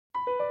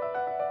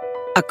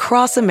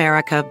Across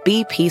America,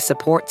 BP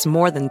supports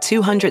more than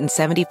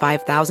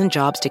 275,000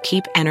 jobs to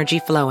keep energy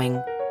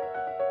flowing.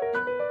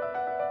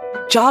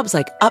 Jobs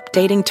like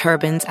updating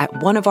turbines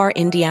at one of our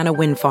Indiana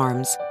wind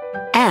farms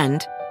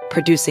and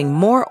producing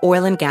more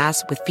oil and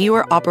gas with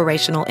fewer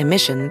operational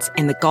emissions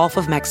in the Gulf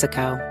of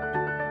Mexico.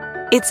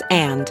 It's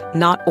and,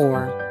 not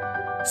or.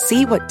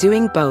 See what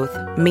doing both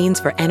means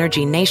for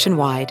energy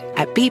nationwide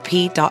at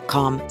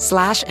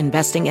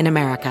bp.com/investing in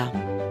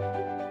America.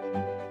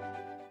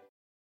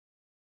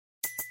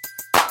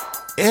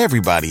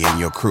 Everybody in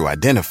your crew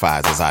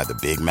identifies as either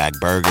Big Mac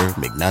Burger,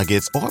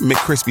 McNuggets, or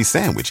McCrispy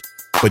Sandwich.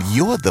 But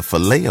you're the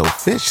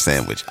Filet-O-Fish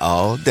Sandwich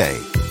all day.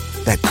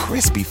 That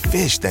crispy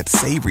fish, that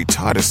savory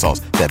tartar sauce,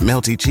 that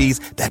melty cheese,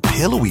 that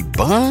pillowy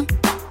bun.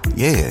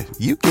 Yeah,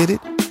 you get it.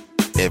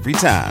 Every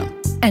time.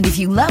 And if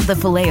you love the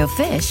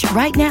Filet-O-Fish,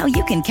 right now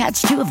you can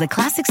catch two of the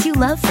classics you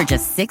love for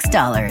just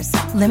 $6.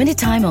 Limited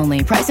time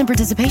only. Price and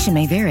participation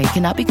may vary.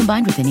 Cannot be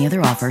combined with any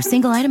other offer.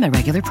 Single item at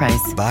regular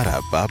price.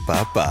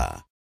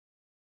 Ba-da-ba-ba-ba.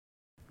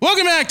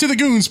 Welcome back to the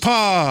Goons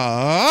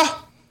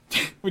Paw.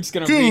 We're just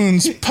gonna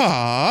Goons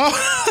Paw.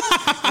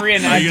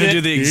 reenact Are you gonna it.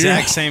 do the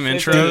exact same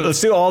intro? Let's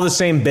do all the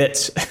same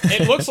bits.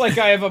 It looks like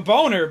I have a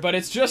boner, but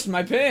it's just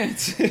my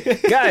pants.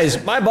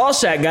 Guys, my ball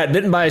sack got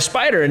bitten by a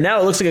spider, and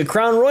now it looks like a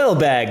Crown Royal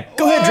bag.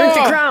 Go ahead, drink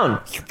the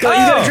crown. You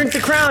gotta drink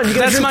the crown. You gotta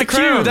That's drink my the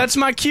crown. cue. That's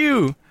my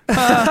cue.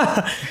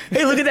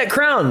 Hey, look at that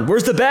crown.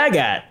 Where's the bag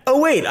at? Oh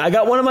wait, I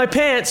got one of my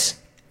pants.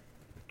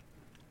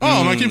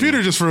 Oh, my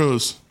computer just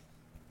froze.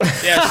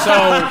 Yeah,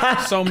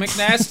 so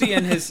McNasty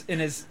in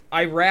his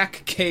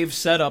Iraq cave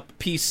setup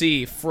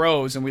PC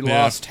froze, and we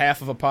lost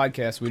half of a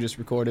podcast we just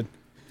recorded.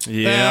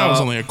 Yeah, that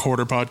was only a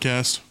quarter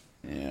podcast.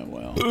 Yeah,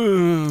 well,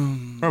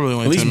 probably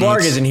only. At least 10 Blarg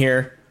minutes. isn't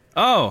here.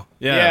 Oh,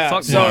 yeah,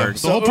 fuck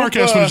Blarg. The whole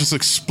podcast would have just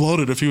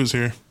exploded if he was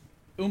here.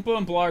 Oompa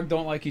and Blarg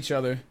don't like each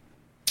other.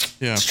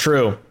 Yeah, it's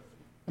true.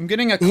 I'm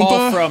getting a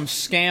call from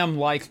Scam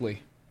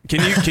Likely.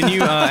 Can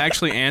you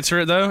actually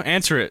answer it though?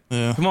 Answer it.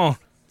 Yeah. Come on,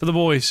 for the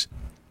boys.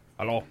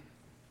 Hello.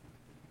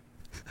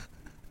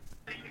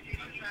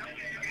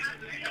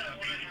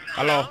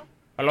 Hello.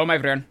 Hello, my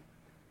friend.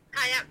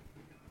 Hi,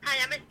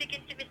 I'm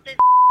speaking to Mr.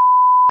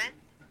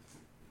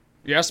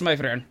 Yes, my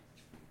friend.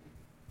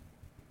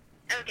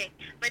 Okay,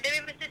 my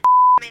name is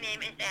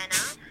Anna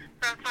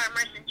from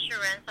Farmers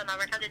Insurance on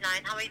our 39.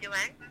 How are you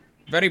doing?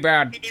 Very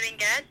bad. You doing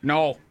good?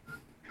 No.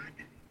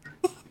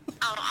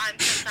 Oh, I'm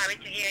so sorry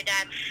to hear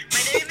that. My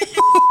name is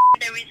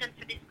The reason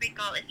for this quick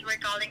call is we're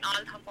calling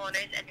all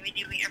homeowners and we're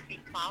doing a free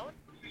quote.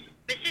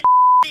 Mr.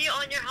 Do you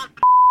own your home?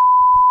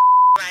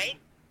 Right?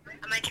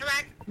 Am I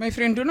correct? My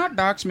friend, do not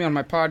dox me on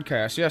my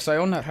podcast. Yes, I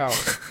own that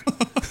house. Okay,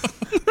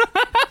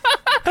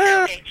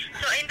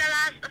 so in the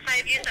last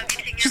 5 years of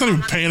using your she's not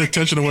even paying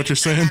attention to what you're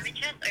saying.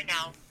 damages or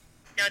no?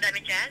 No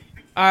damages?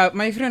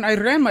 My friend, I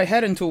ran my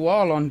head into a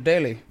wall on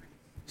daily.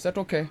 Is that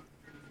okay?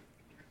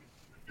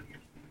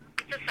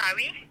 So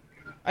sorry?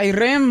 I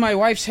ran my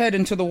wife's head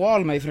into the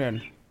wall, my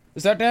friend.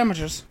 Is that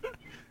damages?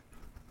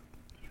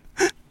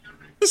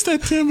 Is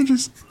that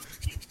damages?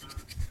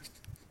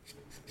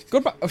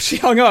 Goodbye. Oh, she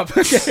hung up.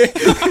 Okay.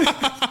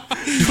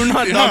 Do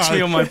not dox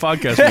me on my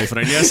podcast, my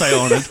friend. Yes, I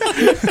own it.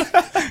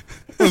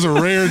 That was a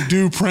rare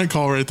do prank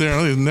call right there.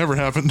 I think it's never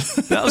happened.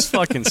 That was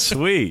fucking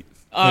sweet.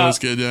 That was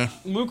good, yeah.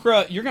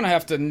 Lucra, you're gonna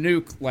have to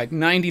nuke like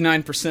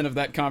 99% of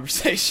that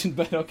conversation,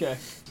 but okay.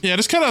 Yeah,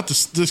 just cut out the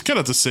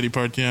city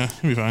part. Yeah,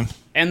 it'll be fine.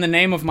 And the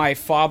name of my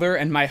father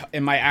and my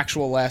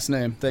actual last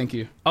name. Thank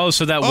you. Oh,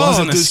 so that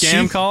wasn't a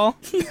scam call?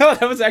 No,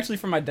 that was actually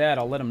from my dad.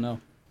 I'll let him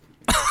know.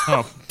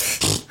 Oh.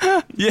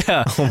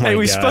 Yeah. Oh my hey,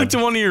 we God. spoke to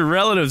one of your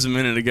relatives a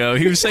minute ago.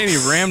 He was saying he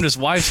rammed his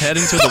wife's head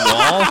into the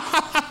wall.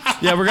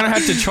 Yeah, we're gonna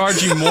have to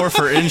charge you more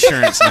for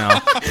insurance now.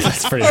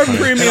 That's pretty Our funny.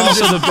 premiums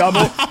just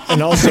double.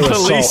 And also The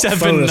police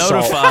have been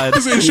notified.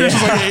 His insurance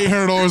is like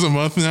 $800 a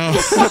month now.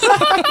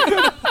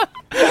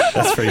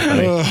 That's pretty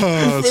funny. Oh,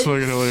 that's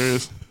fucking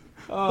hilarious.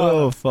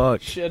 Oh,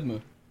 fuck.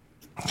 Shedma.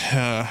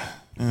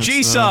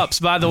 G-Sups,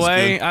 by the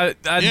way. good.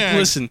 I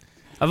listen.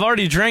 I've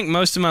already drank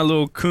most of my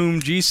little Coom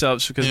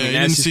G-Sups because Yeah, of you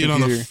didn't Nasty's see it on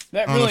the computer.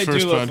 That on the really do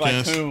first look like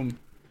podcast. coom.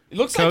 It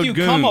looks Code like you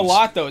come a Goons.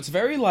 lot though. It's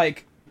very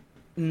like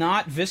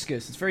not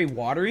viscous. It's very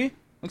watery.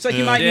 Looks like you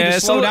Yeah. might need Yeah, to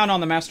it's slow down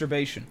on the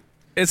masturbation.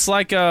 It's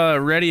like a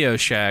Radio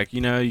Shack.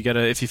 You know, you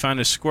gotta, if you find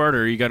a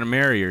squirter, you gotta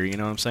marry her. You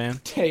know what I'm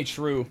saying? Hey,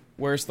 true.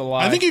 Where's the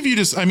lie? I think if you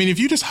just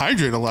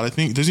hydrate a lot, I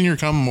think, doesn't your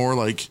cum more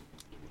like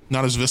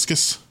not as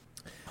viscous?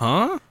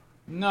 Huh?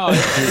 no.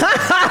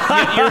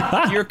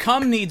 Your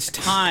cum needs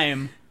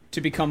time to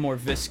become more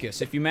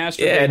viscous. If you masturbate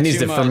Yeah, it needs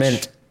too to much,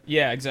 ferment.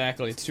 Yeah,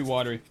 exactly. It's too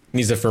watery.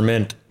 Needs to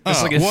ferment.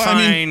 It's like a well,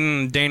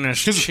 fine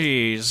Danish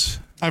cheese.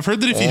 I've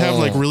heard that if you have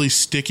like really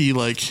sticky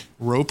like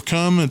rope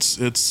cum, it's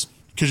because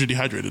you're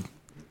dehydrated.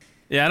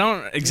 Yeah, I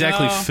don't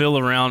exactly No. feel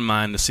around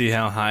mine to see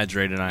how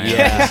hydrated I am.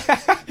 Yeah.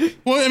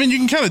 Well, I mean, you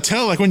can kind of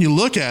tell like when you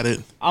look at it.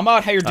 I'm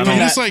out here doing mean,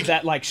 that, just, like-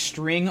 that like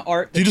string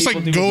art. Do you just that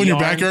like people do go with in your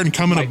yarn, backyard and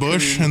cum in a like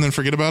bush cream. and then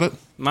forget about it?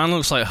 Mine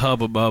looks like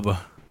Hubba Bubba.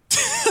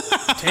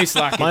 Tastes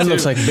like Mine it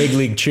looks too. like Big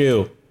League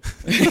Chew.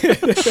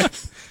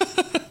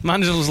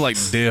 Mine just looks like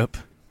dip.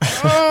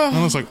 It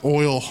looks like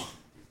oil.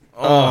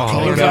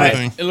 Color and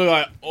everything. It looked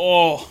like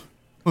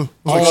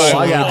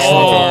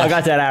I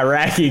got that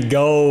Iraqi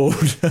gold.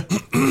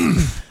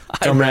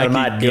 Coming out of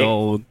my dick.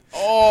 Gold.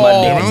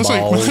 Yeah, mine looks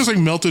balls. like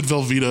melted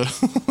Velveeta.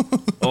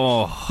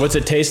 What's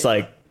it taste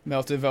like?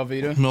 melted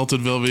Velveeta.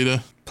 Melted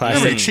Velveeta.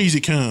 Plastic.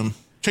 Cheesy cum.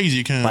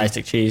 Cheesy cum.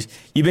 Plastic cheese.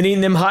 You been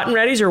eating them hot and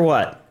readies or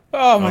what?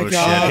 Oh my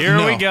god! Shit. Here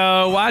no. we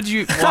go. Why?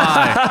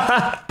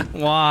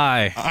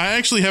 Why? I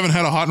actually haven't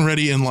had a hot and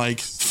ready in like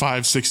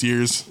 5-6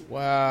 years.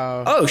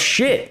 Wow. Oh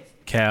shit!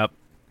 Cap.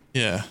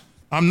 Yeah.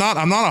 I'm not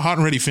a hot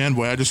and ready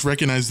fanboy. I just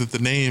recognize that the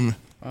name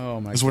Oh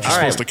my is what god.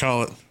 you're All supposed right. to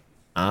call it.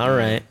 All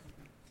right.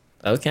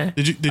 Okay.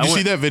 Did you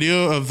see that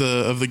video of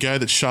the guy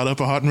that shot up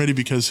a hot and ready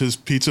because his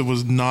pizza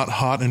was not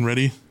hot and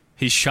ready?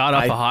 He shot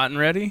up a hot and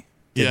ready?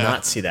 Did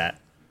not see that.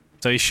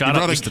 So he shot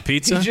brought up a- just the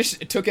pizza? He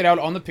just took it out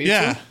on the pizza.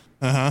 Yeah.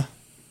 Uh-huh.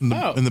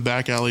 Oh. In the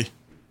back alley.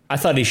 I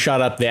thought he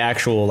shot up the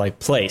actual like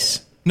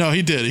place. No,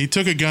 he did. He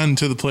took a gun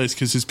to the place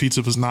because his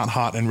pizza was not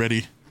hot and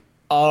ready.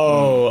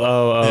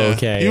 Oh, Yeah.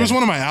 okay. He was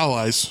one of my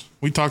allies.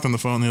 We talked on the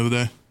phone the other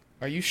day.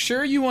 Are you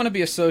sure you want to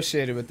be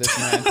associated with this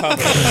man?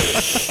 Publicly?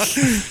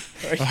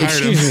 I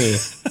hired him.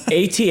 Excuse me.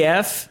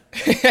 ATF?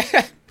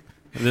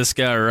 This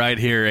guy right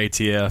here,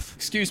 ATF.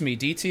 Excuse me,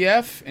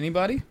 DTF?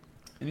 Anybody?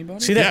 Anybody?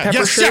 See that Yeah, pepper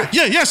yes,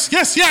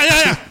 shirt?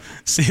 yeah.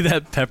 See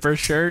that pepper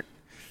shirt?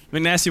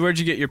 McNasty, where'd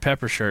you get your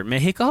pepper shirt?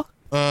 Mexico?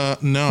 No,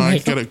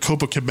 I got a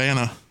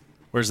Copacabana.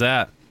 Where's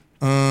that?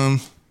 I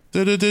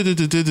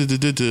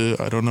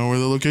don't know where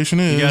the location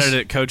is. You got it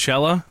at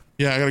Coachella?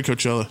 Yeah, I got a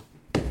Coachella.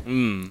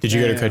 Did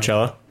you go to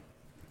Coachella?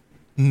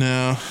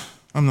 No,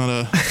 I'm not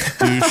a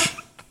douche.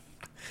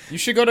 You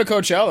should go to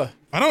Coachella.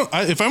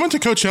 If I went to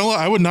Coachella,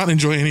 I would not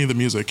enjoy any of the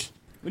music.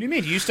 What do you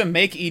mean? You used to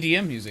make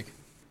EDM music.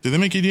 Did they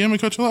make EDM at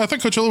Coachella? I thought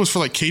Coachella was for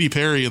like Katy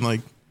Perry and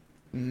like.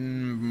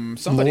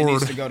 Somebody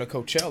Lord. needs to go to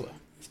Coachella.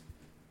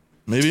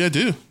 Maybe I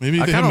do. Maybe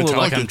I they have kind of look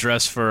like Metallica. I'm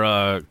dressed for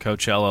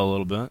Coachella a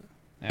little bit.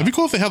 It'd be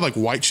cool if they had like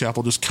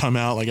Whitechapel just come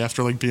out like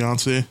after like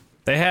Beyonce.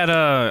 They had,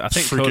 I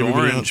think Freak Code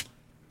everybody Orange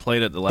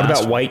played at the What last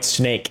about one. White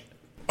Snake?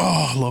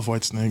 Oh, I love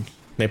Whitesnake.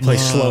 They play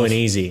slow and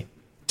easy.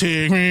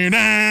 Take me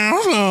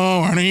down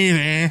slow and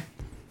easy.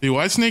 The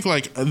Whitesnake,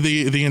 like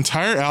the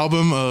entire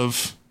album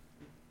of.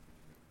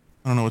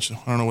 I don't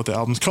know what the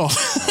album's called.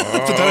 But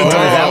that entire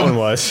That album, one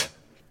was.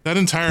 that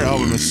entire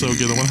album is so good.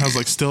 The one that has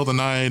like Still the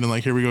Night and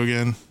like Here We Go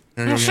Again.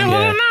 Here we go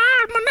again.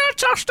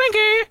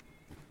 Yeah.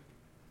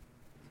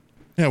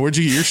 Yeah, where'd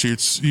you get your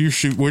shirts?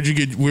 Where'd you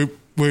get your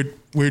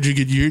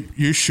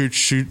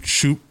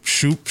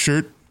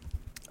shirt?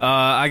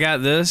 I got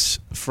this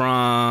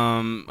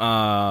from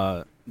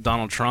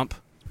Donald Trump.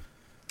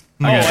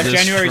 Oh, got like this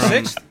January from-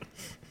 6th?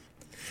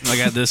 I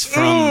got this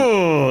from.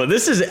 Oh,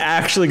 this is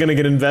actually going to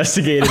get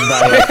investigated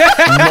by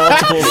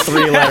multiple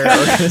 3-letter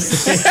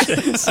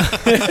organizations.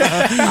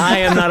 I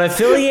am not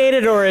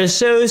affiliated or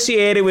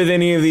associated with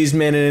any of these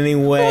men in any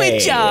way.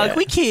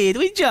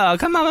 we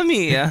joke, mamma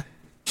mia.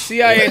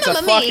 CIA, it's a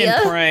fucking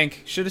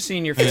prank. Should have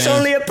seen your face. It's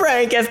only a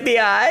prank,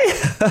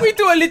 FBI. We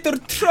do a little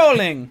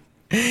trolling.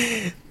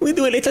 We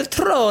do a little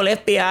troll,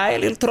 FBI. A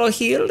little troll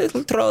here, a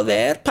little troll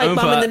there. Pipe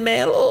bomb in the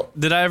mail. Oh.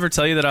 Did I ever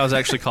tell you that I was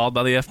actually called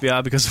by the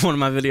FBI because of one of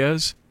my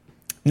videos?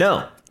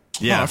 No.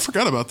 Yeah, I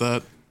forgot about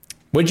that.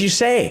 What'd you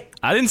say?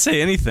 I didn't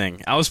say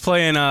anything. I was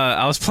playing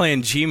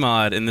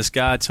Gmod, and this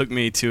guy took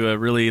me to a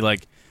really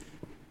like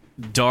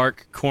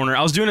dark corner.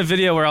 I was doing a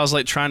video where I was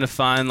like trying to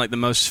find like the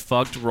most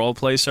fucked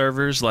roleplay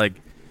servers, like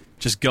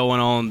just going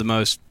on the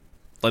most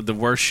like the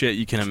worst shit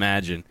you can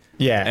imagine.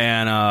 Yeah.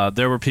 And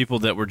there were people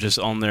that were just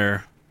on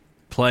there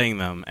playing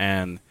them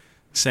and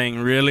saying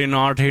really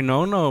naughty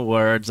no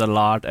words a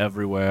lot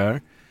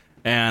everywhere.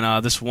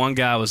 And this one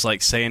guy was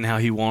like saying how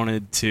he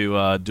wanted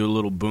to do a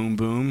little boom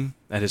boom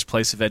at his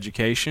place of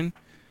education.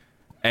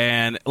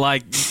 And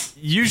like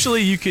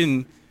usually you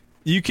can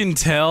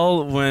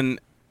tell when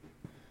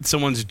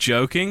someone's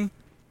joking.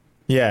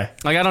 Yeah.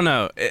 Like I don't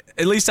know.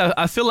 At least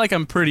I feel like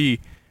I'm pretty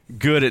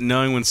good at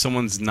knowing when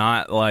someone's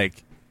not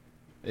like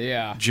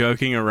Yeah.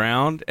 joking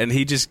around, and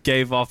he just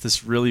gave off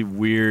this really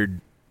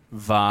weird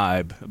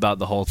vibe about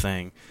the whole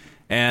thing.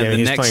 And Yeah, the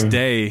he's next playing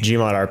day,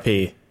 Gmod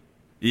RP.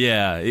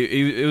 yeah,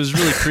 it was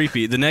really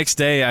creepy. The next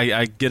day,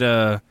 I get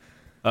a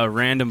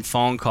random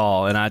phone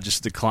call, and I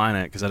just decline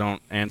it because I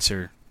don't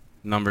answer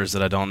numbers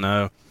that I don't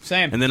know.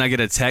 Same. And then I get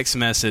a text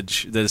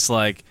message that's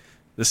like,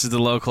 "This is the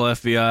local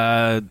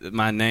FBI,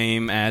 my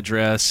name,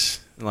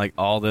 address, like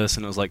all this,"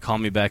 and it was like, "Call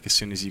me back as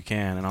soon as you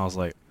can." And I was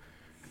like,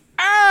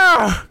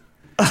 "Ah!"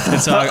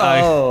 And so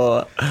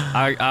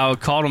I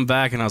called him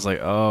back, and I was like,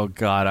 "Oh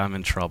God, I'm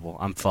in trouble.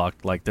 I'm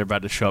fucked. Like they're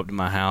about to show up to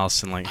my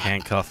house and like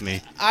handcuff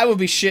me." I would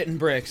be shitting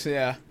bricks,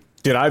 yeah.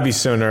 Dude, I'd be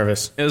so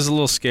nervous. It was a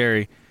little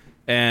scary,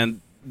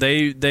 and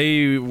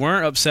they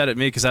weren't upset at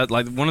me because I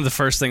like one of the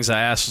first things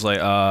I asked was like,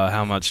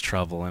 "How much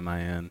trouble am I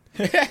in?"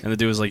 And the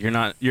dude was like,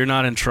 "You're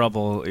not in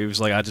trouble." He was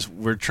like,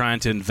 we're trying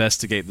to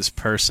investigate this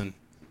person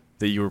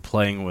that you were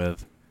playing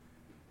with,"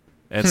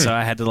 and so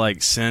I had to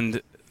like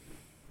send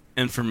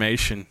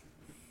information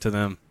to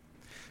them.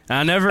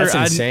 And That's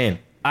insane.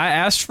 I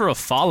asked for a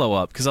follow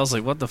up because I was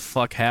like, "What the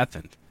fuck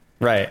happened?"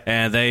 Right.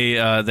 And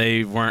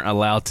they weren't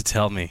allowed to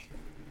tell me,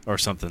 or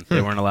something.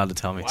 They weren't allowed to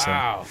tell me.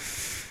 Wow.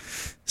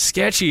 So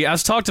sketchy.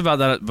 I've talked about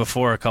that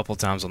before a couple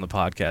times on the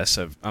podcast.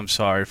 So I'm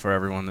sorry for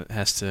everyone that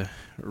has to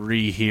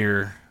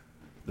rehear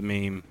the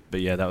meme.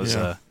 But yeah, that was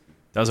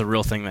a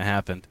real thing that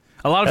happened.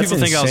 A lot of That's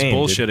people think I was insane,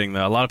 bullshitting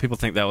though. A lot of people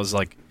think that was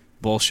like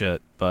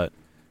bullshit. But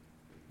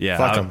yeah,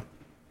 Fuck them.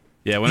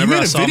 Yeah, You whenever made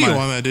I a saw video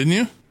on that, didn't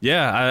you?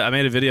 yeah, I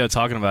made a video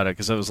talking about it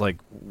because it was like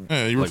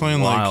Yeah, you were like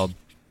playing wild. like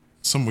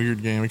some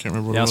weird game. I can't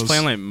remember what Yeah, I it was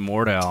playing like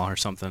Mordau or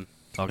something.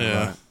 Talking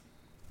about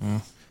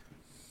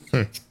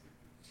it.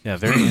 Yeah,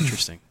 very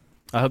interesting.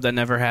 I hope that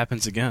never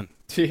happens again.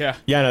 Yeah.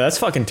 Yeah, no, that's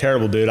fucking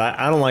terrible, dude.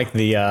 I don't like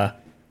the I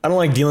don't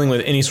like dealing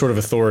with any sort of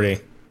authority.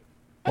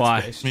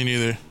 Why? Me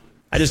neither.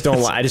 I just don't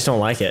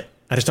like it.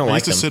 I just don't I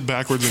like used to them. sit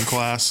backwards in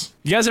class.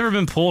 You guys ever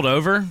been pulled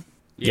over?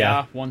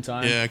 Yeah, one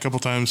time. Yeah, a couple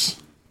times.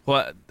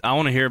 What? I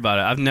want to hear about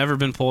it. I've never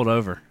been pulled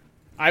over.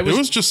 I It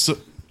was just.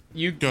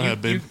 you Go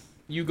ahead, babe.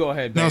 You go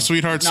ahead, babe. No,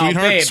 sweetheart, No,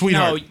 sweetheart, babe,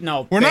 sweetheart.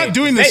 No, We're babe, not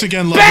doing this babe,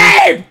 again, lovely.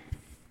 Babe!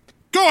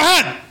 Go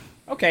ahead.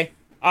 Okay.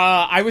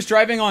 I was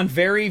driving on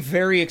very,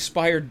 very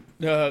expired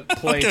Look at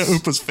plates.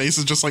 Oopa's face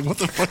is just like, what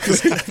the fuck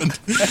just happened?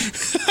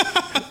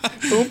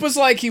 Oopa's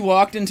like he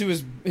walked into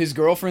his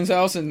girlfriend's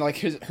house and like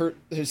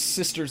his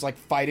sister's like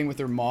fighting with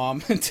her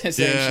mom saying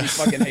Yeah. she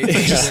fucking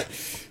hates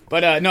it.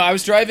 But no, I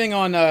was driving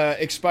on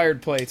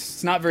expired plates.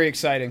 It's not very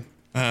exciting.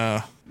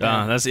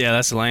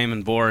 That's lame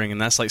and boring, and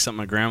that's like something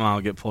my grandma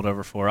would get pulled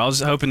over for. I was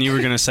hoping you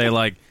were gonna say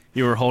like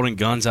you were holding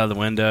guns out of the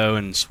window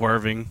and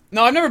swerving.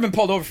 No, I've never been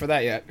pulled over for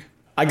that yet.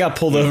 I got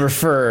pulled over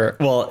for,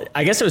 well,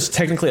 I guess it was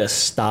technically a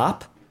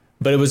stop,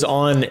 but it was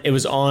on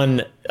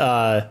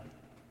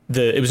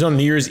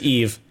New Year's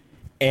Eve,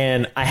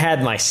 and I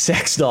had my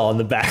sex doll in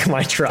the back of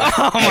my truck.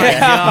 Oh my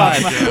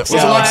god! Was it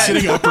like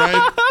sitting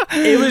upright?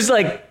 It was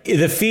like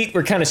the feet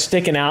were kind of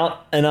sticking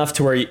out enough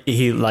to where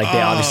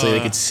they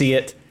could see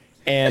it.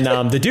 And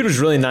the dude was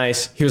really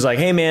nice. He was like,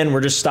 "Hey man,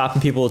 we're just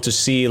stopping people to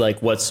see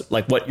like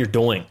what you're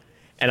doing."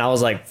 And I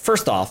was like,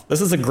 "First off, this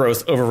is a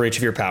gross overreach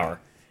of your power."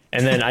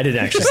 And then I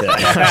didn't actually say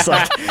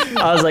that.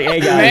 I was like, "Hey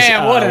guys,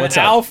 Man, what an what's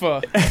up?"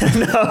 alpha!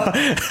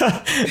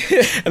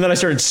 And then I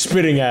started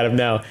spitting at him.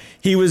 No,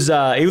 he looked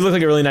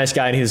like a really nice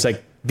guy, and he was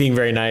like being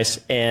very nice.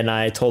 And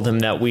I told him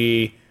that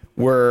we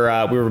were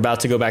about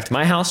to go back to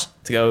my house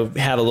to go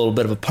have a little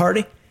bit of a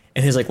party.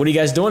 And he's like, "What are you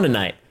guys doing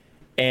tonight?"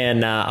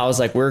 And I was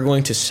like, "We're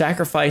going to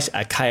sacrifice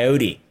a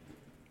coyote."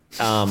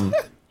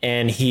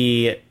 And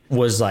he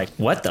was like,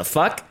 "What the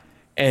fuck?"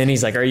 And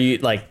he's like, "Are you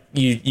like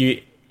you're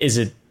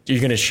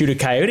going to shoot a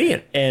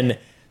coyote?" And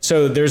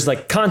so there's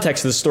like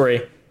context to the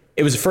story.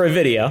 It was for a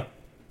video,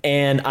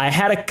 and I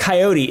had a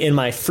coyote in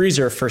my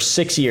freezer for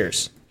 6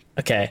 years.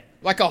 Okay.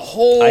 Like a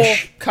whole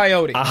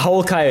coyote. A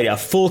whole coyote, a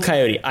full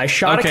coyote. I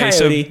shot a Okay,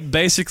 so coyote.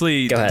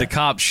 basically, Go ahead. the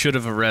cops should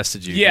have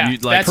arrested you. Yeah, You,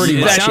 like, pretty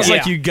it much, sounds yeah.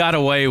 like you got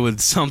away with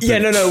something. Yeah,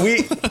 no.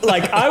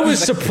 I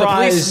was the police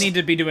surprised. need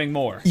to be doing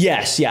more.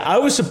 Yes, yeah. I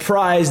was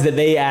surprised that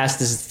they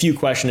asked as few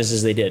questions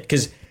as they did.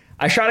 Because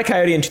I shot a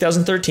coyote in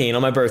 2013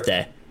 on my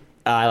birthday.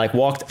 I like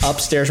walked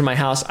upstairs from my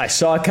house. I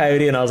saw a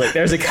coyote and I was like,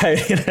 "There's a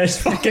coyote," and I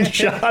just fucking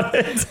shot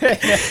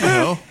it.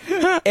 No.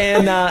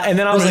 And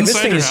then I was like, "This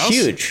inside thing your is house?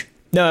 huge."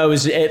 No, it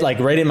was like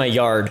right in my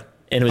yard,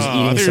 and it was I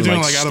eating thought you some were doing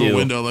like like out stew. of a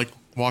window, like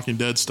Walking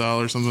Dead style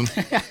or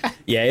something.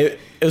 Yeah, it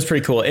was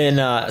pretty cool.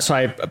 And so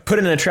I put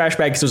it in a trash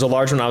bag because it was a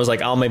large one. I was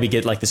like, I'll maybe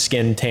get like the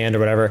skin tanned or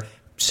whatever.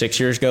 6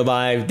 years go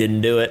by,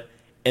 didn't do it.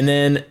 And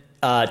then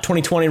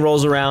 2020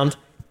 rolls around,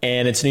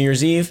 and it's New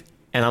Year's Eve.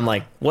 And I'm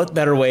like, what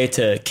better way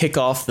to kick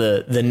off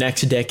the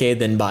next decade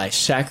than by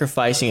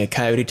sacrificing a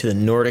coyote to the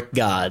Nordic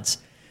gods?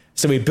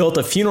 So we built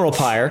a funeral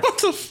pyre,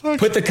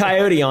 put the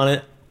coyote on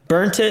it,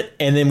 burnt it,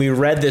 and then we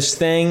read this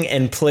thing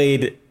and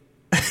played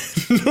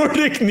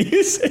Nordic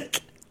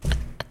music.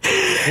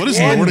 What is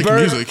And Nordic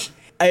burnt- music?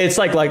 It's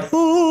like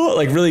ooh,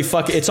 like really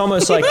it's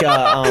almost like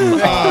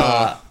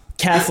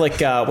Catholic,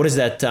 what is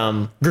that?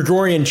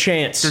 Gregorian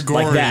chants.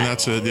 Gregorian, like that.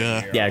 that's it,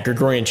 yeah. Yeah,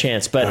 Gregorian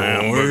chants. But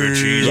Hamburger,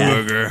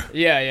 cheeseburger.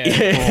 Yeah.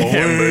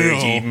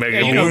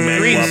 Oh,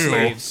 Green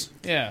sleeves.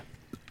 Yeah.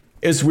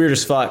 it was weird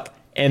as fuck.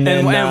 And then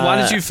And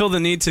why did you feel the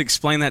need to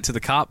explain that to the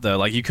cop, though?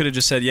 Like, you could have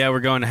just said, "Yeah,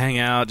 we're going to hang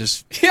out."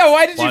 Just Yeah,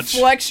 why did Watch.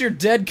 you flex your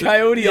dead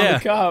coyote on Yeah.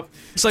 the cop?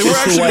 it's like Just we're the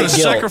actually going white to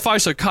guilt.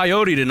 sacrifice a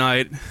coyote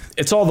tonight.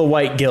 It's all the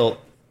white guilt.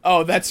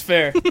 Oh, that's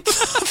fair.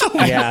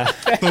 Yeah.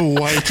 The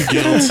white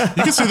guilt.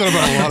 You can say that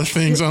about a lot of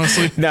things,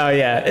 honestly. No,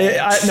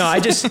 yeah. I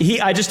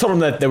just told him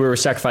that we were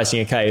sacrificing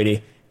a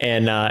coyote,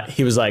 and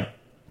he was like,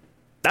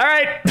 "All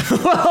right,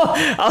 well,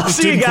 I'll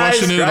see you didn't guys.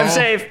 question it at Drive all?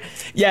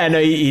 safe." Yeah, no,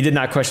 he did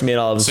not question me at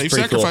all. It was Safe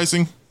pretty cool.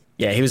 sacrificing.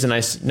 Yeah, he was a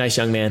nice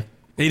young man.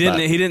 He didn't.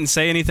 But- He didn't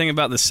say anything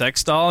about the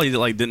sex doll. He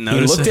like didn't He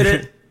notice. looked at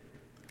it,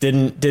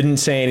 didn't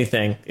say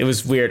anything. It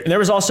was weird. And there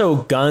was also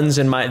guns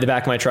in the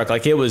back of my truck.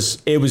 Like it was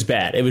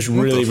bad. It was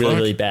really fuck?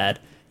 really bad.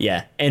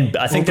 Yeah, and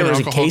I think Open there was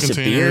a alcohol case of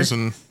beer. containers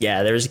and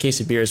Yeah, there was a case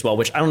of beer as well,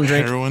 which I don't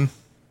drink. heroin.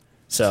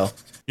 So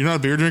You're not a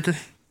beer drinker?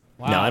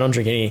 no, I don't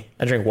drink any.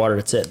 I drink water.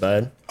 That's it,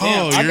 bud.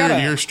 Oh, I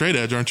gotta- you're straight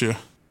edge, aren't you?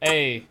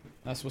 Hey,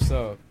 That's what's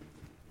up.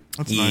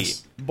 That's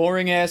nice.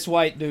 Boring ass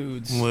white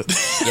dudes. Lit.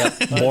 Yep,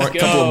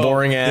 couple of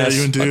boring ass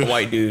you and dude.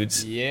 white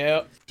dudes.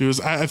 Yep. Dudes,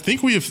 I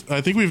think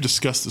we've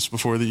discussed this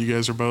before that you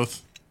guys are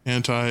both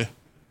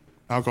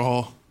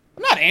anti-alcohol.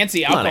 I'm not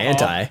anti-alcohol. Not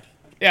anti.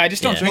 Yeah, I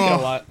just don't drink it a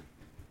lot.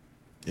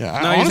 Yeah,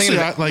 No, honestly,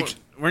 you're thinking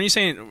weren't you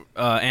saying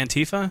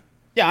Antifa?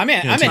 Yeah, I'm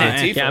in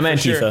Antifa. Yeah, I'm for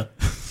Antifa. sure.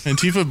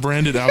 Antifa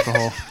branded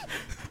alcohol.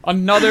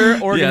 Another this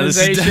is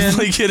organization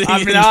definitely getting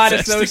I'm not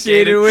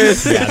associated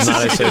with. Yeah, I'm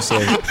not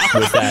associated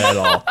with that at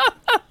all.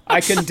 I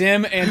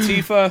condemn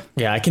Antifa.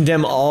 Yeah, I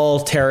condemn all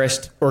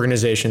terrorist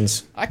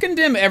organizations. I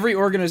condemn every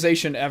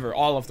organization ever,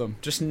 all of them.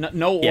 Just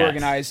no Yeah.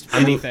 organized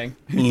anything.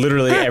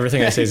 Literally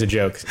everything I say is a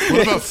joke.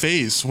 What about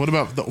FaZe? What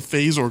about the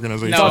FaZe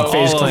organization? No,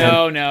 FaZe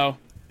Clan. no.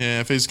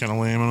 Yeah, FaZe is kind of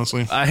lame,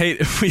 honestly.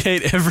 We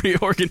hate every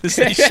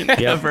organization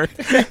ever.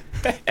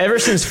 Ever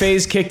since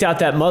FaZe kicked out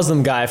that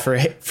Muslim guy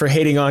for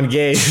hating on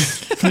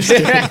gays.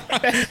 Yeah,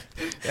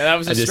 that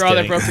was a just straw that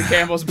kidding. broke the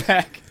camel's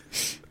back.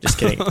 Just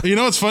kidding. You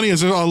know what's funny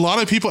is that a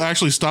lot of people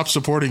actually stopped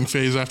supporting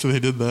FaZe after they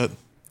did that.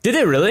 Did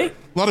they really? A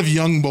lot of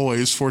young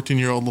boys,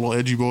 14-year-old little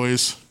edgy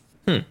boys.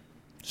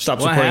 Stop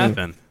What supporting.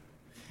 happened?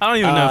 I don't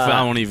even know if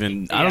I won't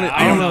even. I don't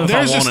know if I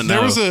There's want to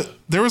know.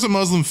 there was a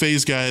Muslim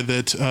FaZe guy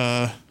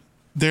that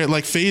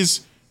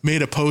FaZe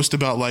made a post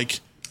about like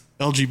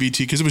LGBT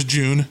because it was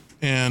June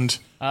and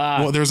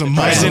there was a As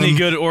Muslim. any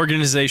good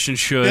organization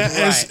should.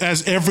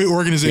 as every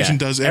organization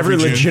does Every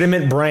June.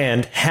 legitimate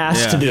brand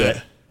has to do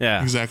it.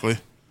 Yeah. Exactly.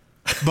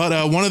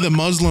 But one of the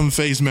Muslim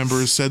FaZe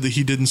members said that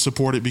he didn't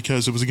support it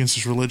because it was against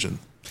his religion.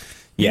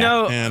 Yeah. You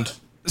know, And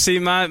see,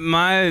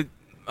 my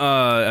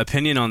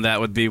opinion on that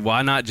would be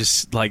why not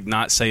just like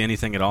not say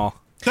anything at all?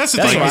 that's the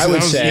That's thing. what I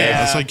would say.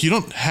 Yeah, it's like you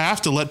don't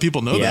have to let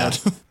people know Yeah.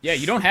 that. Yeah,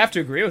 you don't have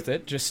to agree with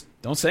it. Just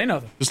don't say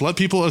nothing. Just let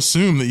people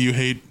assume that you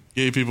hate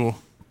gay people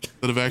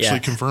instead of actually Yeah.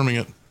 confirming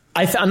it.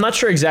 I'm not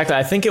sure exactly.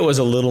 I think it was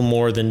a little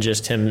more than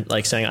just him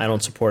like saying I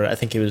don't support it. I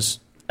think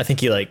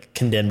he like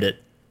condemned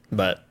it,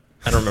 but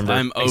I don't remember.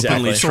 I'm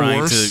exactly. openly trying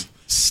worse. to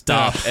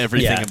stop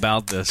everything Yeah.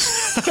 about this.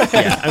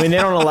 Yeah, I mean they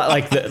don't allow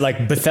like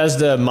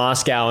Bethesda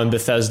Moscow and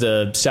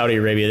Bethesda Saudi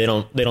Arabia.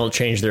 They don't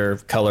change their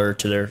color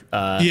to their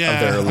of Yeah,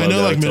 their logo I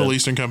know like to- Middle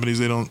Eastern companies,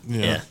 they don't.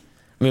 Yeah. Yeah,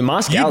 I mean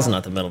Moscow's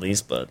not the Middle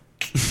East, but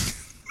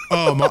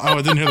I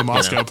didn't hear the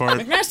Moscow part.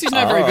 McNasty's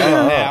not very good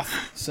at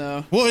math,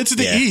 so Well, it's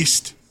the Yeah.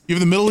 East. You have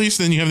the Middle East,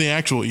 then you have the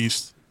actual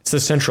East. it's the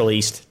Central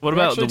East. What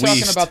we're about the actually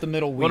talking West? about the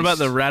Middle West. What about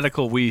the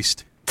radical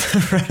West?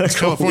 It's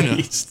California.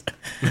 East.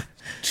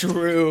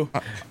 True.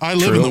 I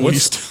live in the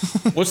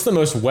What's- West. What's the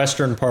most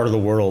western part of the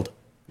world?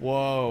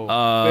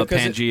 Whoa. Because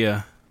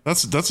Pangea.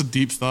 That's a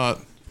deep thought.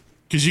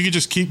 Because you could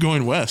just keep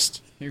going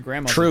west. your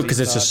grandma's True, a because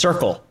deep it's a thought.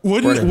 circle. We're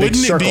in a big Wouldn't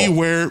it circle.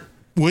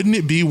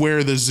 be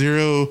where the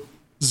 000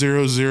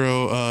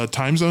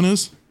 time zone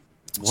is?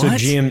 So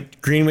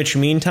Greenwich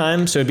Mean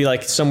Time, so it'd be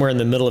like somewhere in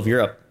the middle of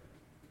Europe,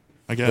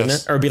 I wouldn't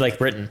guess. it? Or it'd be like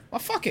Britain. Well,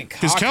 fucking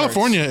Because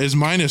California is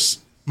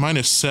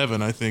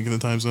 -7, I think, in the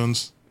time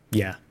zones.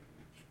 Yeah.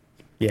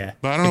 Yeah.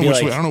 But I don't know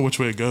which way. I don't know which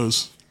way it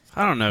goes.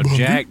 I don't know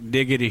jack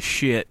diggity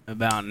shit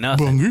about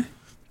nothing. Bunger.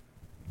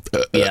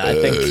 Yeah, I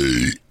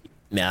think.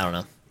 Yeah, I don't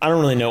know. I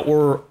don't really know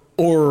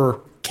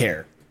or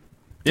care.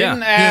 Didn't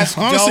Yeah. ask,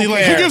 Honestly, don't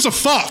like care. who gives a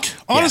fuck?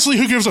 Honestly,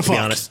 who gives a To fuck? be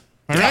honest.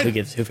 All Yeah, right. Who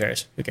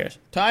cares? Who cares?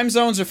 Time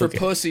zones are for Okay.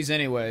 pussies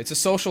anyway. It's a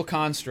social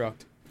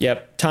construct.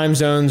 Yep. Time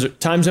zones for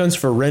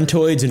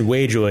rentoids and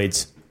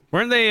wageoids.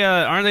 Aren't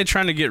they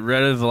trying to get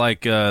rid of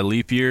like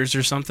leap years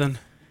or something?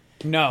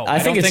 No, I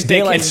think don't it's they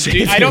can. daylight I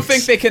don't savings.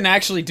 think they can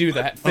actually do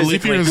that. A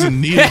leap year Physically. is a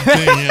needed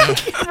thing. Yeah.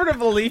 Get rid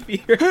of a leap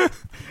year.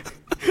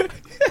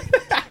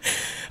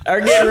 Or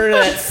get rid of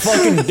that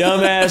fucking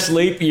dumbass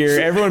leap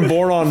year. Everyone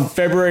born on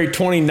February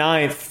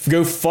 29th,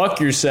 go fuck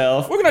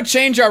yourself. We're gonna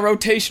change our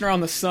rotation around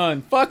the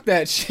sun. Fuck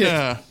that shit.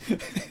 Yeah.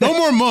 No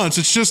more months.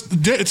 It's just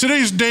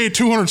today's day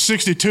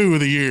 262 of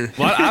the year.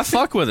 Well, I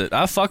fuck with it.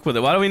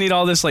 Why do we need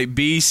all this like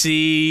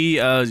BC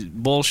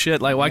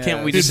bullshit? Like, why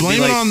can't we Dude, just blame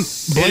be it like, on-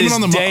 blame it it is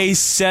on the day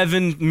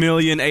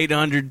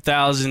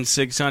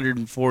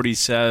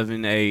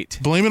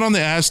 7,800,647.8. Blame it on the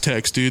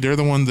Aztecs, dude. They're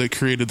the one that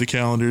created the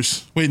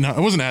calendars. Wait, no, it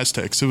wasn't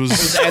Aztecs. It was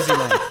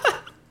Swaziland.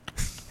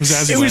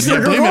 Azzyland. It was the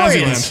Yeah, blame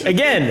Gregorians. Azzyland.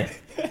 Again.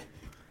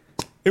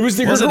 It was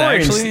the Was it Gregorians.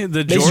 actually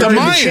the They Georgians? started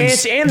the Mayans,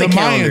 chants and the, the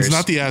calendars. Mayans,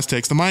 not the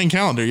Aztecs. The Mayan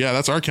calendar. Yeah,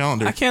 that's our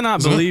calendar. I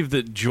cannot Isn't it? believe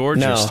that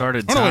Georgia No.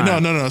 started Oh no, wait,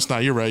 time. no, it's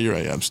not. You're right.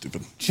 Yeah, I'm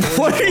stupid.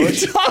 What are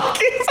you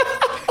talking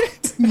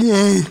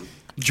about?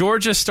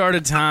 Georgia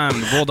started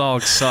time. The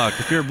Bulldogs suck.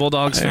 If you're a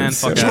Bulldogs fan,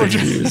 fuck out of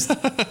here.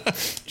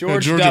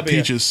 George Georgia W.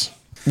 Peaches.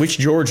 Which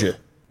Georgia?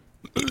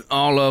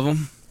 All of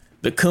them.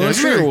 The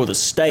country there- or the It's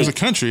a state?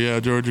 country,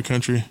 yeah, Georgia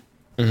country.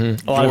 A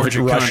lot of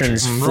Georgia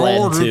Russians country.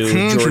 fled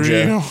to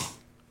Georgia.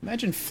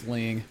 Imagine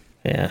fleeing.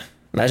 Yeah.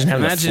 Imagine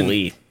having to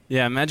flee.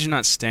 Yeah, imagine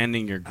not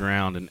standing your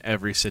ground in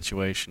every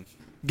situation.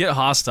 Get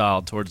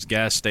hostile towards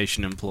gas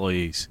station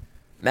employees.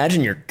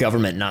 Imagine your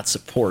government not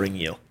supporting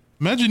you.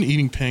 Imagine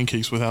eating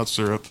pancakes without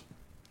syrup.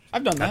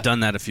 I've done that. I've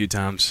done that a few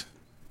times.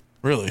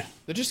 Really?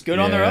 They're just good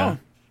on their Yeah. own.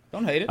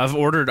 Don't hate it. I've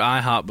ordered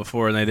IHOP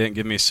before and they didn't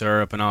give me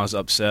syrup, and I was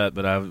upset,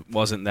 but I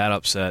wasn't that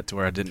upset to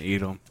where I didn't eat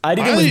them. I'd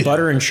eat it with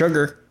butter and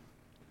sugar.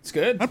 It's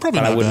good. I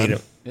probably But I not wouldn't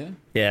bad. eat it.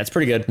 Yeah, it's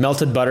pretty good.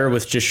 Melted butter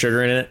with just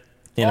sugar in it.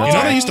 You know, You know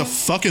what I used to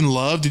fucking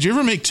love? Did you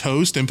ever make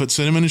toast and put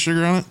cinnamon and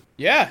sugar on it?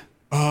 Yeah.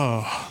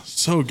 Oh,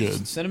 so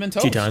good. Cinnamon a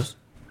toast. few times.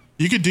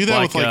 You could do that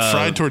Like, with like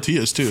fried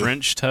tortillas too.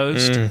 French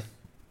toast.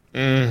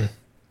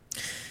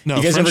 No,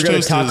 You guys French ever go to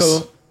toast Taco?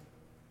 is-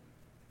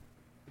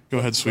 Go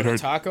ahead, Go to sweetheart.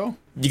 taco.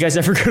 You guys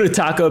ever go to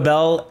Taco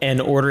Bell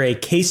and order a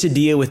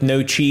quesadilla with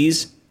no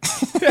cheese?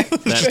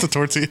 It's just a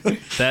tortilla.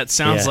 That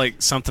sounds Yeah.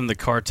 like something the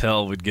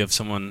cartel would give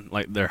someone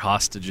like their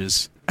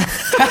hostages.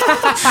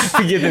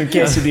 We give them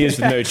quesadillas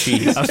with no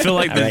cheese. I feel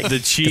like the, Alright. the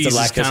It's a cheese is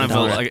lactose kind of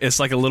intolerant. it's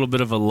like a little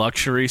bit of a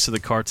luxury, so the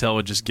cartel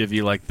would just give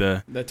you like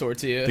the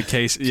tortilla.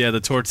 the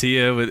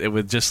tortilla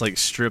with just like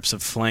strips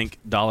of flank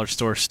dollar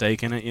store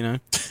steak in it, you know?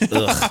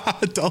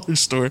 Dollar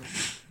store.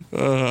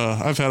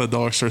 I've had a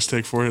dollar store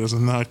steak for it. It's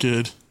not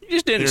good. You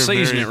just didn't They're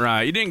season very- it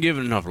right. You didn't give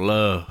it enough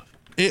love.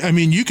 I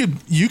mean, you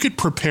could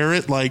prepare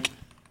it like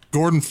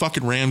Gordon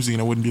fucking Ramsay,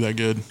 and it wouldn't be that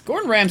good.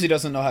 Gordon Ramsay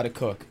doesn't know how to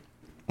cook.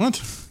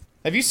 What?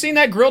 Have you seen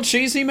that grilled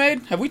cheese he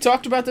made? Have we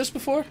talked about this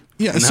before?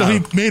 Yeah, so No.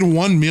 he made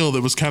one meal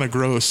that was kind of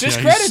gross. Yeah, he's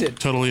Discredited.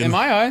 totally in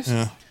my eyes.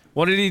 Yeah.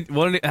 How do you And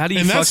fuck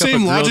that up a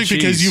same grilled logic,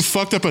 because cheese? you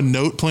fucked up a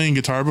note playing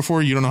guitar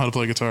before, you don't know how to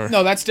play guitar.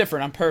 No, that's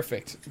different. I'm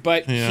perfect.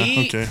 But Yeah,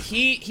 okay.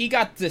 he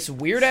got this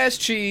weird ass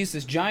cheese,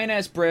 this giant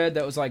ass bread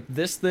that was like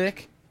this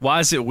thick. Why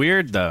is it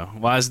weird though?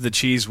 Why is the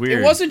cheese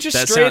weird? wasn't just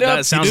that straight up-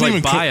 That sounds didn't like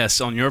even cook- bias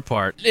on your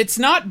part. It's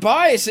not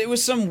bias. It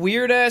was some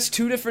weird ass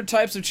two different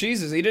types of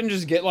cheeses. He didn't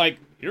just get like,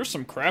 here's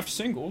some Kraft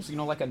singles,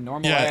 like a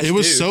normal Yeah, ass it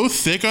was dude. so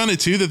thick on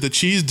it too that the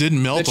cheese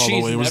didn't melt The all the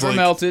cheese way. It was never like,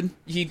 melted.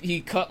 He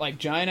cut like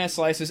giant ass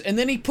slices, and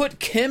then he put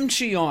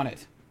kimchi on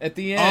it at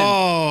the end.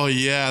 oh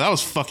yeah, that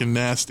was fucking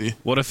nasty.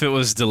 What if it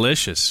was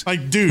delicious?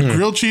 Like, dude,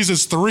 grilled cheese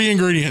is 3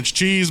 ingredients: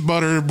 cheese,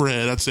 butter,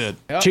 bread. That's it.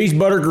 Cheese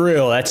butter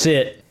grill. That's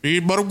it.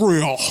 Cheese, butter,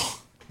 grill.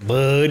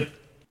 Bud.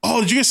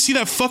 Oh, did you guys see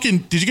that fucking?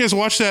 Did you guys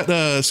watch that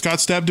Scott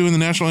Stapp doing the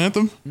national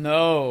anthem?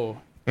 No,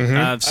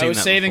 I've seen I was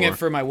that saving before. it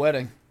for my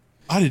wedding.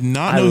 I did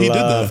not I know he did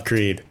love that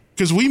Creed.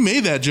 because we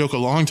made that joke a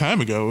long time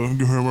ago with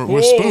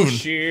Oh, Spoon,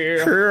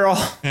 shit. Girl.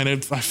 and I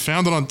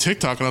found it on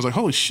TikTok, and I was like,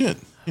 holy shit,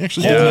 he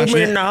actually did Hold the national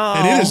me anthem. now.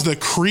 And it is the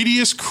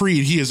creediest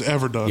Creed he has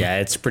ever done. Yeah,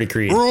 it's pretty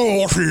Creed.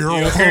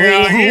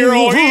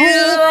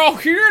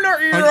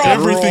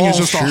 Everything is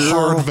just a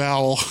hard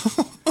vowel.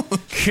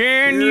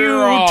 Can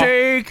Yeah. you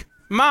take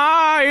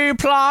my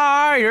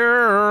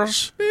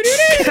pliers?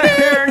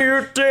 Can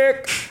you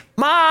take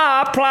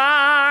my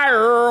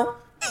plier?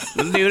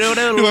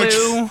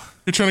 Do-do-do-do-do.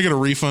 You're trying to get a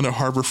refund at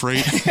Harbor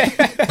Freight.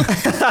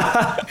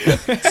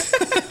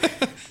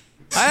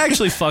 I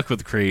actually fuck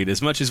with Creed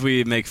as much as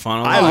we make fun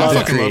of him. I love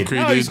fucking Creed. love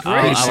Creed, No, dude. he's great.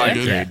 I so like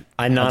good. Creed.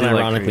 I do like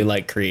non-ironically Creed.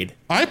 like Creed.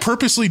 I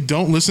purposely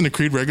don't listen to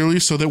Creed regularly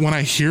so that when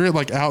I hear it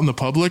like out in the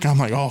public, I'm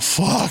like, oh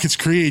fuck, it's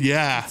Creed,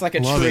 yeah. It's like a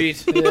Love it.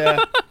 treat.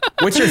 Yeah.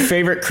 What's your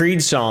favorite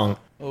Creed song?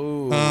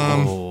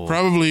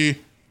 Probably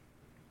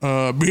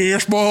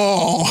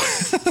baseball. Oh,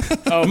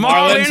 Marlins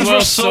Marlins will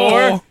will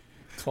soar. soar.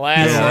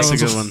 Classic. Yeah, that's a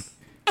good one.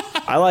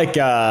 I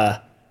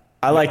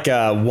like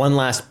One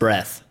Last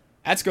Breath.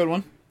 That's a good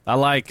one. I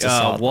like a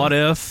solid What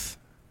If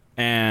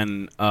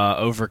and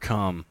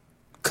Overcome.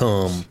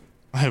 Come.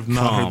 I have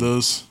not heard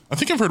those. I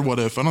think I've heard What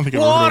If. I don't think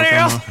I've What ever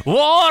heard if?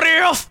 What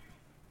if?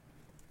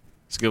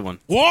 It's a good one.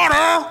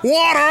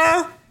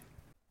 Water.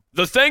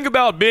 The thing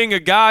about being a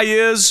guy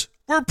is,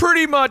 we're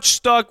pretty much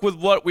stuck with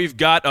what we've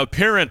got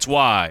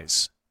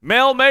appearance-wise.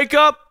 Male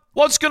makeup?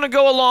 What's gonna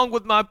go along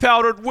with my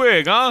powdered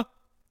wig, huh?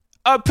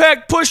 A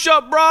pec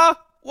push-up bra?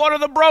 What are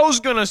the bros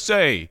gonna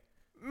say?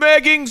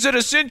 Meggings that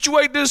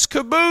accentuate this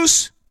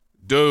caboose?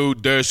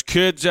 Dude, there's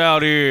kids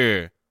out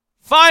here.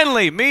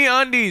 Finally,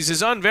 MeUndies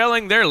is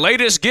unveiling their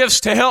latest gifts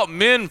to help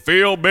men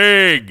feel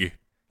big.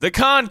 The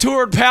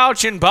contoured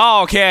pouch and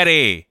ball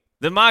caddy.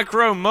 The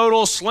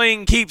micromodal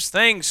sling keeps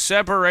things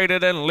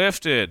separated and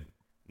lifted.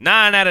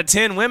 9 out of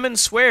 10 women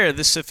swear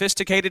this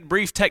sophisticated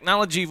brief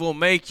technology will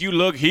make you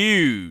look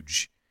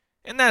huge.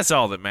 And that's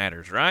all that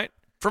matters, right?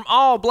 From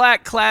all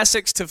black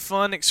classics to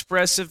fun,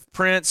 expressive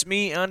prints,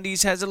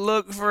 MeUndies has a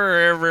look for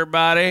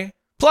everybody.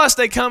 Plus,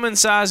 they come in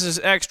sizes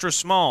extra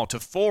small to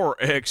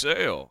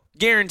 4XL,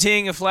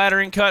 guaranteeing a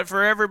flattering cut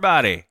for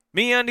everybody.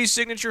 MeUndies'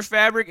 signature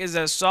fabric is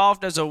as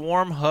soft as a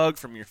warm hug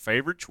from your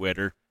favorite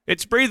Twitter.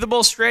 It's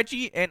breathable,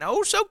 stretchy, and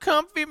oh so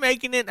comfy,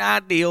 making it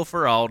ideal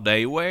for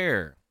all-day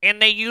wear. And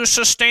they use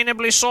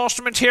sustainably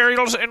sourced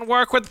materials and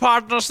work with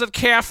partners that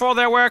care for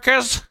their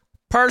workers.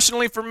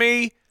 Personally, for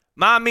me,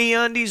 my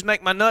MeUndies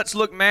make my nuts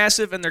look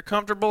massive and they're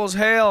comfortable as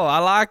hell. I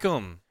like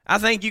them. I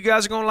think you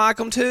guys are going to like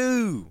them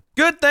too.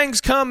 Good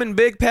things come in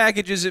big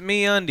packages at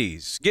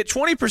MeUndies. Get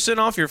 20%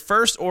 off your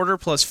first order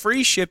plus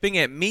free shipping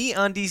at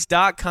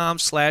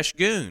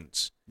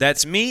MeUndies.com/goons.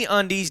 That's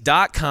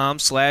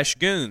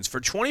MeUndies.com/goons for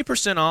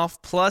 20%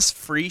 off plus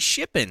free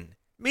shipping.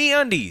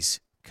 MeUndies.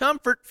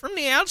 Comfort from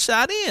the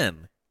outside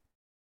in.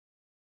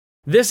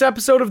 This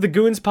episode of the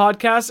Goons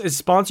Podcast is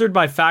sponsored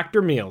by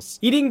Factor Meals.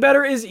 Eating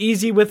better is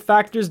easy with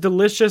Factor's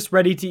delicious,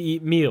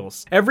 ready-to-eat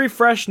meals. Every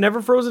fresh,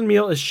 never-frozen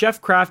meal is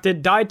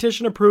chef-crafted,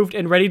 dietitian-approved,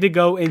 and ready to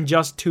go in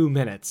just 2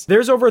 minutes.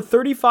 There's over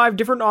 35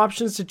 different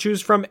options to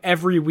choose from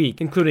every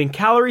week, including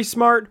Calorie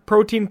Smart,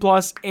 Protein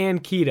Plus,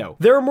 and Keto.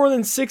 There are more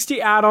than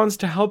 60 add-ons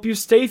to help you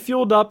stay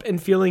fueled up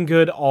and feeling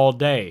good all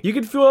day. You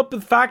can fuel up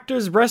with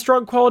Factor's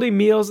restaurant-quality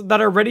meals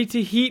that are ready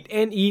to heat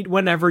and eat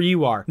whenever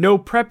you are. No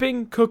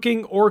prepping,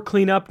 cooking, or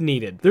cleanup needed.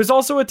 There's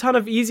also a ton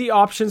of easy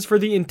options for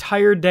the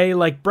entire day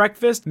like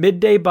breakfast,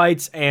 midday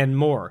bites, and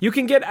more. You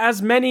can get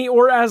as many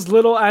or as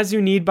little as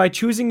you need by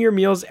choosing your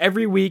meals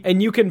every week,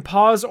 and you can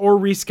pause or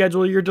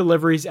reschedule your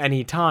deliveries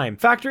anytime.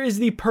 Factor is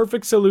the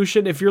perfect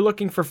solution if you're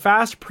looking for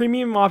fast,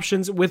 premium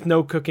options with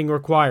no cooking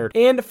required.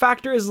 And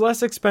Factor is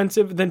less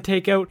expensive than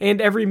takeout, and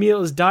every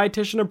meal is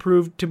dietitian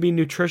approved to be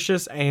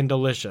nutritious and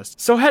delicious.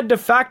 So head to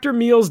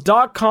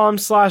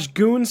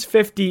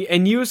factormeals.com/goons50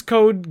 and use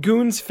code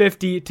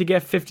goons50 to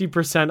get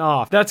 50%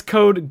 off. That's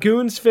code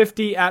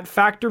goons50 at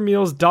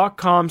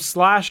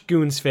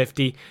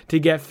factormeals.com/goons50 to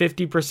get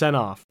 50%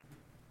 off.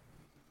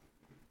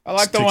 I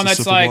like the Takes one a that's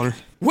sip of like, water.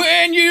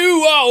 when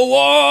you are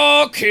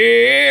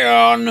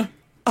walking.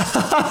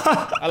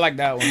 I like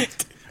that one.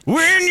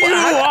 When you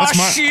are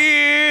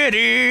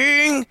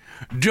shitting,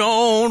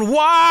 don't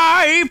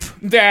wipe.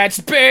 That's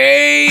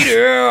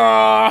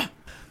better.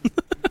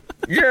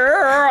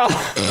 Yeah.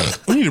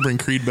 We need to bring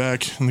Creed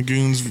back in the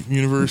Goons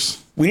universe.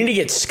 We need to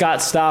get Scott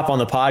Stopp on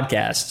the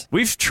podcast.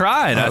 We've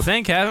tried, I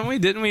think, haven't we?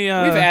 Didn't we? We've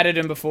added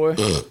him before.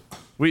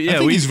 We I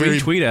think we he's very-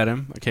 tweet at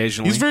him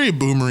occasionally. He's very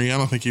boomery. I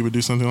don't think he would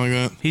do something like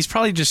that. He's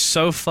probably just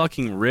so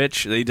fucking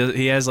rich that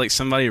he has like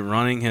somebody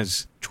running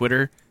his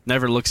Twitter,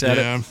 never looks at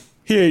it. Yeah.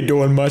 He ain't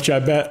doing much, I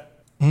bet.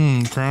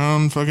 Crown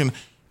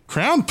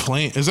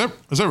plain. Is that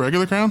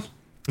regular Crown? Or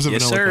is it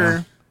Yes, vanilla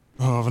sir.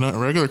 Crown? Oh,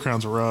 regular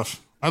Crown's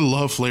rough. I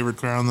love flavored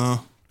Crown though.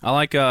 I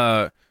like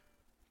Crown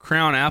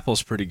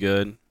Apple's pretty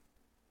good.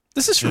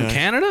 This is from Yeah.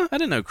 Canada? I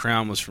didn't know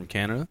Crown was from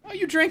Canada. Why are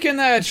you drinking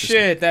that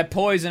shit? That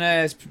poison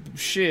ass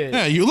shit.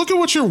 Yeah, you look at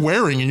what you're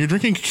wearing and you're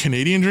drinking a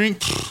Canadian drink.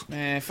 Pfft,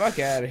 Man, fuck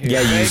out of here.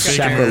 Yeah, you Fake sack-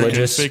 American.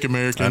 Sacrilegious. Fake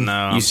American. I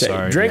know. You I'm say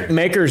sorry. drink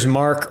Maker's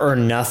Mark or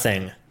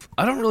nothing.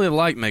 I don't really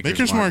like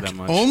Maker's Mark that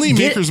much. Only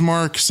Get- Maker's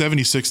Mark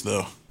 76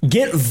 though.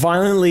 Get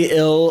violently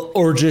ill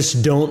or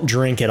just don't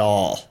drink at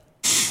all.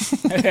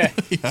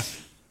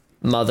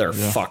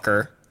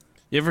 Motherfucker.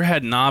 You ever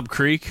had Knob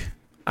Creek?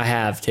 I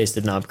have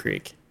tasted Knob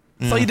Creek.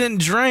 I thought you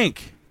didn't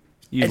drink.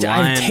 You I've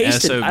lying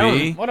tasted- SOB. I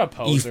don't- What a You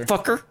poser.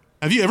 fucker.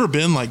 Have you ever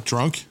been like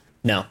drunk?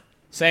 No.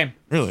 Same.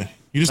 Really?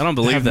 You just I don't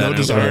believe have that. No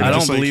desire. I to don't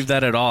just, like- believe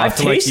that at all. I've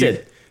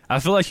tasted. I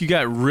feel like you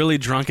got really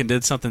drunk and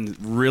did something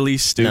really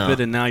stupid,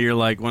 No. and now you're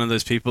like one of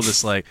those people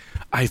that's like,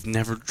 I've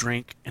never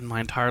drank in my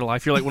entire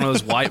life. You're like one of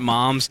those white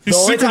moms. The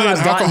only time secretly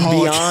I've gotten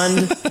alcoholic. beyond,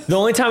 the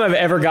only time I've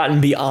ever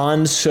gotten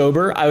beyond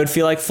sober, I would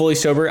feel like fully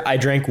sober. I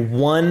drank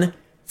one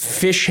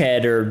fish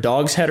head or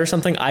dog's head or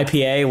something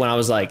IPA when I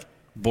was like,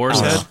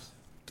 Boar's Head.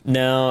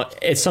 no,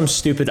 it's some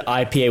stupid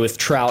IPA with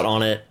trout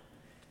on it,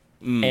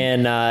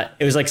 and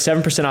it was like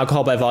 7%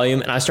 alcohol by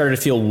volume, and I started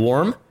to feel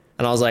warm,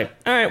 and I was like,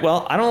 all right,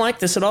 well, I don't like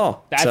this at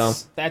all.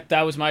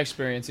 That was my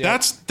experience. Yeah.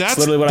 That's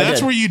literally what I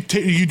that's did. where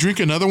you drink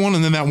another one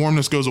and then that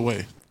warmness goes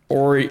away.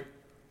 Or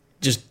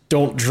just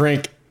don't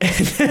drink, and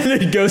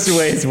then it goes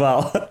away as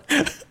well.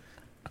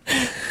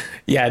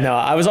 Yeah, no,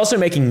 I was also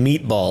making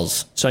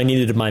meatballs, so I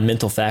needed my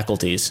mental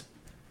faculties.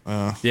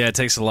 Yeah, it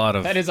takes a lot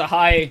of That is a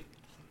high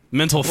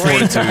mental brain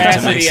fortitude to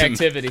capacity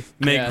activity.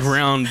 make Yes.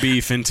 ground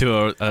beef into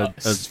a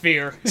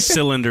Sphere.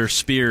 cylinder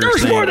spear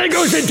There's thing. more that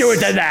goes into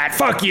it than that.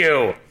 Fuck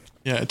you.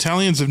 Yeah,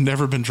 Italians have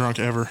never been drunk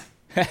ever.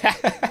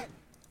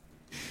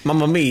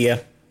 Mamma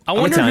mia. I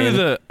I'm wonder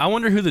Italian. I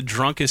wonder who the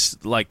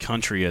drunkest like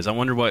country is. I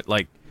wonder what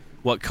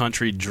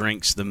country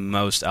drinks the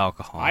most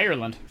alcohol.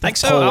 Ireland. think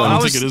so. Poland. I I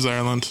don't was think it is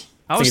Ireland.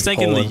 I was it's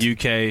thinking Poland. the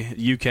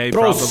UK Prost.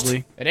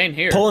 probably. It ain't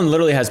here. Poland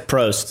literally has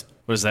Prost.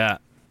 What is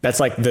that? That's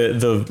like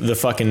the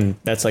fucking,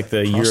 that's like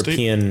the Prostate?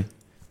 European,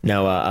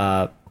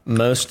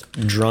 most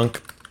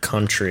drunk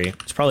country.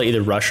 It's probably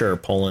either Russia or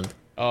Poland.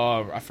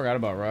 Oh, I forgot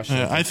about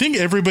Russia. I think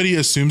everybody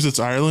assumes it's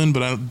Ireland,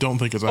 but I don't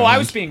think it's Oh, Ireland. I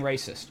was being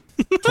racist.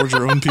 Towards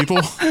your own people.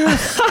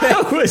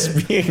 I was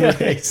being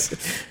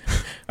racist.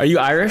 Are you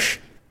Irish?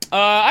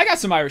 I got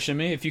some Irish in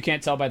me, if you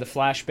can't tell by the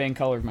flashbang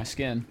color of my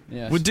skin.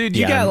 Yes. Well, dude,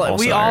 you Yeah, got I'm like,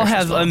 also we all Irish as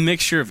have well. a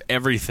mixture of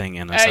everything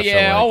in us. I feel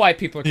yeah, like. all white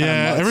people are kind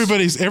Yeah, of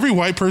nuts. every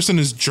white person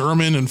is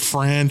German and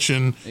French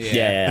and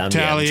Yeah, I'm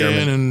Italian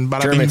German. and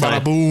bada German bing bada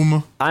type.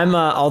 boom. I'm,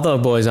 although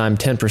boys, I'm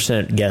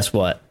 10%, guess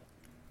what?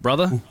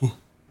 brother.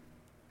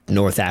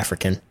 North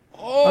African.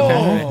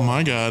 Oh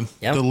my God,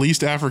 Yep. the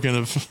least African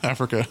of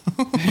Africa.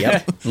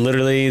 Yep.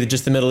 Literally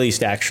just the Middle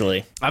East,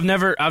 actually. I've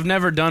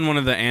never done one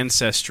of the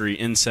ancestry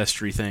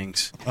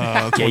things. That's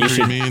Yeah, what you you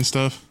should- mean and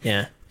stuff.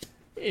 Yeah.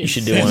 You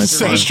should do one. It's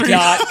fun. Ancestry.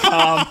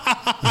 .com.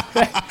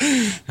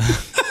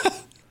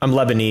 I'm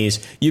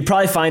Lebanese. You'd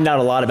probably find out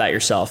a lot about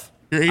yourself.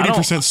 You're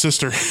 80%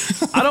 sister.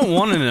 I don't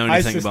want to know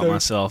anything about sister.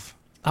 myself.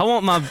 I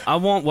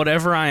want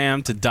whatever I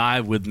am to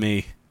die with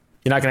me.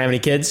 You're not gonna have any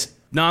kids?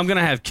 No, I'm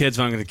gonna have kids,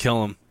 but I'm gonna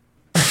kill them.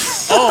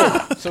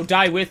 Oh, so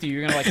die with you.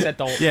 You're gonna like set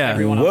the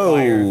everyone on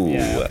fire.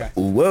 Yeah, okay.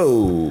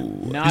 Whoa.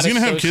 Not He's gonna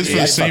have kids for the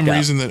That's same fucked up.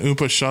 reason that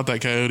Oompa shot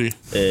that coyote.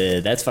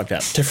 That's fucked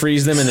up. To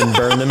freeze them and then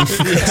burn them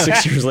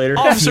 6 years later.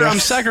 Officer, I'm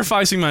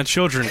sacrificing my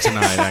children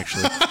tonight.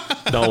 Actually.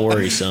 Don't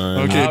worry,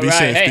 son. Okay, All be right.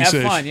 safe. Hey, be have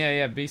safe. fun.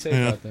 Yeah, be safe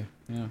out there.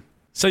 Yeah.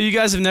 So you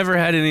guys have never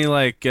had any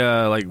like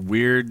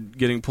weird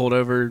getting pulled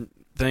over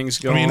things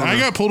I going mean, on? I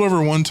got pulled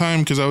over one time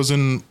because I was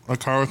in a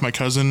car with my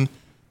cousin,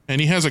 and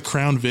he has a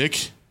Crown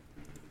Vic,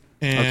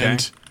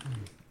 and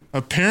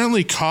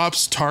apparently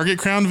cops target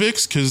Crown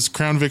Vics because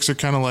Crown Vics are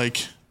kind of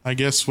like, I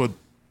guess, what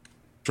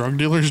drug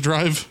dealers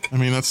drive. I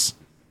mean, that's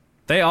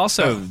They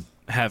also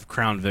have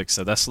Crown Vics,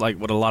 so that's like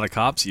what a lot of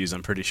cops use.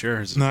 I'm pretty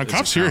sure.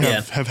 cops here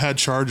have had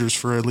Chargers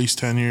for at least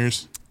 10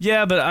 years.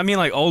 Yeah, but I mean,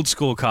 like old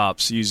school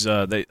cops use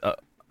a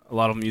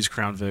lot of them use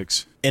Crown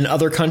Vics. In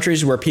other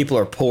countries where people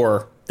are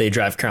poor, they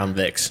drive Crown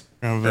Vics.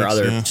 Crown Or Vics,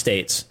 other yeah.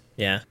 states.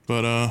 Yeah.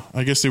 But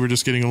I guess they were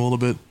just getting a little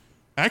bit.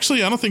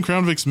 Actually, I don't think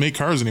Crown Vics make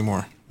cars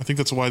anymore. I think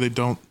that's why they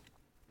don't.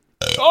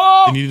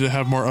 They needed to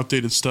have more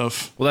updated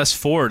stuff. Well, that's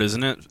Ford,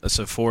 isn't it?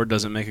 So Ford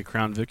doesn't make a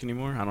Crown Vic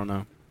anymore. I don't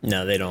know.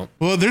 No, they don't.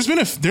 Well, there's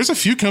a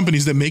few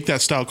companies that make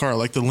that style car,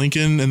 like the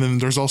Lincoln, and then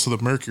there's also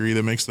the Mercury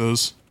that makes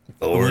those.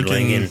 Ford,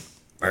 Lincoln,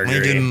 Mercury.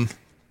 Lincoln.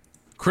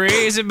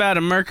 Crazy about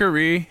a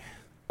Mercury.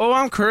 Oh,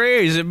 I'm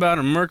crazy about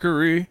a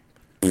Mercury.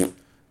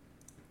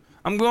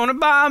 I'm gonna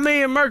buy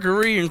me a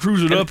Mercury and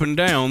cruise it up and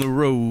down the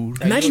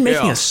road. Imagine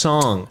making a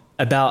song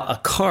about a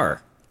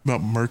car.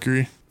 About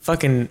Mercury.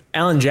 Fucking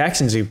Alan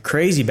Jackson's a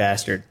crazy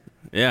bastard.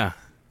 Yeah.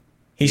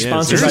 He's Yeah,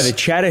 sponsored by there's- the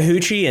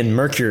Chattahoochee and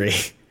Mercury.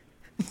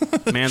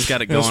 Man's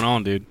got it going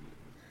on, dude.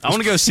 I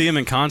want to go see him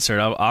in concert.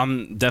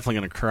 I'm definitely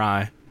gonna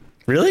cry.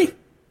 Really?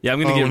 Yeah,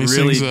 I'm gonna when get he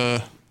really,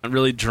 sings,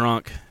 really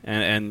drunk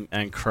and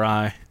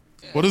cry.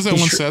 what is that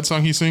one sad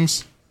song he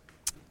sings?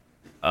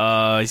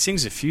 He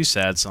sings a few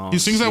sad songs. He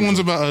sings that one's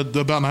about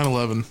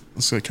 9/11.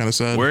 That's kind of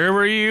sad. Where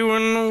were you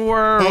when the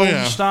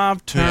world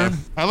stopped Yeah. turning?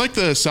 I like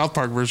the South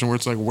Park version where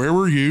it's like, "Where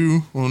were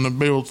you when I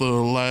built the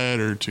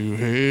ladder to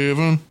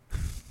heaven?"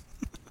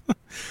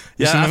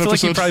 You Yeah, seen I that feel like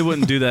he episode? probably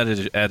wouldn't do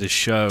that at his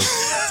show.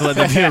 I feel like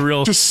that'd be a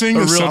real Just sing a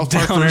the real South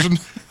Park downer. version.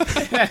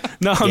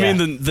 No, I Yeah.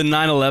 mean the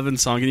 9/11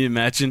 song. Can you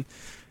imagine?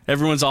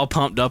 Everyone's all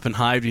pumped up and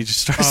hyped. You just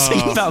start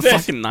singing about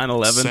fucking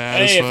 9/11.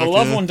 Sad as Hey, if a fuck,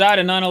 loved yeah. one died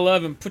in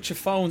 9/11, put your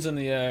phones in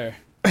the air.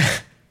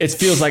 It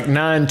feels like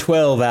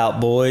 9/12 out,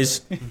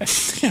 boys.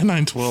 Yeah,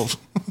 9/12.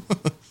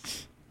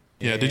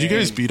 Yeah, did you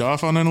guys beat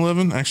off on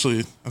 9/11? Actually,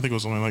 I think it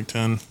was only like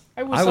 10.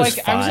 I I was was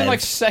in 5. like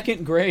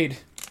second grade.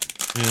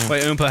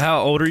 Wait, Oompa,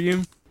 how old are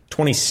you?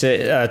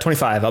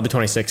 25. I'll be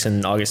 26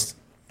 in August.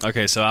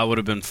 Okay, so I would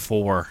have been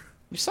 4.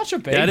 You're such a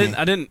baby. Yeah,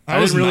 I didn't I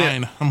was really.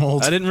 9. I'm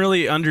old. I didn't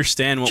really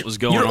understand what was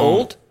going You're on.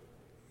 old?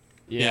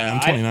 Yeah, I'm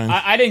 29.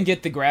 I didn't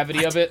get the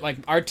gravity of it. Like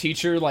our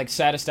teacher like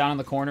sat us down in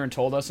the corner and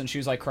told us, and she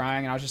was like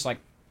crying, and I was just like,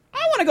 I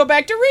want to go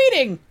back to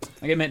reading.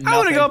 Like it meant nothing. I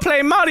want to go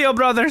play Mario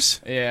Brothers.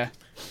 Yeah.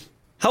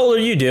 How old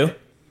are you, Du?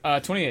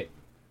 28.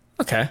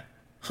 Okay.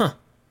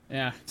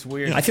 Yeah, it's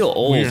weird. I feel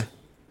old. Weird.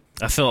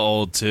 I feel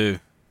old too.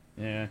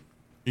 Yeah.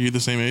 Are you the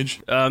same age?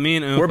 Me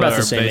and Oompa We're about the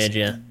are same age,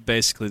 yeah.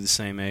 basically the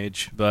same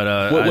age.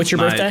 But What's your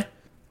birthday?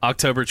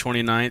 October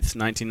 29th,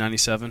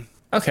 1997.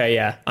 Okay,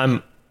 yeah.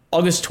 I'm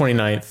August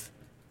 29th,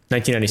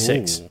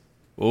 1996.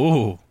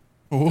 Ooh.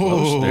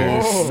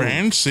 Oh,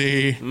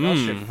 fancy.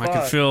 I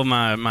can feel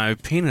my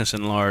penis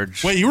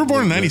enlarge. Wait, you were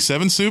born in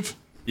 97, Soup?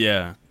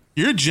 Yeah.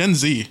 You're Gen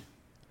Z.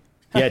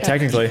 Yeah,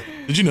 technically.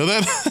 Did you know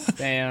that?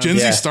 Damn. Gen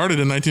Yeah. Z started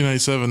in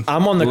 1997.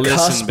 I'm on the Listen,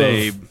 cusp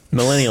babe. of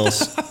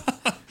millennials.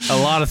 A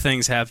lot of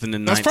things happened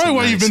in That's probably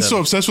why you've been so 1997.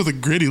 obsessed with the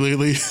gritty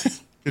lately.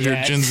 Because you're a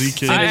Yeah, Gen Z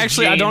kid.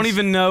 I don't James.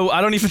 even know. I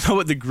don't even know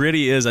what the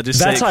gritty is. I just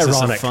That's say it 'cause it's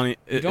ironic. a funny.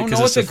 You don't know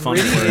what the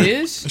gritty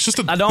is? It's just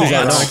a I don't. It's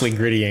Yeah, ironically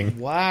grittying.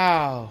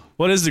 Wow.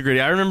 What is the gritty?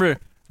 I remember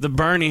the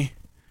Bernie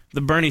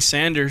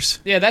Sanders.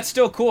 Yeah, that's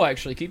still cool.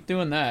 Actually, keep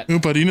doing that.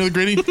 Oompa, do you know the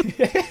gritty?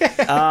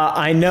 You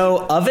I know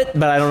of it,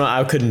 but I don't know.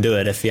 I couldn't do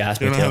it if you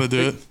asked me don't know how to to.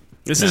 do it?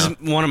 This is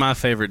one of my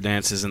favorite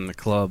dances in the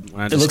club.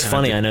 It looks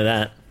funny. I know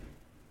that.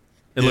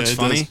 It looks it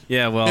funny. does.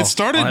 Yeah. Well, It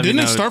started, I'll have you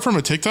didn't it know- start from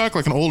a TikTok?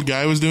 Like an old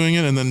guy was doing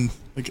it and then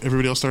like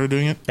everybody else started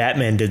doing it?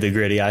 Batman did the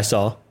gritty. I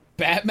saw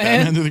Batman?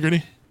 Batman did the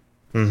gritty?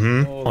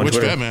 on Which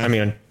Twitter. Batman? I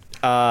mean,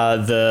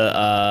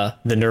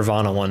 the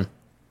Nirvana one.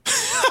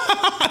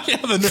 Yeah,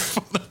 the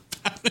Nirvana.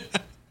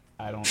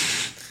 I don't.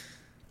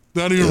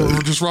 Not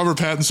even just Robert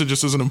Pattinson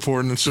just isn't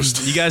important. It's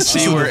just You guys see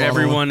just where Nirvana.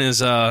 everyone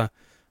is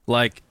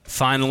like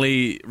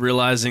finally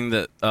realizing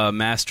that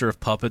 "Master of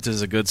Puppets"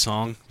 is a good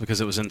song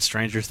because it was in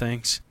Stranger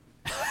Things.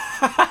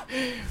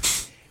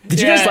 Did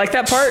you Yeah. guys like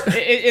that part?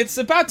 It's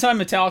about time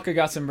Metallica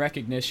got some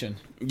recognition.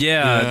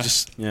 Yeah.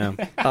 Yeah.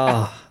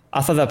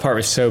 I thought that part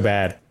was so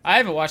bad. I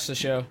haven't watched the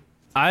show.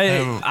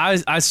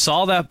 I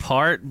saw that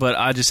part, but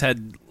I just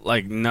had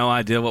like no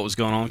idea what was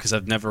going on because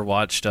I've never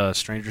watched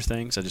Stranger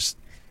Things. I just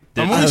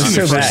I've didn't. only was seen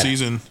so the first bad.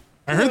 season.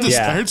 I heard this.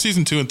 Yeah. I heard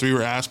season 2 and 3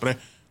 were ass, but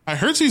I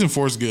heard season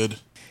 4 is good.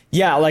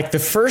 Yeah, like the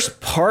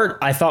first part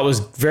I thought was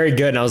very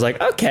good, and I was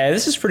like, okay,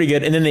 this is pretty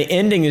good. And then the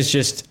ending is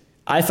just,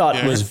 I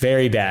thought was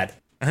very bad.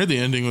 I heard the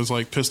ending was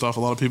like pissed off a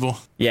lot of people.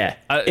 Yeah,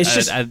 I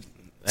have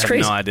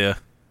crazy. no idea.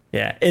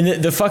 Yeah,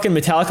 and the fucking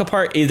Metallica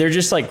part, they're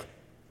just like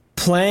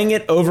playing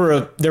it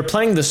over they're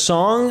playing the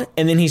song,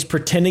 and then he's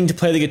pretending to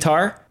play the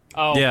guitar.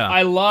 Oh, Yeah.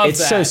 I love It's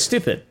that. so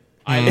stupid.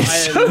 I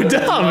It's so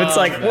dumb. It's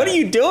like, what are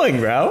you doing,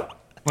 bro?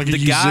 Like a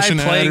The guy musician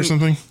ad playing or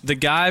something. the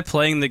guy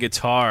playing the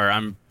guitar,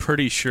 I'm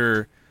pretty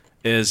sure,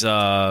 is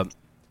the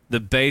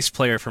bass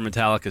player for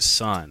Metallica's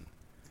son.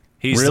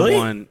 He's Really? the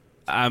one.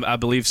 I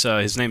believe so.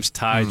 His name's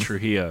Ty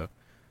Trujillo,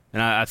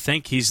 and I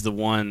think he's the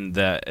one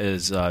that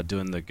is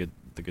doing the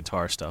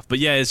guitar stuff. But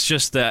yeah, it's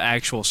just the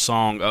actual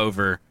song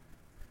over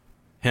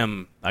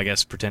him, I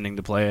guess, pretending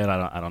to play it.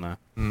 I don't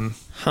know.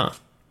 Huh.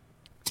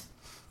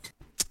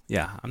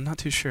 Yeah, I'm not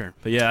too sure.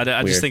 But yeah, I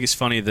Weird. just think it's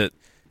funny that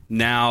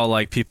now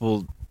like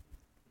people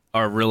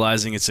are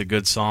realizing it's a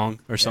good song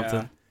or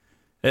something.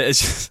 It's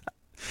just,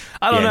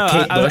 I don't Yeah, know.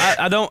 Kate Bush.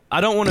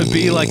 I don't want to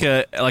be like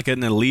an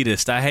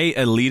elitist. I hate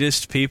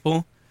elitist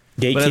people.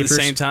 Gatekeepers. But at the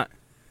same time,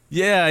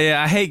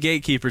 yeah, I hate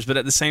gatekeepers. But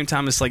at the same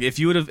time, it's like if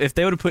they would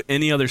have put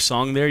any other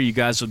song there, you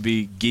guys would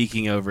be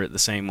geeking over it the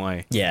same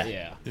way. Yeah.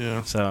 Yeah.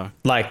 Yeah. So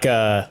Like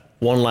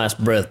One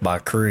Last Breath by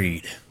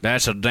Creed.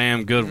 that's a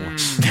damn good one.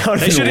 That would've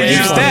They been should have way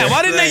used funnier. that.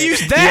 Why didn't they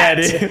use that?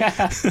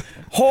 Yeah, dude.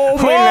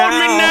 Hold me Hold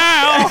me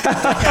now.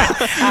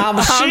 now. I'm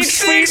I'm 6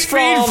 feet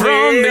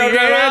from the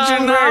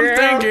edge, and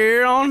I'm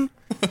thinking.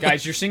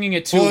 Guys, you're singing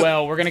it too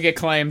well. We're gonna get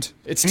claimed.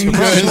 It's too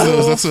That is good.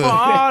 those. That's a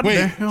far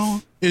wait.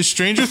 down. Is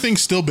Stranger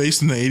Things still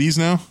based in the 80s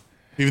now?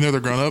 Even though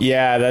they're grown up?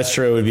 Yeah, that's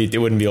true. It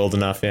wouldn't be old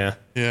enough. Yeah.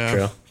 Yeah.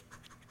 True.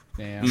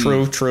 Damn.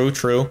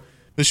 True.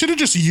 They should have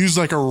just used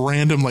like a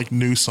random like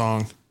new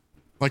song.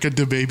 Like a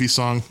DaBaby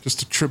song just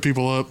to trip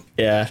people up.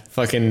 Yeah.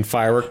 Fucking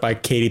Firework by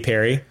Katy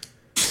Perry.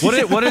 What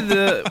did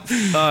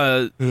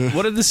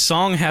the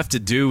song have to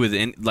do with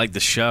like the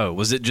show?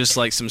 Was it just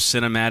like some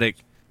cinematic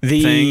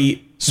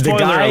thing? Spoiler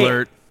guy,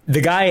 alert. The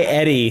guy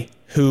Eddie,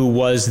 who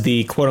was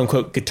the quote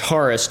unquote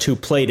guitarist who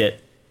played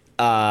it,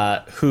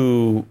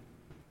 who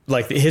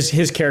like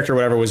his character or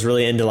whatever was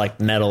really into like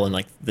metal and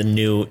like the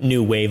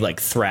new wave like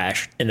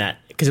thrash and that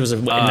because it was in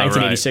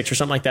 1986 or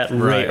something like that,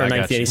 Right, or I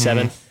got you.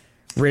 1987.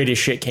 Radius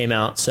shit came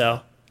out,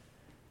 so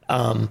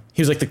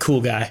he was like the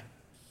cool guy.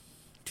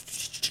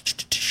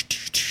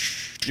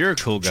 You're a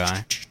cool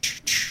guy.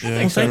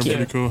 Yeah, thank they're you.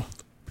 pretty cool.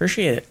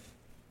 Appreciate it.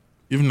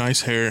 You have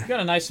nice hair. You got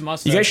a nice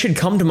mustache. You guys should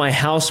come to my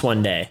house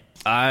one day.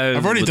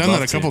 I've already done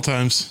that a couple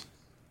times.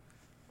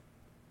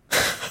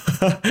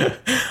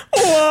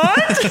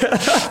 What?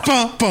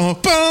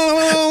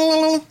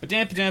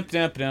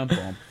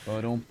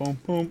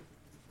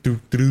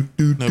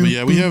 No, but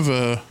yeah,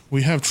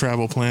 we have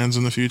travel plans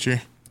in the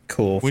future.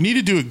 Cool. We need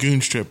to do a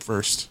goons trip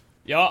first.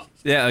 Yeah.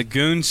 Yeah, a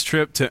goon's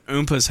trip to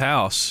Oompa's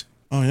house.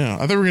 Oh yeah, I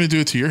thought we were gonna do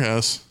it to your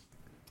house.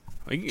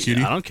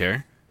 Cutie. I don't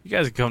care. You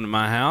guys can come to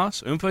my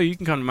house. Oompa, you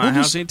can come to my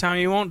house anytime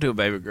you want to,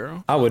 baby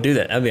girl. I would do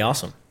that. That'd be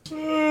awesome.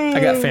 I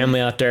got family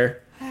out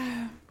there.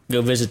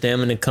 Go visit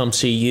them and then come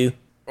see you.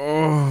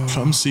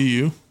 Come see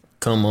you.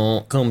 Come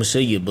on, come and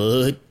see you,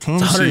 bud. Come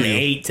it's see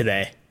 108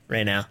 today,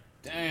 right now.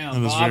 Damn, That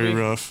was Bobby. very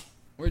rough.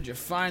 Where'd you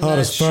find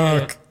that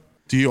shit?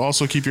 Do you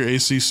also keep your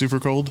AC super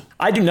cold?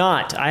 I do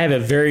not. I have a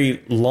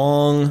very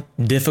long,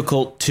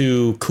 difficult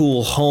to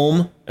cool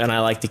home, and I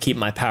like to keep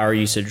my power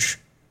usage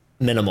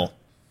minimal.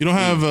 You don't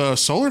have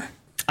solar?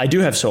 I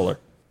do have solar,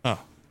 Oh,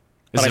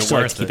 but I Is it still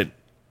like worth to keep it? it.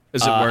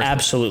 Is it worth it?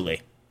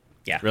 Absolutely.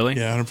 Yeah. Really?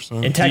 yeah,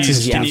 100%. In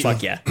Texas, Can yeah, you-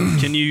 fuck yeah.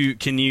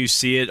 Can you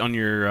see it on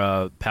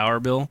your power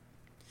bill?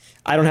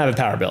 I don't have a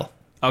power bill.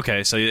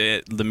 Okay, so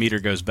the meter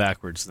goes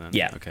backwards then.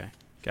 Yeah. Okay,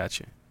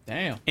 gotcha.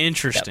 Damn.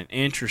 Interesting.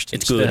 Interesting.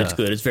 It's good. stuff. It's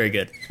good. It's very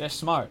good. That's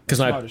smart. Because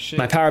That's smart as shit.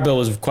 my power bill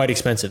was quite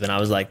expensive, and I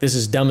was like, "This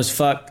is dumb as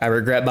fuck. I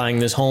regret buying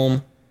this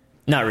home."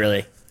 Not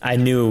really. I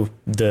knew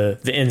the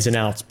ins and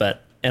outs,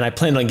 and I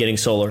planned on getting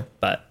solar,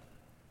 but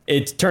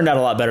it turned out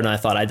a lot better than I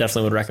thought. I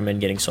definitely would recommend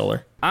getting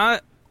solar.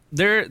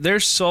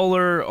 There's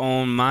solar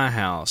on my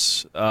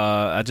house.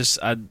 I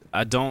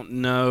don't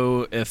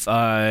know if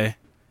I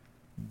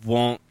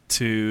want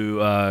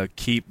to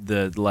keep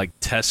the like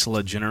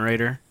Tesla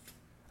generator.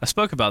 I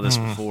spoke about this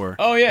before.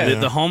 Oh, yeah.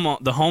 The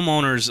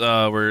homeowners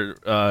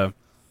were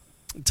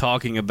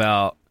talking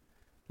about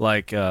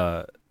like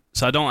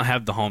so I don't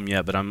have the home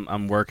yet, but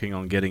I'm working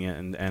on getting it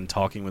and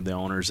talking with the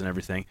owners and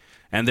everything.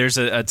 And there's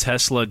a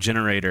Tesla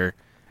generator,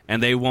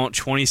 and they want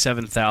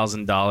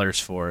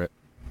 $27,000 for it.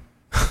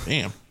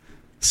 Damn.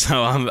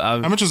 So I'm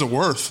How much is it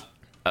worth?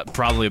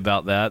 probably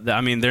about that.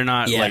 I mean, they're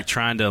not Yeah. like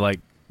trying to like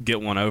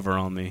get one over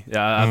on me.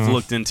 I've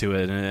looked into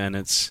it, and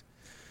it's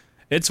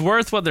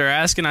worth what they're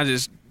asking.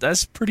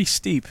 That's pretty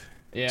steep.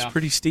 Yeah. It's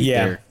pretty steep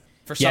Yeah. there.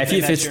 For Yeah, something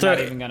if that it's you're not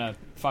thro- even gonna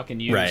fucking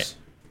use. Right.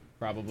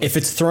 Probably. If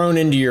it's thrown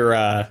into your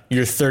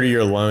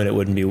 30-year loan, it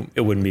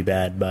wouldn't be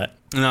bad. But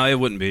No, it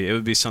wouldn't be. It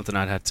would be something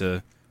I'd have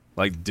to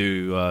like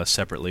do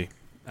separately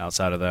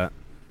outside of that.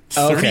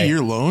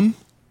 30-year loan?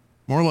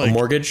 More a like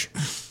mortgage,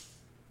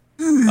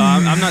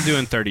 I'm not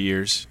doing 30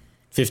 years.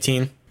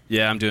 15.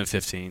 Yeah, I'm doing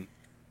 15.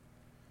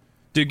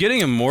 Dude,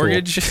 getting a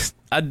mortgage,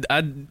 I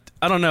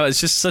don't know. It's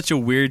just such a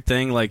weird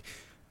thing. Like,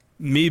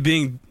 me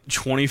being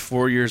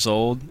 24 years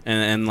old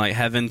and like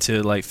having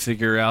to like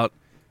figure out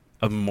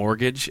a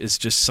mortgage is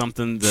just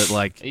something that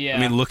like, I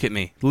mean, look at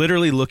me.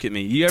 Literally look at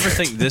me. You ever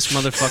think this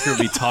motherfucker would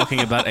be talking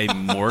about a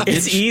mortgage?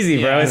 It's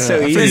easy, bro. It's so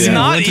easy. It's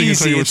not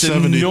easy. It's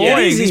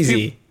annoying. It's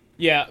easy.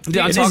 Yeah. Dude,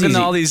 I'm talking to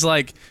all these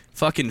like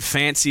fucking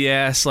fancy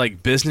ass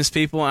like business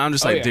people, and I'm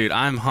just like, dude,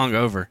 I'm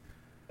hungover.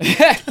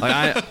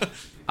 Like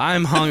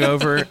I'm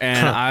hungover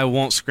and I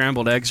want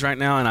scrambled eggs right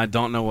now, and I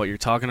don't know what you're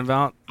talking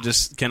about.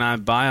 Just can I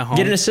buy a home?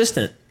 Get an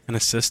assistant. An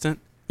assistant?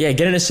 Yeah,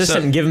 get an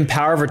assistant and give them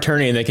power of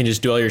attorney, and they can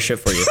just do all your shit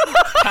for you.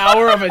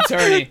 Power of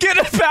attorney. Get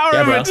a power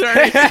of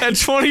attorney at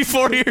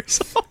 24 years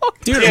old.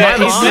 Dude, my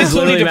mom is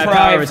literally my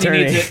power of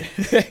attorney.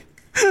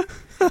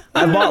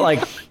 I bought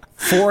like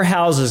 4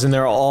 houses, and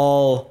they're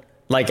all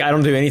like, I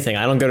don't do anything.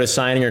 I don't go to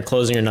signing or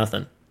closing or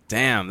nothing.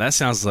 Damn, that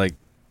sounds like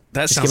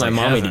Just sounds get my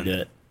like mommy heaven. to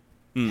do it.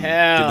 Get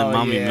Hell the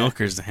mommy yeah.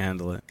 milkers to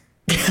handle it.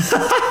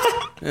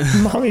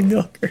 Mommy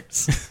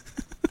milkers.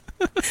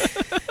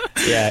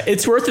 Yeah,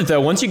 it's worth it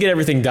though. Once you get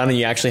everything done and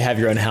you actually have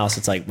your own house,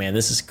 it's like, man,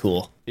 this is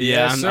cool. Yeah,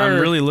 Yes, I'm sir.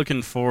 really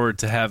looking forward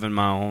to having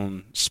my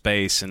own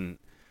space and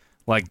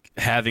like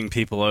having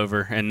people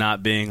over and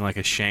not being like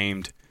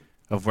ashamed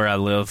of where I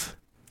live.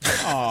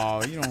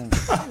 Oh, you don't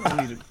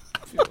need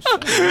to feel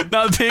ashamed.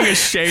 Not being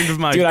ashamed of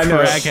my Dude, I know.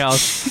 crack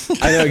house.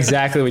 I know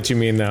exactly what you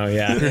mean though.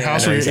 Yeah, Your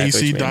house I know where your exactly what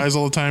AC you mean. dies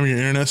all the time, your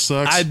internet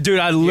sucks. I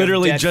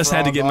literally dead just had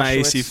to frog get my Auschwitz.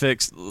 AC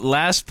fixed.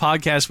 Last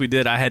podcast we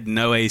did, I had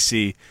no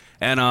AC.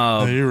 And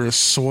you were a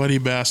sweaty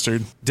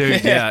bastard.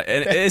 dude, yeah,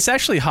 and it's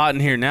actually hot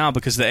in here now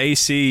because the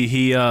AC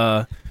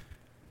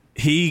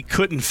he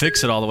couldn't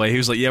fix it all the way. He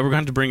was like, "Yeah, we're going to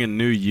have to bring a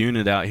new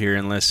unit out here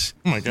unless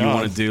Oh my you God.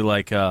 want to do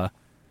like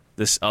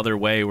this other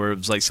way where it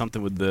was like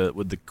something with the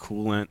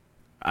coolant."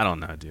 I don't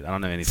know, dude. I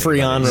don't know anything.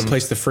 Freon, about AC.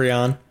 replace the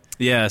Freon.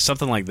 Yeah,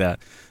 something like that.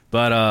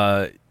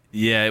 But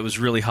yeah, it was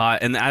really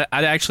hot, and I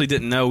actually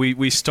didn't know.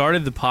 We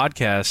started the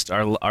podcast,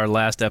 our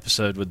last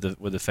episode with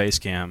the face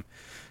cam,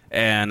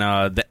 and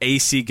the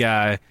AC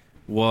guy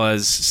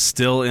was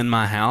still in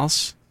my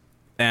house,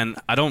 and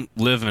I don't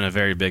live in a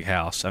very big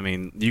house. I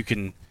mean, you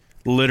can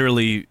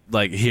literally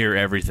like hear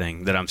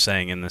everything that I'm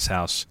saying in this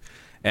house.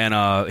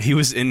 And he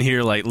was in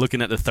here like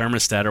looking at the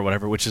thermostat or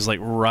whatever, which is like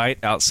right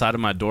outside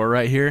of my door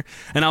right here.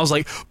 And I was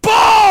like,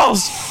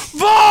 balls!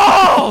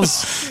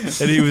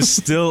 And he was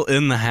still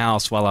in the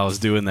house while I was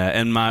doing that.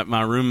 And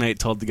my roommate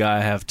told the guy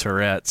I have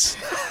Tourette's.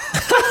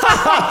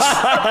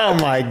 Oh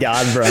my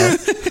god, bro!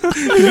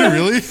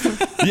 Really?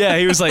 Yeah,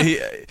 he was like,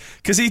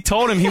 because he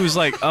told him, he was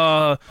like,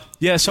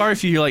 yeah, sorry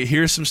if you like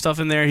hear some stuff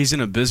in there. He's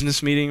in a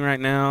business meeting right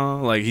now.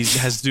 Like he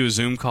has to do a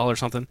Zoom call or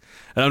something.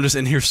 And I'm just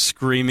in here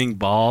screaming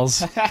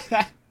balls.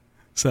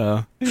 So,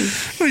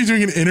 Are you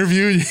doing an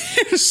interview and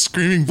you're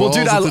screaming balls?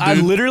 well, dude, at the I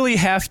literally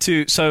have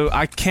to. So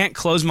I can't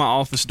close my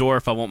office door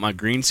if I want my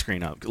green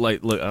screen up.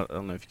 Like, look, I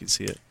don't know if you can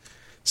see it.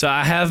 So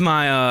I have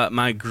my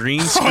my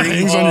green Oh, it screen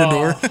hangs on your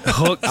door.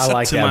 hooked. I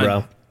like to that, my,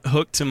 bro.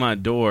 Hooked to my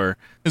door.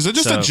 Is that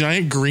just So- a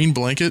giant green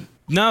blanket?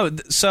 No,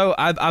 so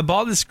I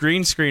bought this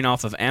green screen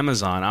off of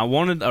Amazon. I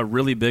wanted a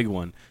really big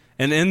one,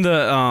 and in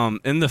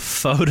the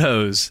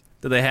photos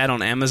that they had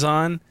on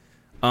Amazon,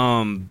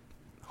 hold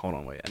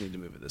on, wait, I need to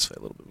move it this way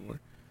a little bit more.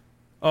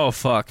 Oh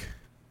fuck!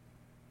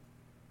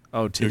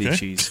 Oh titty Okay.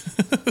 cheese.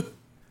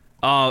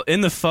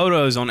 In the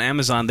photos on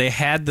Amazon, they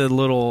had the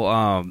little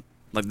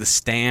like the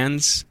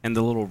stands and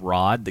the little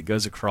rod that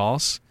goes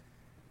across.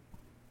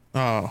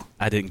 Oh,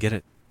 I didn't get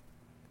it.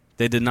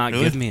 They did not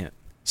Really? give me it,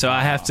 so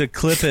I have to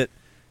clip it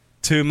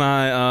to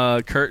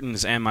my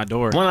curtains and my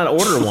door. Why not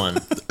order one?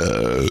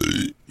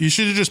 you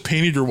should have just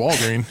painted your wall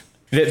green.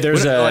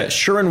 There's What- a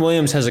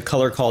Sherwin-Williams has a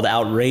color called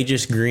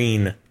Outrageous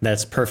Green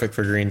that's perfect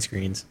for green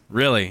screens.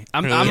 Really? I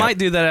Really? might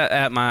do that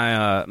at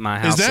my my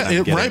house. Is that I'm it,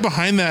 getting. right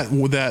behind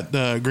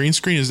that green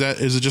screen? Is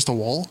it just a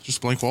wall, just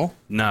a blank wall?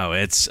 No,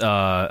 it's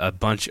a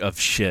bunch of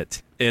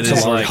shit. It It's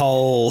is a large like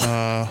hole.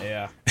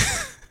 Yeah.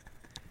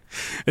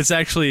 it's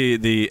actually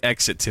the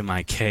exit to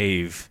my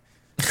cave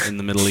in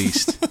the Middle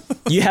East.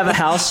 You have a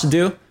house to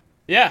do?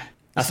 Yeah.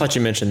 I thought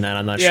you mentioned that.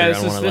 I'm not Yeah, sure. I this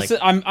don't is, want to this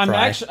like. is, I'm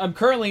pry. actually I'm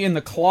currently in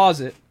the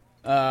closet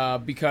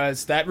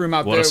because that room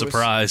out What there a was-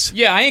 surprise!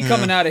 Yeah, I ain't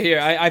coming out of here.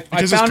 I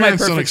Because his found my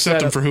parents don't perfect accept him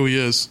setup. for who he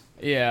is.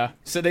 Yeah,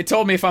 so they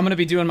told me if I'm gonna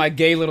be doing my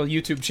gay little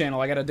YouTube channel,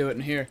 I gotta do it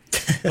in here.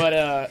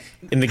 But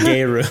in the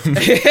gay room.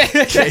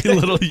 Gay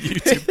little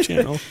YouTube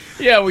channel.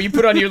 yeah, where you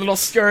put on your little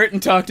skirt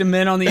and talk to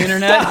men on the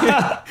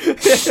internet.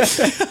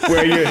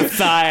 Wear your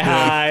thigh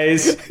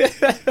highs,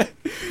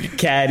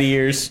 cat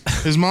ears.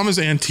 His mom is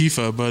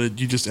Antifa, but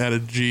you just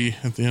added G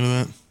at the end of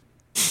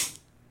that.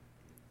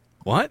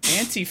 What?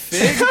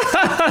 Anti-fig?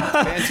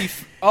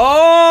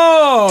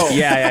 Oh!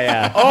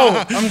 Yeah.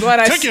 Oh, I'm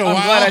glad Took you a I'm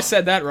while. glad I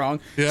said that wrong.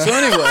 Yeah. So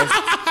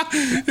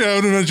anyway, Yeah, I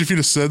would imagine if you'd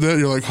have said that,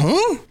 you're like,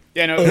 huh?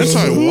 yeah, no, That's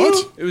like,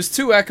 what? it was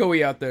too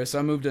echoey out there, so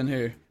I moved in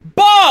here.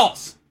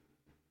 Balls!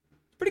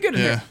 Pretty good in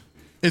Yeah. here.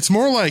 It's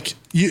more like,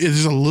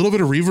 there's a little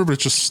bit of reverb, but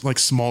it's just like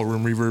small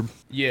room reverb.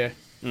 Yeah.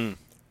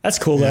 That's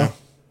cool though.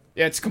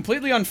 Yeah, it's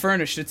completely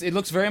unfurnished. It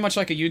looks very much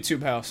like a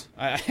YouTube house.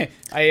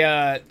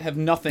 I have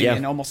nothing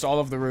in almost all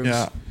of the rooms.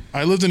 Yeah,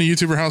 I lived in a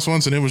YouTuber house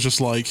once, and it was just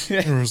like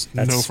there was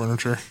no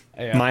furniture.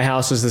 Yeah. My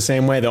house is the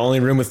same way. The only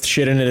room with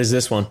shit in it is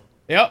this one.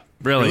 Yep.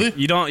 Really?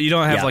 You don't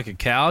have like a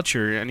couch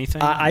or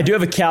anything? I do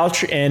have a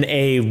couch and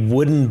a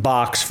wooden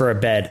box for a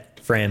bed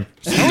frame.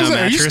 How is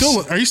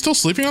that? Are you still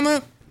sleeping on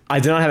that? I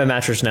do not have a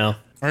mattress now.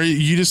 Are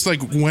you just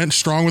like went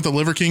strong with the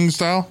Liver King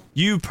style?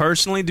 You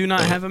personally do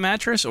not have a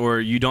mattress, or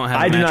you don't have?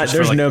 I do not. mattress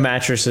There's for, like, no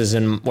mattresses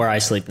in where I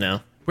sleep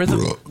now.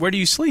 Where do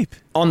you sleep?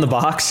 On the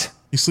box.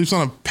 He sleeps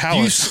on a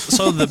pallet.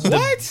 So the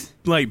what?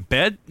 Like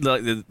bed?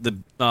 Like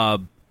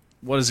the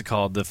what is it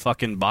called? The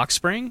fucking box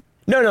spring?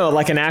 No,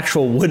 like an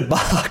actual wood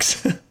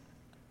box.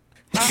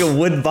 Like a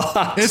wood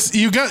box.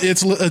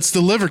 It's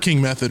the Liver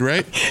King method,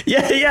 right?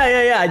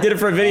 Yeah. I did it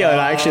for a video and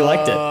I actually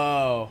liked it.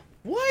 Oh,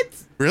 what?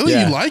 Really?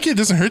 Yeah. You like it?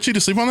 Doesn't hurt you to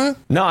sleep on that?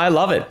 No, I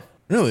love it.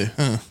 Really?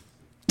 Huh.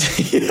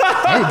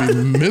 I would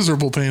be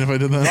miserable pain if I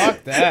did that.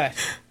 Fuck that.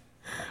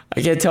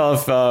 I can't tell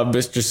if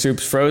Mr.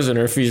 Soup's frozen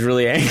or if he's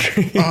really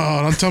angry.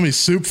 Oh, don't tell me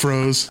Soup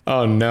froze.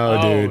 Oh no,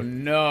 Oh dude.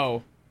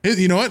 no.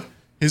 You know what?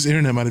 His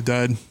internet might have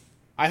died.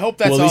 I hope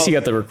that's Well, at least all. he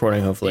got the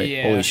recording, hopefully.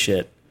 Yeah. Holy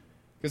shit.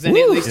 Because then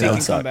at least he Yeah, can that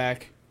come sucked.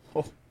 back.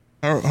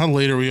 How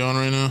late are we on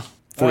right now?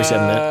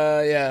 47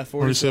 minutes. Yeah,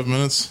 47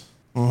 minutes.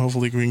 Well,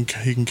 hopefully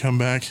he can come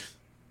back.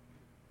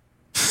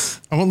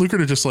 I want Luker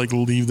to just like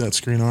leave that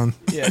screen on.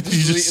 Yeah,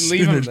 He's just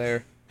leave him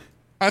there.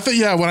 I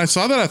thought, when I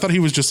saw that, I thought he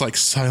was just like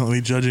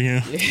silently judging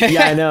you.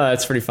 Yeah, I know.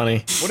 That's pretty funny.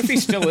 What if he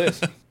still is?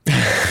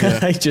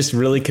 I just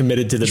really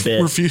committed to the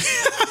bit.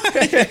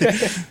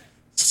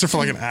 Sits there for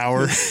like an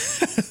hour.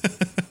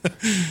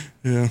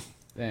 Yeah.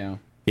 Damn.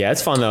 Yeah,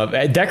 it's fun though.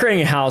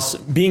 Decorating a house,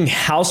 being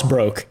house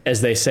broke, as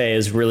they say,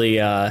 is really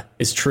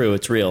is true.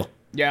 It's real.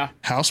 Yeah.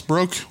 House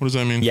broke? What does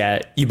that mean?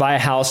 Yeah, you buy a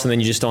house and then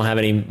you just don't have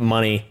any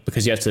money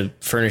because you have to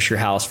furnish your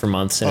house for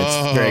months, and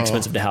it's very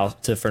expensive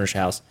to furnish a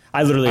house.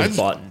 I literally have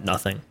bought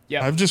nothing.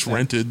 Yeah. I've just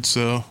rented,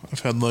 so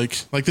I've had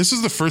like this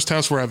is the first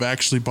house where I've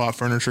actually bought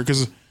furniture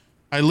because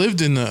I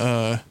lived in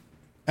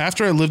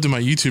after I lived in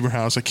my YouTuber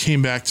house, I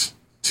came back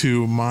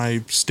to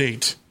my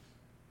state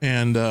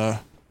and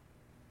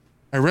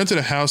I rented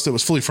a house that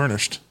was fully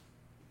furnished.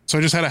 So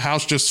I just had a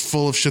house just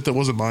full of shit that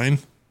wasn't mine.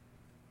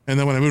 And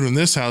then when I moved in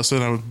this house,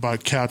 then I would buy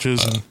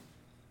couches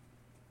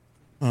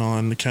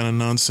and the kind of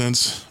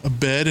nonsense. A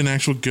bed, an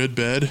actual good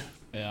bed.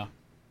 Yeah.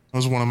 That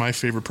was one of my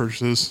favorite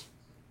purchases.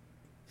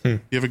 You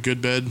have a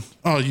good bed?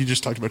 Oh, you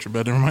just talked about your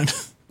bed. Never mind.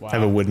 Wow. I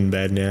have a wooden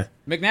bed, yeah.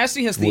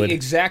 McNasty has the Wood.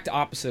 exact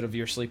opposite of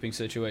your sleeping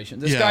situation.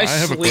 This Yeah, guy I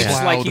have a sleeps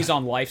cloud. like he's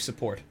on life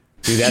support.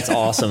 Dude, that's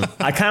awesome.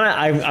 I'm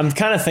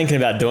kind of thinking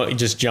about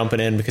just jumping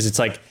in because it's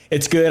like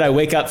it's good. I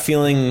wake up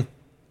feeling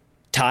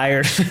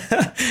tired,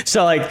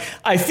 so like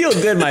I feel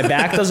good. My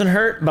back doesn't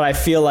hurt, but I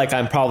feel like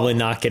I'm probably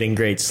not getting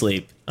great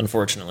sleep,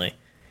 unfortunately.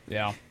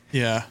 Yeah.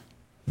 Yeah.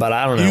 But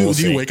I don't know.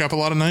 Do you wake up a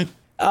lot at night?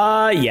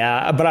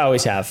 Yeah, but I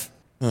always have.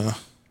 I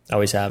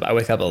always have. I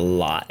wake up a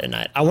lot at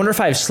night. I wonder if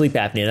I have sleep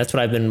apnea. That's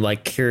what I've been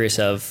like curious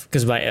of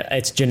because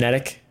it's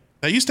genetic.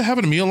 That used to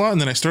happen to me a lot, and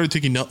then I started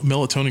taking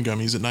melatonin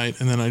gummies at night,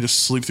 and then I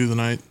just sleep through the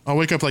night. I'll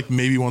wake up like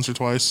maybe once or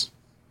twice.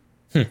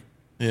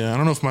 Yeah, I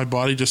don't know if my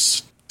body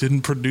just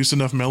didn't produce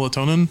enough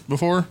melatonin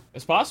before.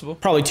 It's possible.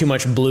 Probably too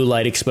much blue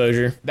light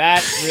exposure.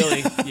 That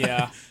really,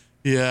 yeah.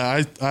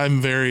 Yeah,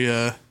 I'm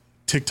very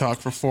TikTok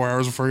for 4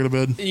 hours before I go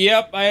to bed.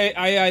 Yep,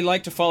 I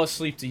like to fall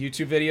asleep to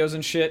YouTube videos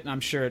and shit, and I'm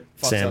sure it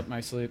fucks Same. up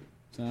my sleep.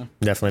 So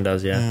Definitely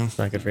does, yeah. It's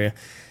not good for you.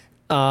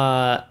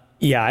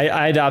 Yeah,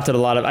 I adopted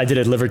I did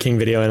a Liver King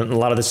video, and a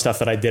lot of the stuff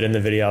that I did in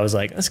the video, I was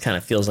like, this kind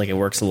of feels like it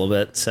works a little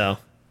bit, so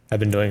I've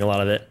been doing a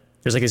lot of it.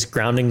 There's like this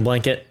grounding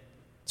blanket.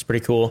 It's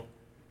pretty cool.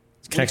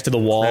 It connects to the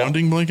wall.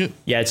 Grounding blanket?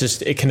 Yeah,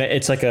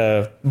 it's like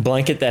a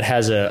blanket that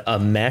has a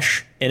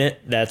mesh in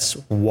it that's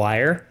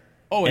wire.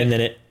 Oh, and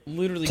then it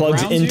literally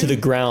plugs grounds into you?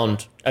 the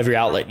ground of your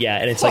outlet. Yeah,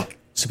 and it's like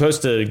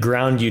supposed to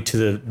ground you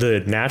to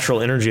the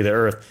natural energy of the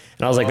earth.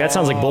 And I was like, that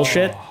sounds like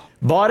bullshit.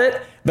 Bought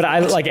it, but I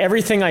like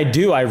everything I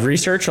do, I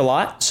research a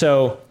lot.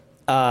 So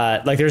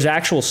like there's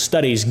actual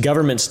studies,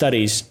 government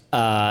studies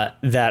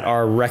that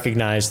are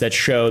recognized that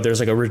show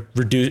there's like a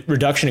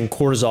reduction in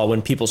cortisol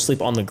when people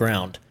sleep on the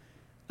ground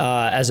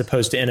as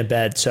opposed to in a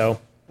bed. So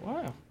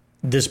wow.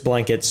 This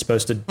blanket's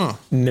supposed to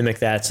mimic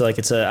that. So like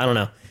it's I don't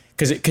know,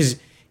 because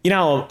you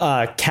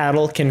know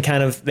cattle can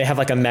they have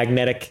like a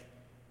magnetic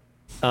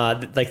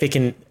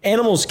like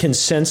animals can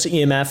sense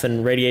EMF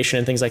and radiation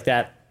and things like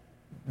that.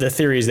 The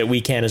theory is that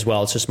we can as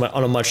well. It's just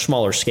on a much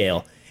smaller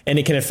scale, and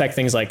it can affect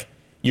things like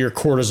your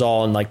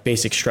cortisol and like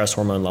basic stress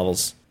hormone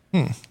levels.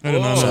 I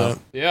didn't know that.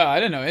 Yeah, I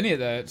didn't know any of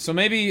that. So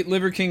maybe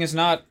Liver King is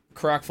not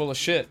crock full of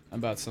shit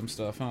about some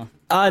stuff,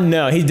 huh?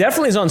 No, he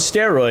definitely is on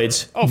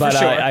steroids. Oh, but for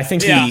sure. I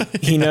think Yeah.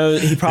 he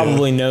knows. He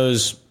probably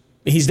knows.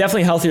 He's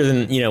definitely healthier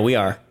than we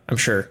are. I'm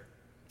sure.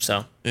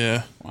 So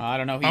Yeah. Well, I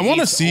don't know. He I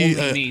wanna eats see,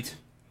 only meat.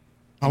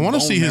 I want to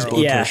Bone see his marrow.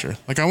 blood Yeah. pressure.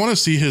 Like, I want to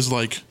see his,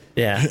 like...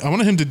 yeah, I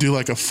want him to do,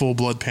 like, a full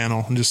blood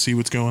panel and just see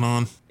what's going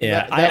on.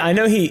 yeah. That- I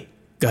know he.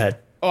 Go ahead.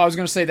 Oh, I was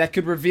going to say that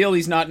could reveal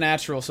he's not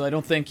natural, so I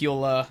don't think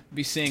you'll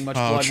be seeing much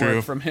blood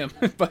work from him.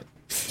 But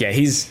yeah,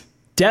 he's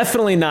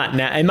definitely not,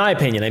 in my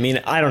opinion. I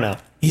mean, I don't know.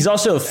 He's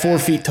also 4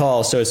 feet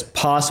tall, so it's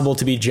possible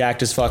to be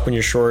jacked as fuck when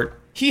you're short.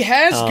 He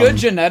has good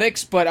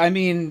genetics, but I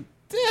mean,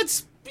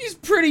 he's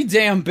pretty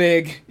damn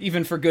big,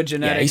 even for good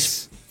genetics. Yeah,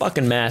 he's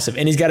fucking massive.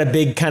 And he's got a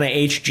big kind of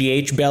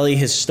HGH belly.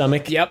 His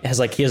stomach he has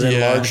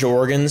enlarged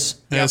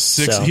organs. He has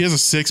a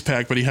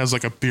six-pack, but he has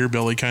like a beer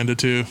belly kind of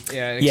too.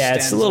 Yeah,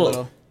 it's a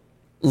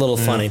little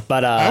funny.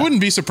 But I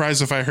wouldn't be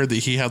surprised if I heard that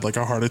he had like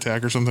a heart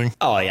attack or something.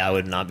 Oh, yeah, I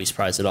would not be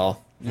surprised at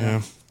all.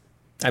 Yeah.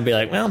 I'd be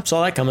like, well,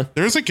 saw that coming.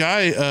 There's a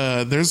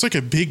guy, there's like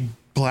a big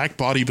black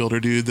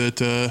bodybuilder dude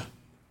that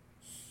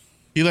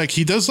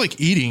he does like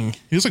eating.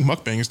 He does like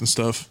mukbangs and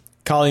stuff.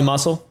 Kali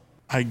Muscle?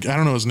 I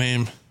don't know his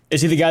name.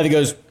 Is he the guy that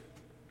goes,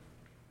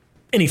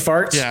 and he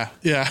farts? Yeah.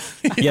 Yeah,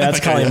 that's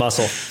Kali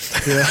Muscle.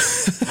 Yeah.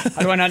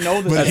 How do I not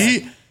know this? But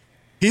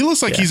he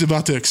looks like he's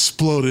about to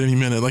explode at any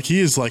minute. Like he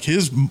is like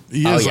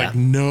like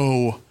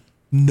no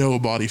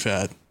body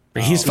fat.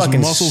 He's his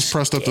fucking muscles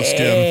pressed up the skin.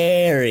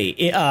 Scary.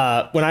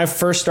 When I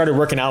first started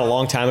working out a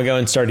long time ago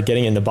and started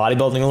getting into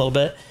bodybuilding a little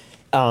bit,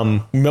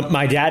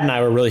 my dad and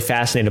I were really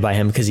fascinated by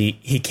him because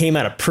he came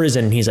out of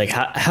prison. And he's like,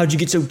 how'd you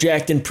get so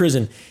jacked in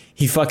prison?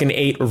 He fucking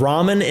ate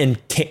ramen and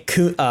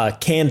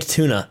canned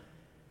tuna.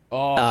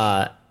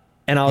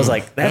 And I was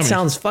like, that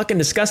sounds fucking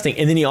disgusting.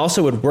 And then he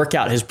also would work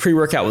out. His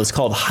pre-workout was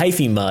called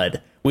Hyphy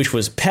Mud, which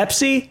was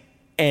Pepsi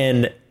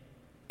and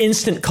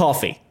instant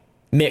coffee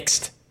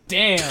mixed.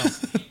 Damn.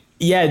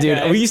 Yeah,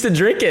 dude. We used to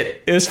drink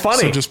it. It was funny.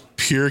 So just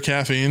pure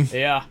caffeine.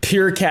 Yeah.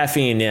 Pure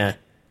caffeine, yeah.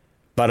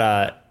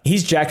 But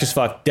he's jacked as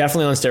fuck.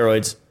 Definitely on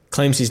steroids.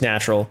 Claims he's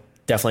natural.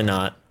 Definitely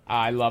not.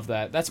 I love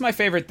that. That's my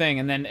favorite thing.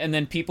 And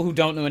then people who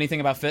don't know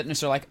anything about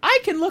fitness are like, I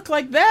can look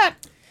like that.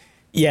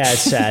 Yeah,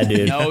 it's sad,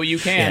 dude. No, you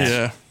can't.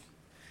 Yeah.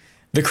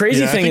 The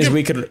crazy thing is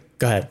we could...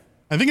 Go ahead.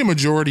 I think a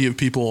majority of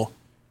people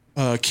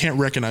can't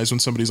recognize when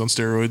somebody's on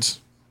steroids.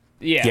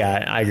 Yeah.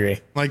 Yeah, I agree.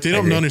 Like, they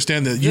don't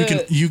understand that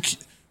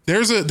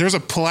there's a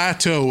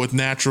plateau with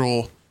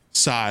natural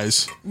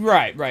size.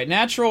 Right.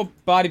 Natural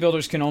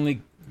bodybuilders can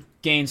only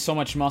gain so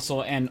much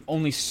muscle and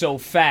only so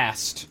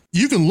fast.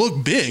 You can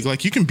look big.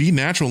 Like, you can be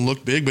natural and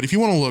look big, but if you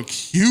want to look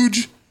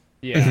huge,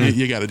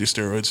 you got to do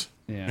steroids.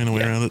 Yeah. In a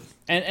way around it.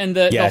 And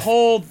the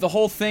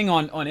whole thing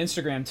on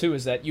Instagram too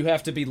is that you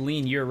have to be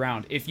lean year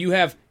round. If you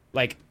have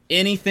like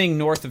anything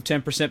north of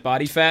 10%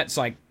 body fat, it's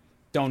like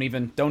don't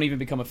even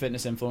become a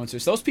fitness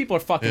influencer. So those people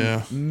are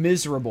fucking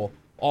miserable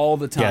all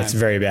the time. Yeah, it's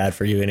very bad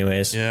for you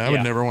anyways. Yeah, I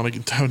would never want to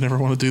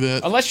do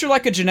that. Unless you're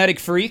like a genetic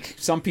freak,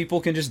 some people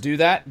can just do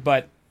that,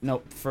 but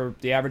no, for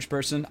the average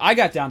person, I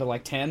got down to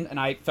like 10 and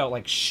I felt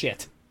like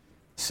shit.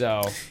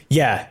 So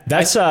yeah,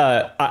 that's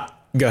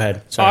go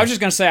ahead. Sorry. Oh, I was just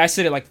gonna say I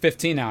sit at like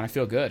 15 now and I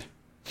feel good.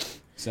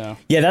 So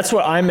yeah, that's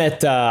what I'm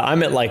at.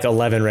 I'm at like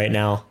 11 right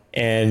now,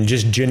 and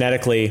just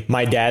genetically,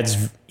 my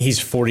he's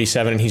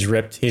 47 and he's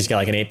ripped. He's got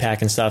like an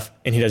 8-pack and stuff,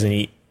 and he doesn't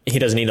eat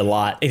a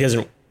lot. He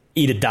doesn't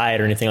eat a diet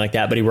or anything like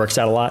that, but he works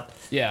out a lot.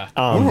 Yeah.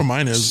 I wonder what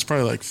mine is. It's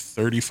probably like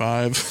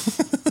 35.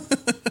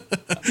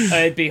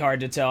 It'd be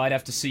hard to tell. I'd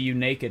have to see you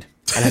naked.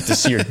 I'd have to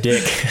see your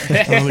dick.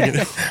 I'd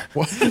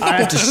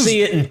have to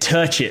see it and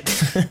touch it.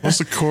 What's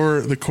the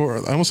core?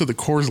 I almost said the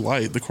Coors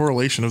Light. The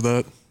correlation of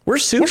that.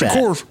 Where's Soup What's your at?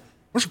 Coors?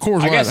 What's your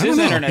Coors Light? I guess his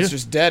internet's Yeah.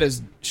 just dead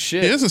as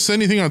shit. He doesn't say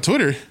anything on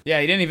Twitter.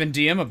 Yeah, he didn't even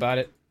DM about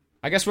it.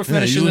 I guess we're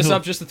finishing this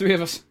up, just the three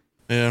of us.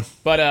 Yeah.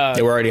 But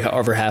yeah, we're already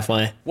over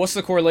halfway. What's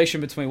the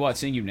correlation between what?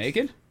 Seeing you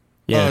naked?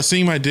 Yeah.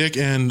 Seeing my dick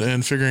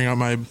and figuring out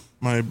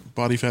my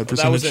body fat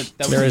percentage.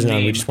 There is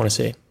none. We just want to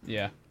see.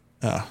 Yeah.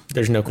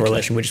 There's no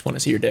correlation. We just want to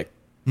see your dick.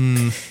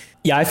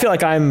 Yeah, I feel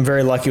like I'm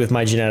very lucky with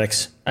my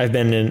genetics. I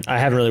haven't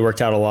really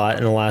worked out a lot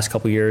in the last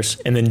couple years,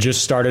 and then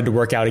just started to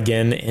work out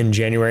again in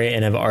January,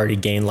 and have already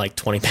gained like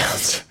 20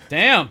 pounds.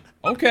 Damn.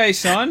 Okay,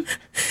 son.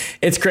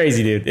 It's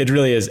crazy, dude. It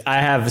really is. I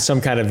have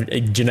some kind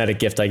of genetic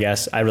gift, I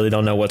guess. I really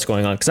don't know what's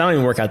going on because I don't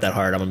even work out that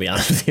hard. I'm gonna be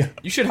honest with you.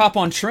 You should hop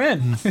on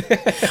Tren.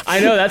 I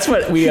know that's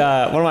what one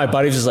of my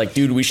buddies was like,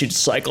 dude, we should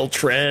cycle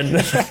Tren.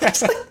 I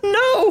was like,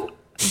 no,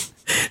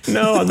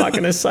 I'm not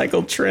gonna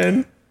cycle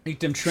Tren. Eat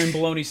them Tren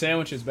bologna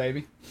sandwiches,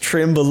 baby.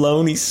 Trim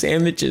bologna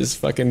sandwiches.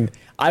 Fucking,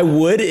 I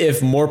would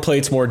if More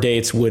Plates, More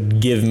Dates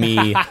would give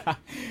me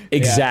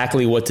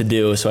exactly what to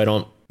do, so I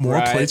don't. More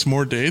plates,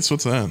 more dates.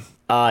 What's that?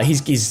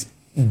 He's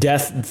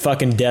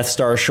Death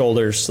Star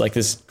Shoulders, like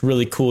this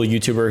really cool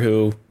YouTuber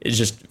who is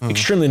just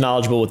extremely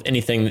knowledgeable with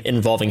anything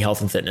involving health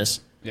and fitness.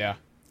 Yeah.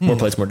 More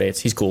Plates, More Dates.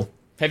 He's cool.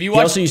 Have you He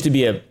watched? also used to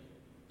be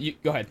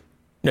Go ahead.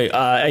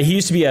 No, he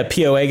used to be a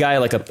POA guy,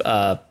 like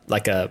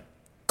a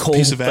cold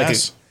Piece of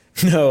ass?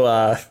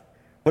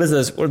 What are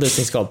those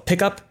things called?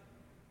 Pickup?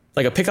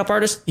 Like a pickup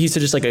artist? He used to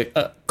just like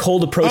a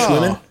cold approach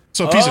women.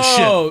 So a piece of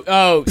shit.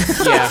 Oh,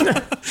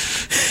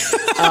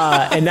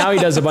 yeah. And now he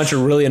does a bunch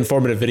of really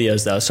informative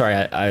videos, though. Sorry,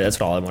 that's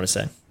all I want to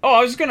say. Oh,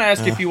 I was going to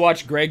ask if you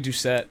watch Greg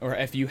Doucette, or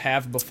if you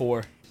have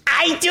before.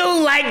 I do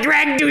like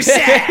Greg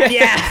Doucette,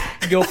 yeah.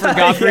 Guilford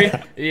Godfrey?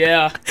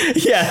 Yeah.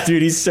 Yeah,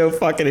 dude, he's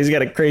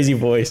got a crazy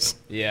voice.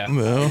 Yeah,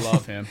 No. I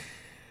love him.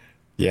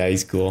 Yeah,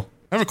 he's cool.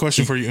 I have a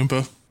question for you,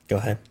 Oompa. Go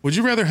ahead. Would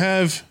you rather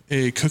have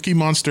a Cookie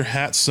Monster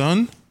hat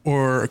son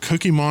or a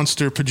Cookie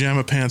Monster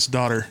pajama pants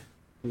daughter?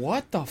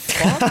 What the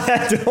fuck?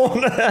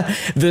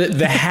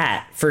 The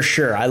hat for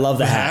sure. I love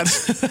the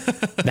hats.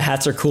 The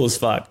hats are cool as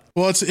fuck.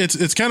 Well,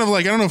 it's kind of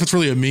like, I don't know if it's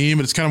really a meme,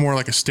 but it's kind of more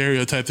like a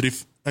stereotype that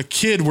if a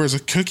kid wears a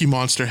Cookie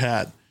Monster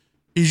hat,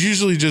 he's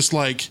usually just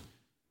like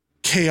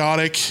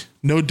chaotic,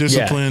 no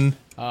discipline.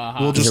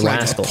 Will just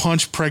like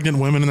punch pregnant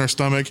women in their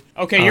stomach.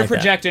 Okay, you're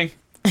projecting.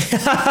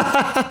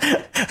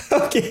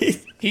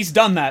 Okay. He's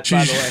done that,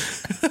 by the way.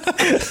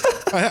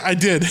 I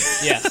did.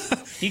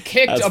 Yes. He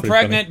kicked a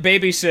pregnant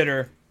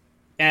babysitter.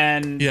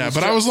 And yeah,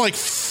 but I was like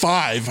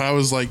 5. I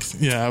was like,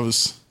 yeah, I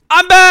was.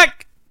 I'm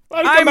back.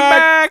 I'm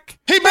back.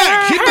 He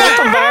back. He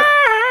back.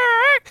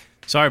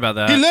 Sorry about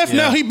that. He left.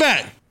 Now he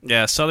back.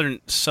 Yeah, southern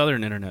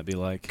internet be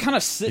like. Kind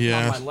of sitting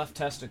on my left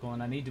testicle,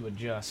 and I need to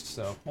adjust.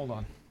 So hold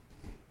on.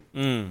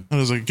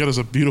 That is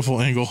a beautiful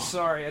angle.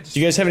 Sorry, Do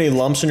you guys have any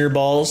lumps in your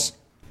balls?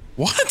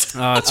 What? 2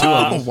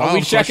 of them. Are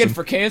we checking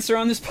for cancer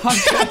on this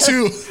podcast?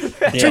 Two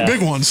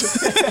big ones.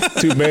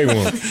 2 big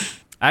ones.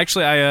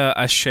 Actually,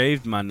 I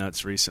shaved my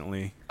nuts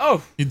recently.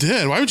 Oh, you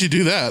did? Why would you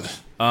do that?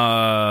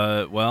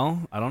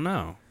 Well, I don't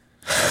know.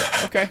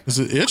 Okay. Does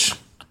it itch?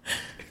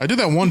 I did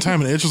that one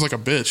time and it itches like a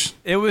bitch.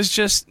 It was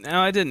just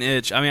I didn't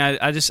itch. I mean,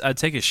 I'd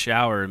take a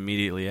shower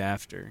immediately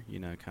after,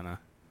 kind of.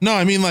 No,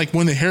 I mean like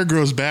when the hair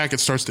grows back, it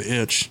starts to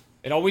itch.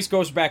 It always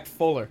goes back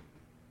fuller.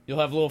 You'll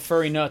have little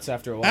furry nuts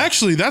after a while.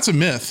 Actually, that's a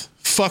myth.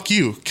 Fuck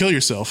you. Kill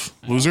yourself,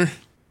 loser.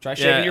 Try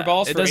shaving your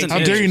balls for 8 How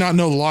dare you not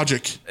know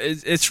logic?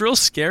 It's real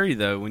scary,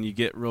 though, when you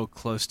get real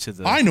close to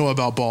the... I know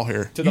about ball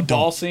hair. To the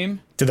ball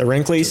seam? To the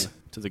wrinklies?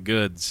 To the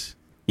goods.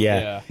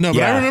 Yeah. No,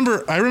 but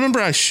I remember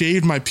I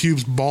shaved my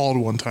pubes bald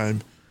one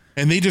time,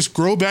 and they just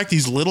grow back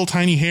these little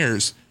tiny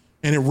hairs,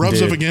 and it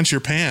rubs up against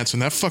your pants,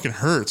 and that fucking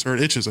hurts. Or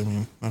it itches, I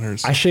mean. That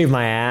hurts. I shaved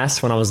my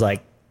ass when I was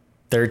like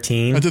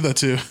 13. I did that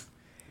too.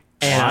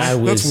 And I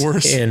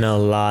was in a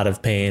lot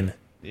of pain.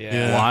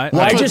 Yeah. Why?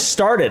 Well, I just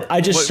started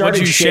what'd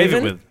you shave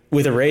it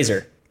with a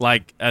razor.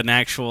 Like an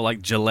actual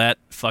Gillette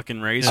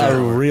fucking razor?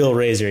 A real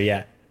razor,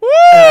 yeah.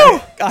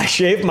 Woo! I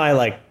shaved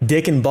my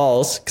dick and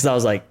balls because I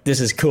was like, this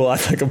is cool. I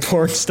feel like a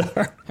porn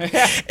star.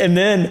 And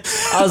then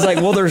I was like,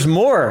 well, there's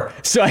more.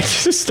 So I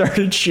just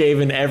started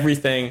shaving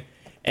everything,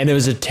 and it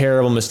was a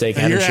terrible mistake.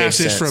 I Your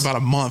ass itched for about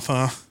a month,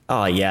 huh?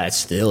 Oh yeah, it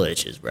still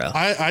itches, bro.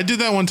 I did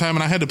that one time,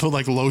 and I had to put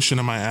lotion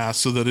in my ass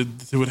so that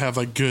it would have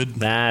good.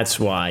 That's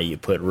why you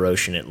put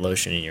lotion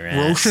in your ass.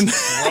 Lotion.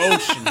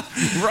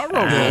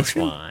 That's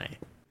why.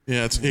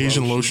 Yeah, it's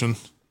Asian lotion.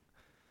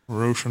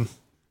 Lotion.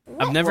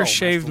 I've never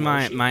shaved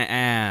my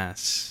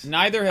ass.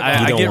 Neither have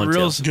I. I get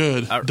real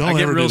good. I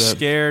get real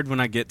scared when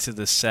I get to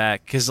the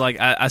sack because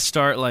I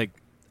start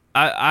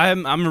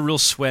I'm a real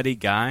sweaty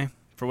guy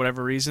for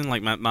whatever reason.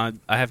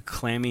 I have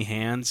clammy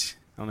hands.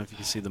 I don't know if you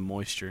can see the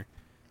moisture,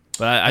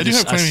 but I do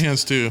have clammy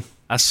hands too.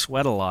 I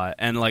sweat a lot,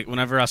 and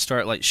whenever I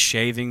start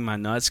shaving my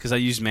nuts because I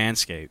use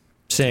Manscaped.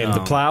 Same. The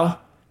plow.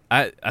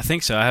 I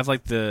think so. I have I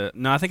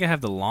think I have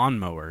the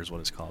lawnmower is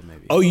what it's called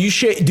maybe. Oh, you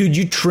dude,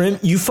 you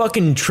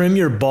fucking trim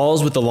your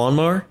balls with the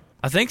lawnmower?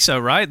 I think so,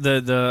 right?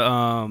 Not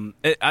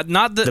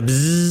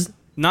the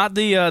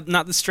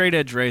straight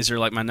edge razor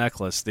like my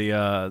necklace, the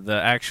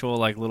actual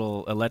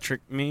little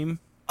electric meme.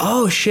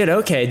 Oh shit,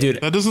 okay, dude.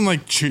 That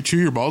doesn't chew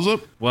your balls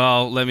up?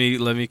 Well, let me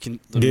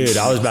dude,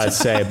 I was about to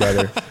say,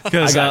 brother.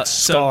 I got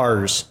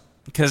scars.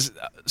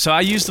 So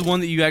I use the one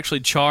that you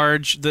actually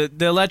charge, the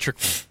electric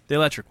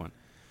one.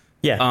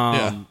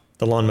 Yeah.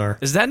 The lawnmower.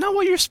 Is that not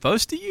what you're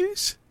supposed to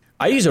use?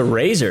 I use a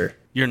razor.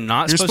 You're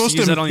not supposed to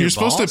use that on your balls?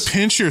 You're supposed to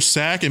pinch your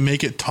sack and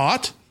make it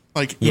taut,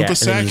 Oompa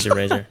sack. And then use a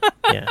razor.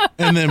 Yeah.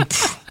 And then,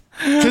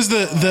 because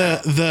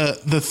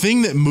the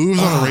thing that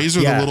moves on a razor,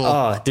 the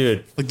little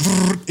dude,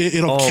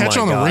 it'll catch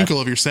on the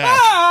wrinkle of your sack.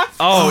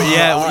 Oh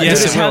yeah,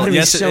 yes, it will.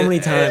 Yes, so many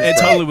times. It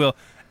totally will.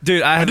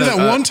 Dude, I did that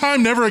one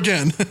time, never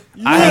again.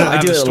 I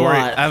have a story.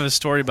 I have a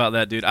story about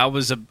that, dude. I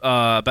was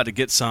about to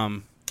get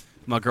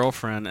my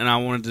girlfriend, and I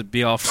wanted to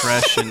be all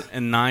fresh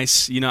and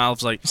nice. I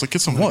was like,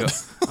 get some what?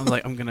 I'm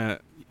I'm gonna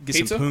get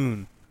Pizza? some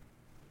poon.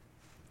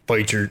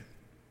 Biter.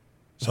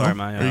 Sorry,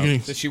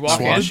 did she walk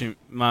in?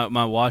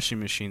 My washing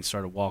machine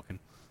started walking.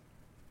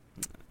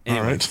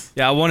 Anyway, all right.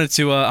 Yeah, I wanted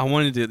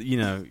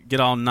to get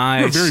all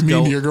nice. You're very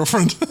mean to your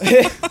girlfriend.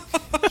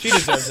 She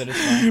deserves it. It's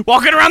fine.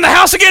 Walking around the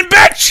house again,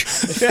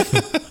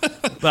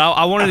 bitch. But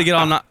I wanted to get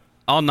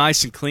all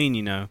nice and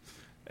clean,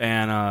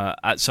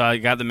 And so I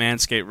got the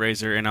Manscaped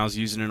razor, and I was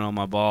using it on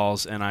my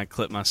balls, and I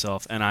clipped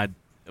myself, and I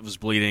was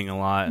bleeding a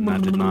lot, and I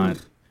did not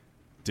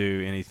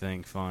do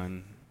anything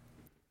fun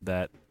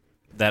that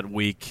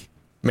week.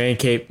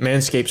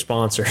 Manscaped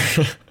sponsor.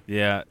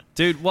 Yeah.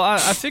 Dude, well,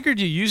 I figured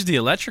you used the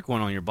electric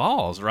one on your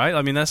balls, right?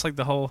 I mean, that's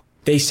the whole...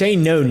 They say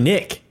no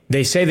nick.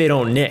 They say they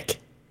don't nick,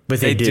 but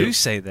they do. They do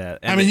say that.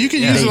 I mean, you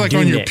can use it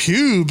on your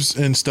pubes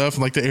and stuff,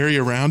 the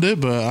area around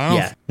it, but I don't...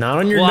 Yeah, not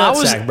on your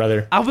nutsack,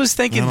 brother. I was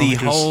thinking the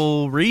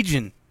whole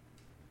region,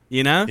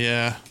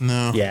 Yeah,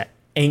 no. Yeah,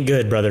 ain't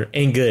good, brother.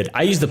 Ain't good.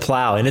 I use the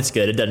plow, and it's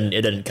good.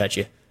 It doesn't cut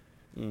you.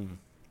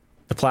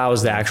 The plow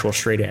is the actual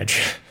straight edge.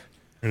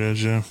 It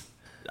is, yeah.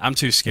 I'm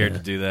too scared to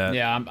do that.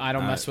 Yeah, I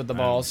don't mess with the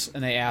balls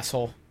and they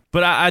asshole.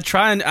 But I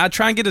try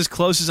and get as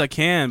close as I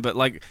can. But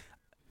like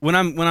when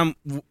I'm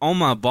on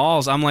my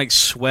balls, I'm like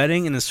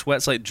sweating and the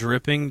sweat's like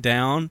dripping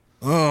down.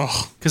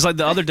 Oh, because like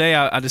the other day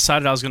I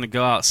decided I was gonna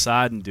go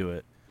outside and do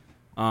it.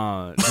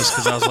 Just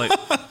because I was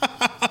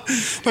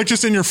like, like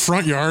just in your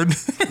front yard.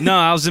 No,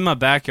 I was in my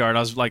backyard. I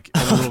was like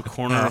in a little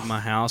corner of my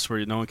house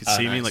where no one could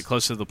see me, nice. like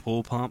close to the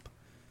pool pump.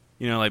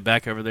 You know, like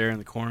back over there in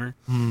the corner.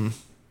 Mm.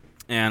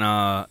 And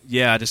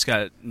I just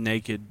got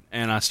naked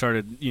and I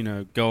started,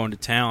 going to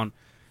town.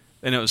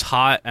 And it was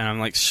hot and I'm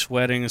like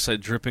sweating. It's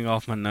like dripping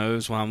off my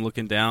nose while I'm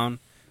looking down.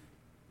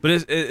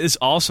 But it's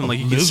awesome. Like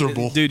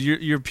miserable, dude.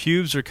 Your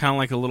pubes are kind of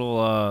like a little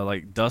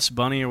like dust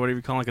bunny or whatever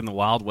you call it, like in the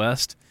Wild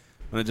West,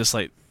 when it just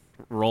like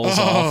rolls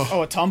off.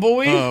 Oh, a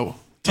tumbleweed?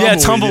 Yeah,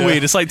 tumbleweed.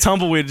 Yeah. It's like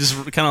tumbleweed, just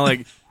kind of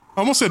like.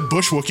 I almost said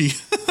bush Wookie.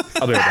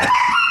 I'll be right back.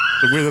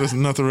 The way that is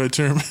not the right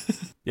term.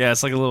 Yeah,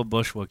 it's like a little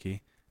bush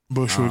Wookie.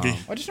 Bush Wookie.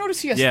 I just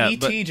noticed he has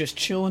ET just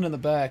chilling in the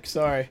back.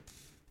 Sorry.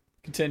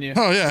 Continue.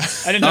 Oh yeah,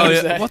 I didn't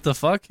notice that. What the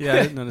fuck? Yeah,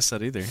 I didn't notice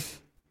that either.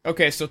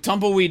 Okay, so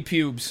tumbleweed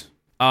pubes.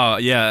 Oh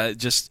yeah,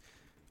 just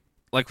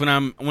like when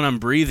I'm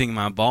breathing,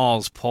 my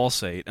balls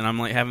pulsate, and I'm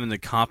like having to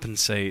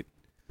compensate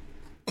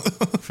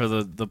for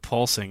the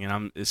pulsing,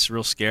 and it's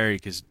real scary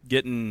because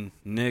getting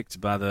nicked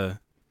by the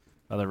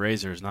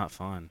razor is not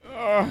fun.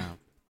 No.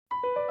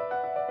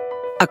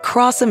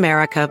 Across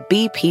America,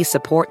 BP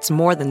supports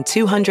more than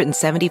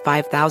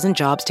 275,000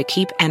 jobs to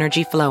keep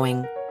energy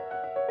flowing.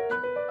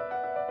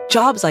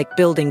 Jobs like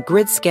building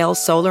grid-scale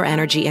solar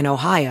energy in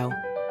Ohio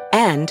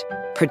and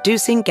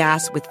producing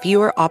gas with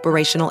fewer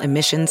operational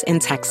emissions in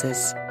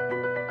Texas.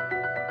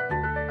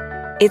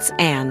 It's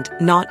and,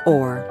 not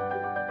or.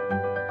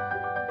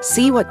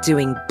 See what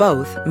doing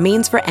both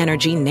means for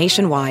energy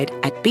nationwide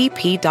at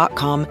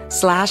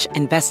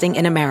bp.com/investing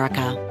in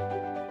America.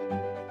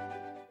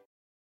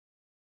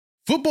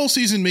 Football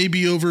season may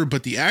be over,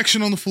 but the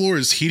action on the floor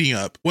is heating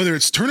up. Whether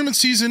it's tournament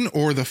season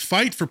or the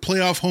fight for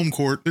playoff home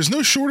court, there's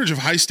no shortage of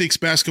high-stakes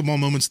basketball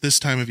moments this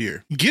time of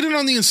year. Get in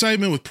on the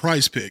excitement with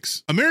Prize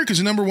Picks, America's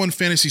 #1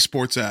 fantasy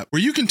sports app,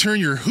 where you can turn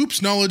your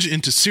hoops knowledge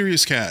into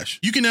serious cash.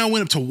 You can now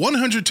win up to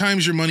 100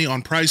 times your money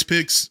on Prize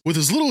Picks with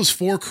as little as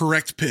 4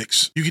 correct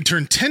picks. You can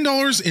turn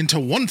 $10 into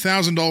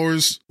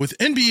 $1,000 with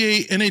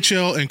NBA,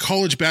 NHL, and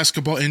college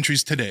basketball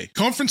entries today.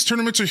 Conference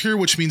tournaments are here,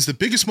 which means the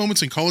biggest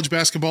moments in college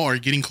basketball are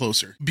getting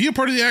closer. Be a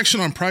part of the action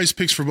on Prize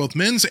Picks for both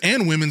men's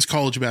and women's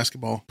college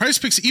basketball. Prize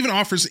Picks even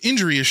offers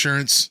injury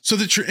assurance so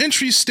that your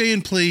entries stay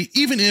in play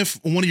even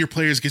if one of your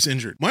players gets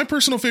injured. My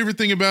personal favorite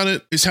thing about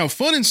it is how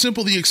fun and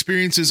simple the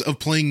experience is of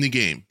playing the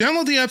game.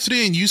 Download the app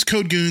today and use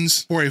code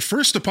GOONS for a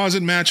first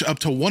deposit match up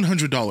to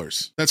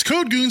 $100. That's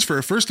code GOONS for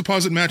a first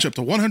deposit match up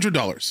to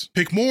 $100.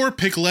 Pick more,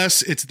 pick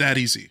less, it's that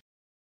easy.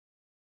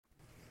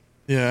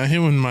 Yeah, I hate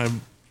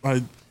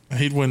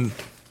when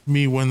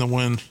me win the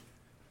win.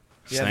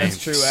 Yeah,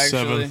 that's true,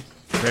 actually. 7.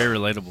 Very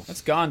relatable.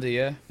 That's Gandhi,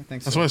 yeah. I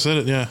think so. That's why I said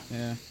it, yeah.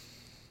 Yeah.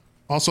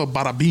 Also,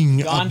 bada bing,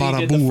 Gandhi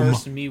bada did boom. the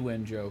first me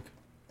win joke.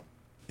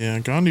 Yeah,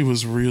 Gandhi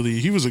was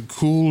he was a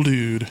cool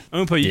dude.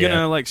 Oompa, you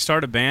gonna like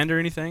start a band or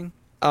anything?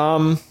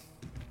 I'd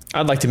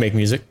like to make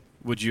music.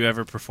 Would you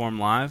ever perform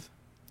live?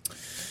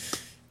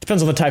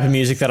 Depends on the type of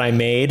music that I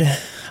made.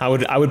 I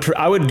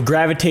would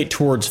gravitate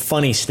towards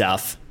funny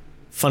stuff,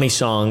 funny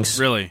songs.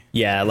 Really?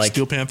 Yeah, like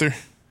Steel Panther.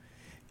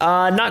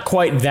 Not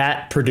quite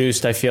that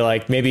produced. I feel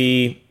like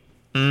maybe.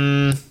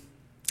 I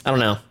don't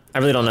know. I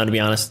really don't know, to be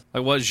honest.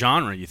 Like what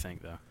genre you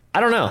think though? I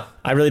don't know.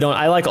 I really don't.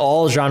 I like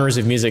all genres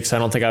of music, so I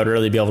don't think I would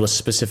really be able to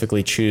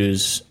specifically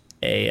choose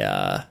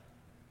a.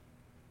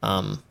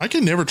 I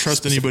can never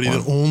trust anybody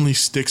that only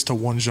sticks to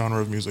one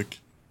genre of music.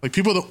 Like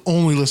people that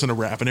only listen to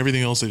rap and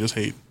everything else they just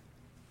hate.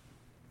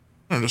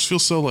 I don't know, it just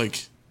feels so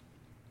like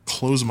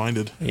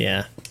close-minded.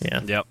 Yeah.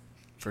 Yep.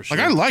 For sure.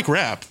 Like I like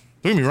rap.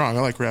 Don't get me wrong, I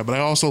like rap, but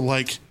I also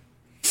like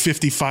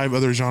 55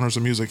 other genres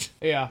of music.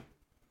 Yeah.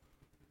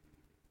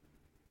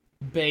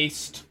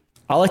 Based.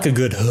 I like a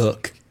good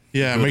hook.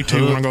 Yeah, me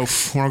too. When I go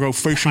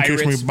fishing,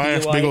 catch me a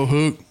bass, big old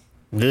hook.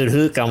 Good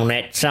hook on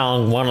that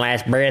song, One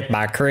Last Breath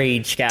by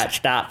Creed. Scott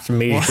Stopp's a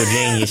musical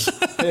genius.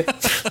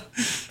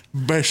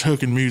 Best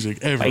hook in music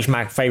ever. He's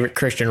my favorite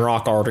Christian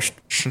rock artist.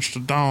 Since the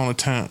dawn of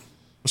time.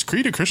 Was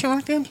Creed a Christian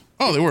rock band?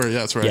 Oh, they were.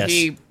 Yeah, that's right. Yes.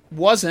 He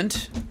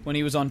wasn't when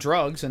he was on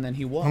drugs, and then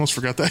he was. I almost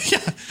forgot that.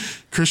 Yeah,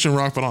 Christian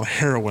rock, but on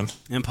heroin.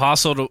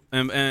 Impossible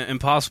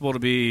to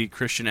be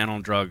Christian and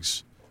on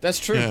drugs. That's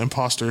true. Yeah,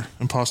 imposter.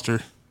 Impossible.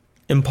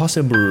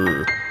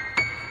 You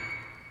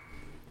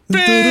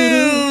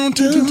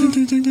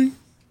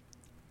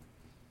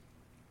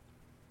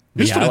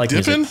just put I a like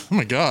dip music. in? Oh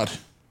my god.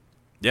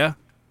 Yeah.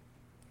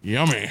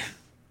 Yummy.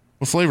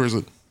 What flavor is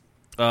it?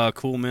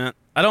 Cool mint.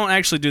 I don't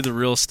actually do the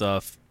real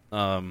stuff.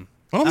 Why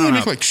don't they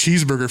make like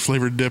cheeseburger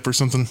flavored dip or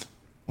something?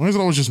 Why is it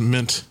always just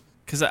mint?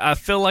 Because I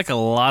feel like a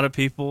lot of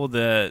people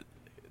that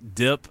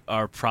dip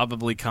are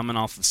probably coming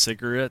off of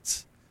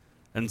cigarettes.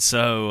 And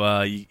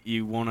so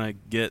you want to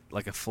get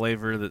like a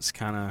flavor that's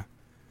kind of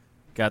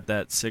got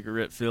that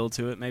cigarette feel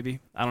to it. Maybe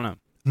I don't know.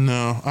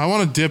 No, I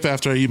want to dip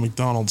after I eat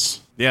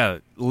McDonald's. Yeah,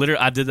 literally,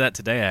 I did that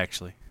today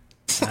actually.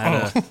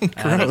 I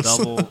had a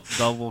Gross.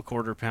 double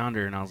quarter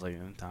pounder, and I was like,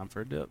 time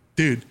for a dip.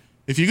 Dude,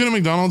 if you go to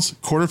McDonald's,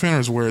 quarter pounder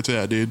is where it's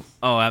at, dude.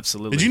 Oh,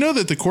 absolutely. Did you know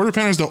that the quarter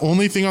pounder is the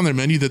only thing on their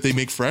menu that they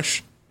make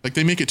fresh? Like,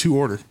 they make it to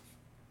order.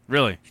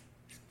 Really?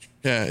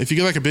 Yeah, if you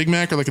get like a Big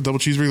Mac or like a double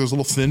cheeseburger, those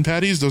little thin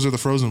patties, those are the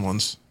frozen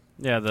ones.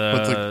 Yeah,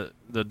 But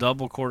the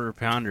double quarter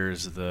pounder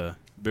is the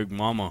Big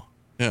Mama.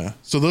 Yeah,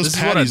 so those This is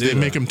what I patties, do, they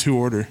make though. them to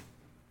order.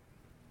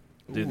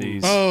 Do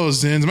these? Oh,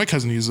 Zins. My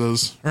cousin uses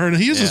those. Or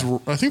he uses, Yeah.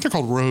 I think they're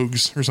called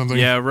Rogues or something.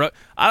 Yeah,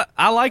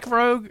 I like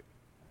Rogue.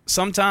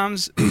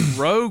 Sometimes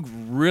Rogue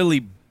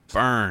really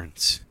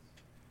burns.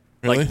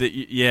 Really?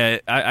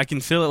 Like I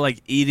can feel it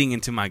like eating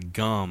into my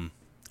gum.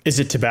 Is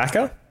it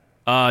tobacco?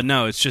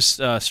 No, it's just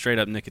straight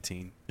up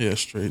nicotine. Yeah,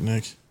 straight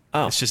Nick.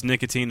 Oh. It's just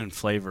nicotine and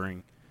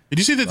flavoring. Did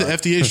you see that the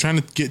FDA is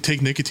trying to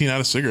take nicotine out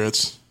of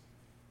cigarettes?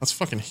 That's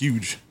fucking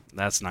huge.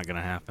 That's not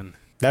gonna happen.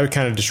 That would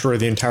kind of destroy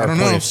the entire I don't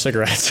point know. of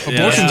cigarettes.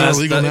 Abortions are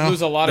illegal They now.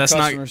 lose a lot of That's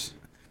not- customers.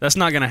 That's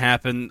not gonna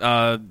happen.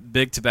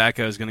 Big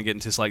Tobacco is gonna get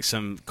into like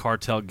some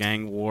cartel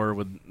gang war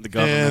with the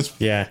government.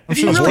 Yeah. I'm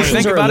sure you it's really right.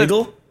 think Are about it-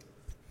 illegal?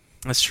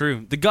 That's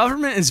true. The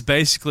government is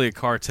basically a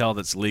cartel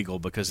that's legal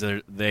because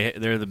they're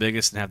the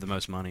biggest and have the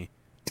most money.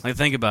 Like,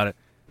 think about it.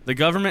 The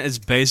government is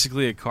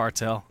basically a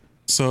cartel,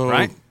 So,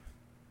 right?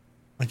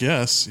 I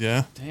guess,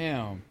 yeah.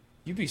 Damn.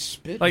 You be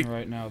spitting Like-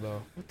 right now,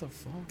 though. What the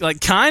fuck?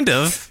 Like, kind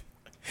of.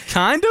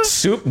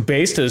 Soup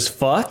based as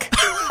fuck.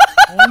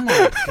 Oh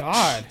my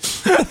god.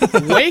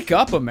 Wake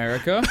up,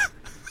 America.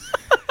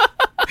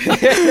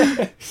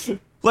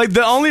 Like,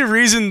 the only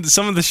reason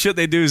some of the shit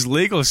they do is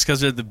legal is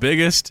because they're the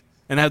biggest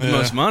and have the Yeah.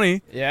 most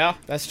money. Yeah,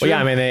 that's true. Well,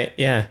 yeah, I mean,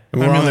 we're I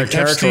mean, on their like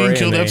territory. Epstein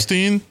killed and they-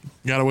 Epstein,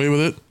 got away with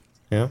it.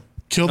 Yeah,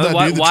 Killed that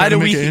Why- dude that why tried to do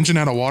make we- an engine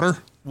out of water.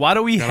 Why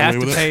do we Got have away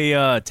to with it.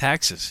 pay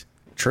taxes?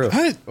 true.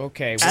 What?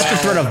 Okay, At the well,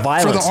 threat of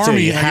violence, army,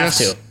 too, you I have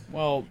guess. to.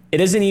 well,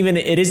 It isn't even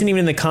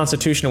in the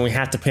Constitution, and we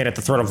have to pay it at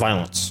the threat of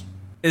violence.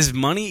 Is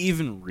money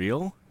even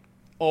real?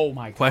 oh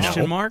my god.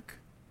 Question mark?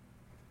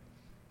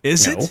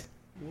 Is No. it?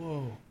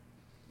 Whoa.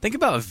 Think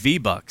about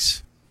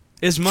V-Bucks.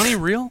 Is money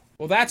real?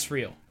 Well, that's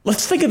real.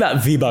 Let's think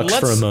about V-Bucks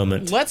for a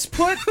moment. Let's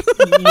put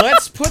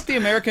the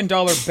American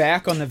dollar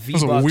back on the That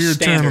was V-Bucks a weird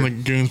standard. term on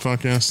the Goons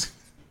podcast.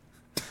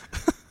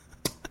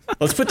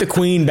 Let's put the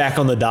Queen back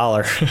on the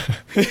dollar.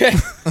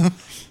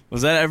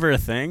 Was that ever a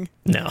thing?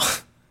 No,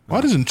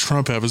 Why doesn't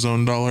Trump have his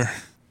own dollar?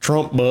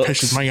 Trump bucks.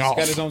 Pisses me off.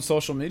 Got his own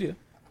social media.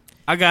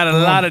 I got a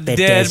lot of dead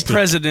fantastic.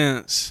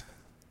 presidents.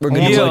 We're I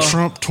gonna want do a like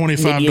Trump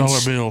 $25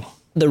 Idiots. bill.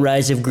 the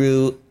rise of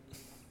Groot.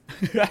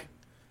 Did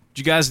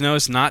you guys know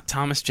it's not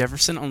Thomas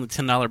Jefferson on the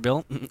 $10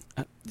 bill? Did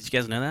you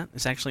guys know that?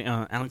 It's actually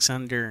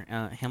Alexander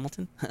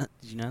Hamilton. Did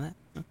you know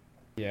that?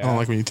 Yeah. I don't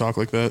like when you talk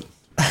like that.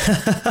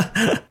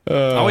 I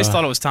always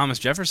thought it was Thomas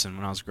Jefferson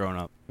when I was growing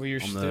up. Well,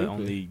 you're on the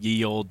stupid.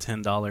 ye old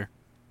 $10.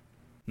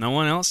 No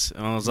one else?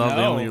 I was all the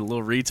No. only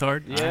little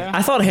retard. Yeah.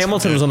 I thought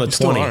Hamilton was on the You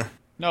still 20. are.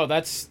 No,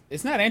 isn't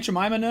that Aunt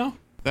Jemima now?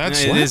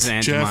 That's It what? is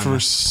Aunt Jemima.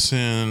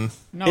 Jefferson.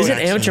 No, Is it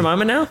it's- Aunt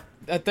Jemima now?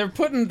 They're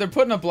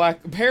putting a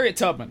black Harriet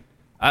Tubman.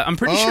 I'm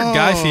pretty sure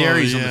Guy Oh,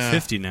 Fieri's on yeah. the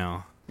 50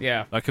 now.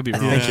 Yeah. I could be I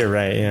wrong. think you're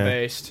right. Yeah.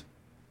 Based.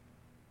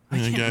 I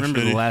Yeah, can't Guy remember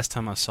Fieri. the last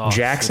time I saw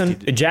Jackson.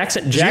 50.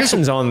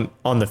 Jackson's on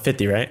the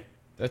 50, right?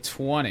 The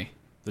 20.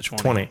 The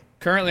 20. 20.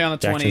 Currently on the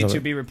 20 Jackson's on to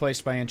the- be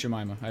replaced by Aunt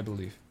Jemima, I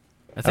believe.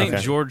 I think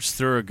Okay. George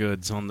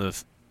Thorogood's on the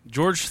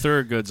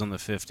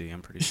 50.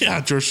 I'm pretty sure.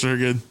 Yeah, George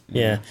Thorogood.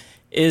 Yeah.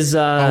 Is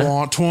I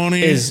want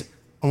 20. is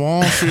I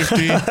want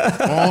 50. I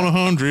want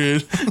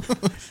 100.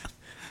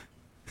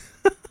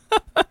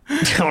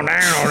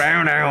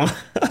 down.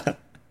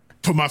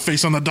 Put my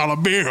face on the dollar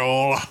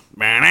bill.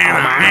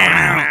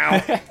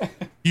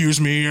 Use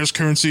me as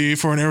currency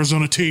for an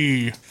Arizona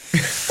tea.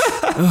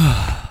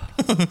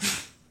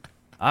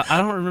 I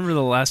don't remember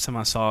the last time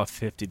I saw a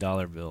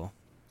 $50 bill.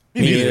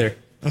 Me neither.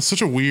 That's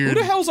such a Who weird.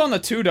 the hell's on the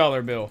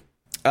 $2 bill?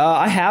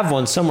 I have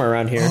one somewhere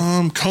around here.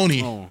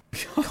 Coney. Oh,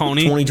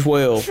 Coney.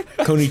 2012.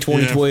 Coney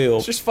 2012.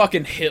 It's just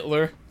fucking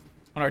Hitler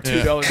on our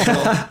 $2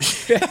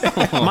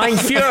 bill. Mein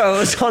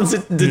Führer is on the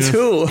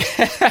two.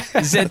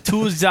 The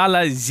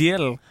 $2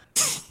 bill.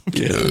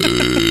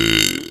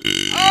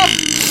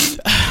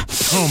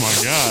 Oh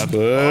my god.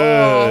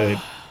 Good.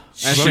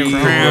 That's that a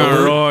Crown Crown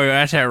Royal? Royal.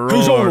 That's that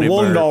Who's on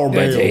Royal. the $1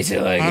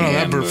 bill? like I know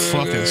that bird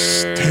fucking Who's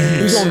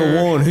stinks. on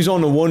the one? Who's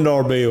on the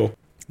 $1 bill?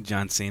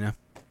 John Cena.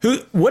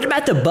 What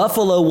about the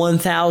Buffalo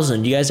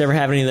 1000? Do you guys ever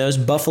have any of those?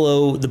 The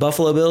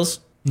Buffalo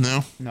Bills?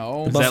 No.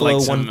 No. Is Buffalo that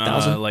like some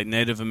 1000? like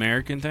Native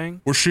American thing?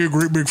 Was she a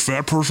great big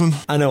fat person?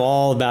 I know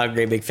all about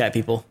great big fat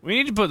people. We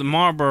need to put the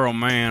Marlboro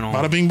Man on.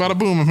 Bada bing, bada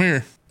boom, I'm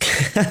here.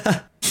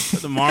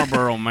 Put the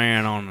Marlboro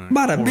Man on.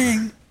 Bada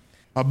bing.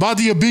 A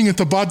badia bing at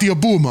the badia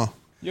booma.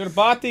 Your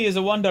body is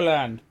a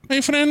wonderland.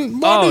 Hey friend, Oh,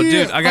 badia,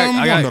 dude, I got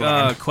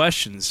Wonderland.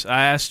 questions.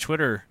 I asked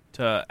Twitter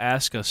to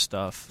ask us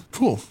stuff.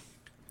 Cool.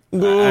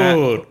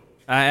 Good.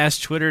 I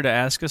asked Twitter to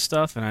ask us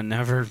stuff, and I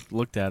never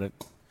looked at it.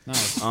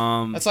 Nice.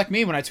 That's like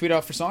me when I tweet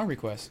out for song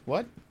requests.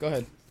 What? Go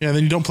ahead. Yeah,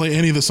 then you don't play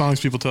any of the songs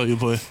people tell you to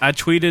play. I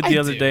tweeted the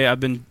other do. day. I've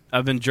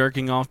been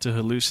jerking off to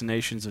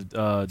hallucinations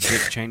of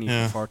Dick Cheney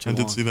Yeah, for far too I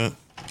long. did see that.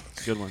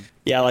 Good one.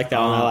 Yeah, I like that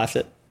one. I laughed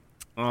it.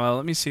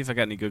 Let me see if I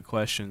got any good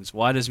questions.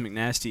 Why does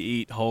McNasty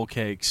eat whole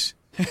cakes?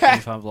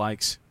 25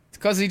 likes. It's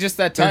because he's just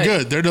that They're tight.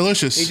 good. They're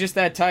delicious. He's just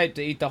that tight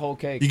to eat the whole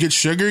cake. You get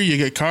sugar, you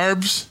get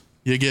carbs,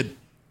 you get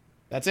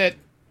That's it.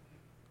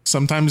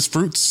 sometimes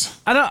fruits.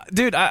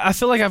 I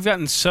feel like I've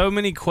gotten so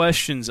many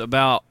questions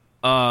about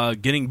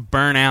getting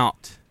burnt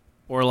out,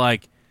 or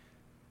like,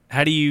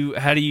 how do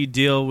you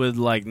deal with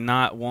like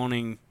not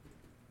wanting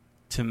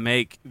to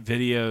make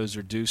videos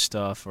or do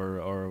stuff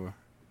or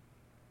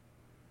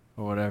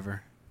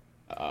whatever.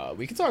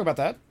 We can talk about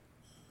that.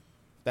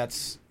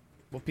 That's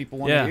what people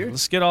want to Yeah, hear.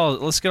 let's get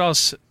all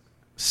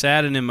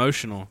sad and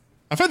emotional.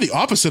 I've had the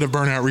opposite of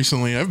burnout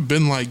recently. I've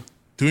been like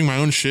doing my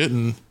own shit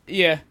and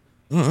Yeah.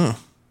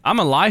 I'm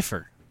a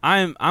lifer.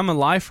 I'm a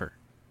lifer.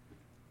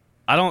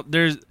 I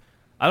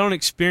don't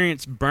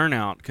experience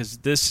burnout because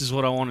this is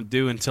what I want to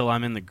do until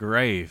I'm in the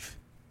grave.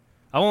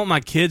 I want my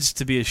kids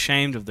to be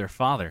ashamed of their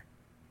father.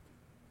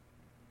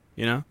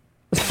 You know?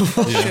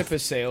 The ship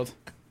has sailed.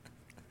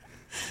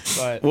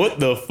 But What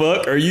the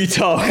fuck are you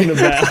talking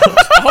about?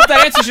 I hope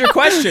that answers your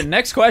question.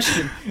 Next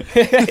question.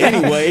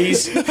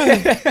 Anyways,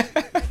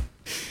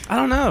 I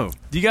don't know.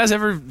 Do you guys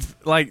ever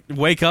like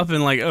wake up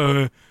and like,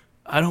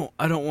 I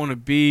don't want to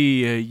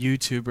be a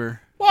YouTuber?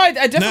 Well, I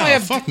definitely No,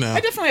 have. fuck no. I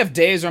definitely have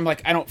days where I'm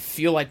like, I don't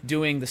feel like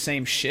doing the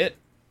same shit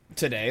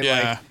today.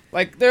 Yeah.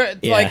 Like there,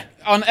 Yeah. like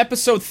on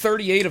episode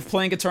 38 of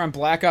playing guitar on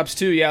Black Ops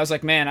 2. Yeah, I was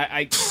like, man,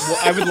 I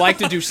would like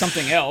to do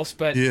something else,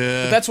 but,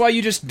 Yeah. but that's why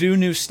you just do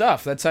new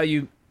stuff. That's how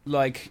you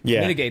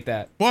Yeah. mitigate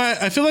that. Well,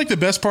 I feel like the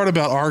best part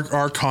about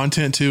our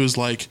content too is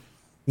like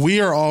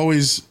we are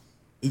always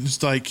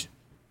it's like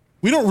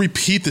we don't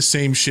repeat the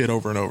same shit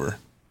over and over.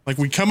 Like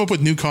we come up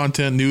with new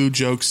content, new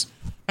jokes.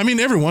 I mean,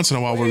 every once in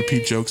a while we'll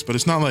repeat jokes, but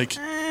it's not like.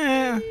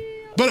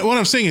 But what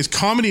I'm saying is,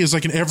 comedy is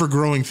like an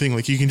ever-growing thing.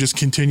 Like you can just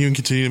continue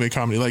to make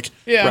comedy. Like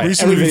Yeah. Right.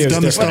 recently Every we've video's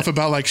done the different. stuff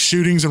about like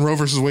shootings and Roe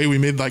versus Wade. We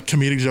made like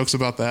comedic jokes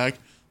about that.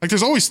 Like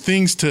there's always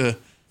things to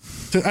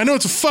I know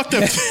it's a fucked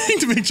up thing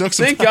to make jokes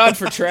Thank about. God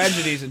for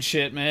tragedies and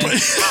shit, man.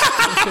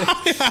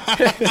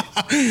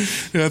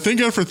 Yeah, thank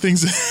God for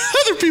things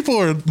that other people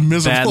are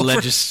miserable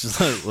Bad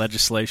for.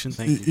 legislation.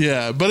 Thank you.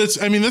 Yeah, but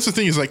it's. I mean, that's the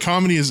thing is like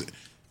comedy is.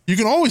 You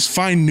can always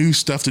find new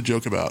stuff to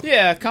joke about.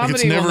 Yeah,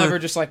 comedy never- will never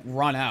just like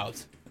run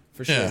out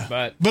for sure.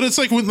 Yeah, But it's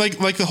like when like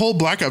the whole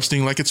Black Ops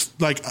thing. Like it's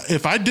like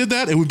if I did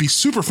that, it would be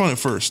super fun at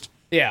first.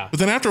 yeah. But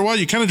then after a while,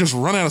 you kind of just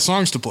run out of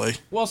songs to play.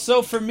 Well,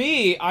 so for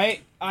me,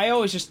 I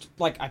always just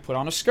like I put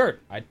on a skirt.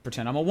 I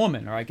pretend I'm a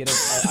woman, or I get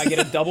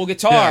a double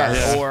guitar,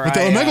 or But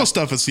the I, Omegle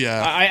stuff is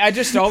I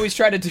just always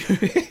try to do.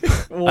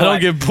 I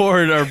don't get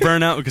bored or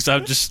burn out because I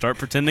just start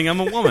pretending I'm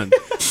a woman.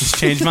 Just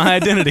change my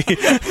identity.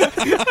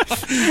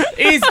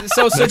 Easy.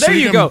 So Next there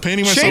week you I'm go.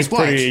 painting myself Change,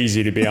 black. pretty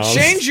easy to be honest.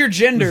 change your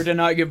gender to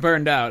not get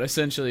burned out.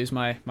 Essentially, is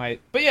my.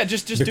 But yeah,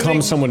 just Become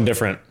doing. someone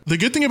different. The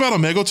good thing about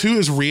Omegle 2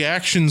 is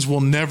reactions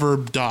will never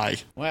die.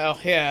 Well,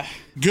 yeah.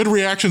 Good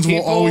reactions will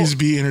People- always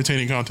be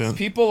entertaining content.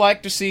 People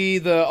like to see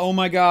the oh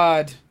my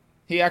god,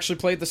 he actually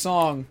played the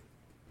song.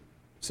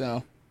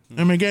 So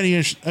Oh my god, he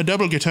has a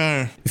double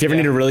guitar. If you ever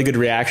need a really good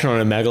reaction on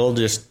a Omegle,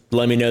 just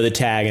let me know the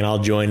tag and I'll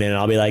join in.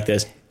 I'll be like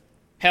this.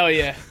 hell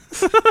yeah.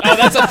 Oh,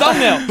 that's a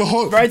thumbnail. The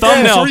whole Right there.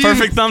 Thumbnail, Before you-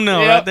 perfect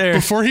thumbnail Yep. right there.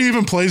 Before he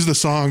even plays the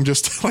song,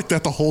 just like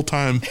that the whole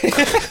time.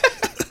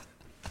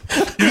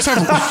 You just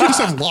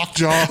have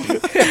lockjaw.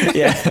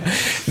 Yeah.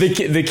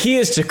 The key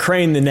is to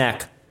crane the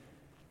neck.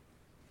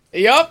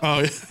 Yup. Oh,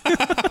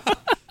 yeah.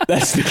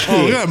 That's the key.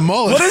 Oh, look at that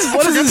mullet.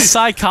 What is the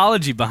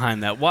psychology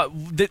behind that?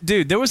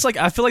 Dude, there was like,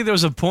 I feel like there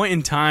was a point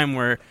in time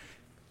where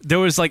there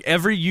was like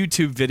every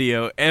YouTube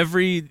video,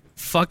 every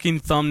fucking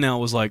thumbnail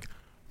was like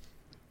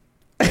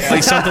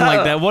something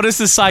like that. What is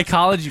the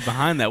psychology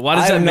behind that? Why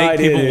does I that have no make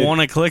idea, people dude.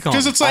 want to click on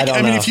Because it? it's like, I don't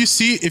I mean, know. if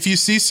you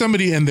see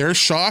somebody and they're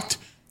shocked,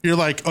 you're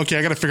like, okay,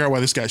 I got to figure out why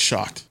this guy's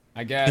shocked.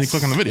 I guess. And you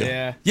click on the video.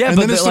 Yeah. Yeah, and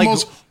but then it's the like,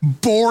 most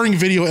boring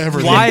video ever.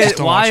 that why you just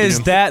don't why watch is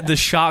again. that the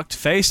shocked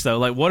face though?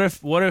 Like, what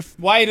if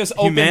Why does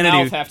open Humanity-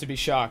 mouth have to be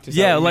shocked? Is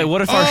that yeah, what you like mean?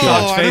 what if our Oh, shocked I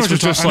know face what was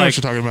just I know like what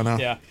you're talking about now.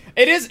 Yeah.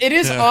 It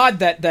is Yeah. odd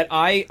that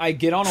I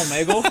get on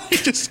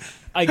Omegle. Just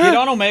I get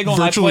on Omegle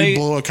and I virtually play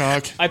blow a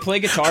cock. I play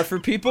guitar for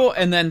people,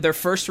 and then their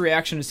first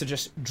reaction is to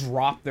just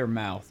drop their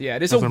mouth. Yeah,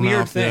 it is a Drop their weird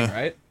mouth, thing, yeah.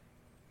 right?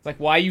 It's like,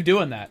 why are you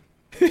doing that?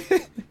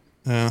 it's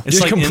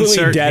Just like completely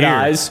insert dead here.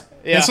 eyes.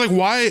 Yeah. It's like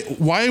why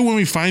when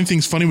we find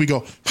things funny we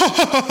go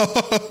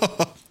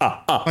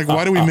like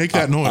why do we make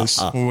that noise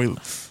when we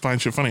find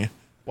shit funny?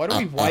 Why do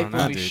we wipe know,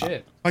 when we dude.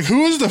 shit? Like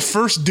who was the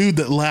first dude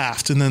that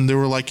laughed and then they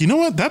were like, you know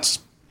what, that's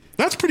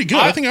pretty good.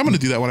 I think I'm gonna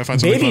do that when I find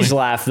something Babies funny.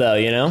 laugh though,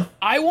 you know?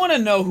 I want to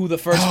know who the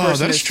first Oh,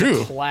 person that's is true.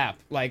 to clap,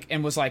 like,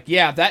 and was like,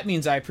 yeah, that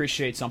means I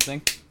appreciate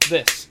something.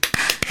 This.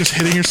 Just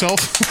hitting yourself.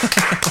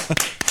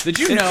 Did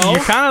you know?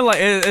 You're kind of like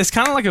it's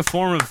kind of like a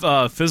form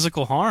of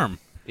physical harm,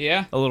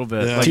 Yeah. a little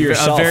bit. Yeah. Like To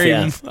yourself, a very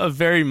yeah. a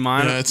very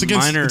minor. Yeah, it's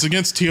minor.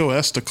 against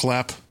TOS to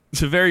clap.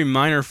 It's a very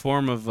minor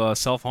form of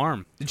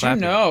self-harm. Did you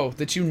know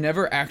that you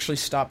never actually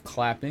stop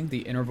clapping? The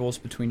intervals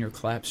between your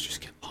claps just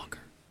get longer.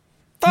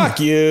 Fuck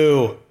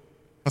you.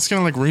 That's kind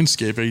of like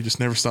RuneScape. You just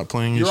never stop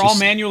playing. You're all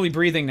manually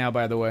breathing now,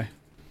 by the way.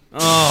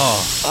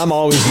 Oh, I'm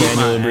always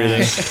manually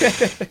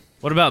breathing.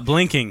 What about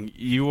blinking?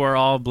 You are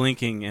all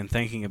blinking and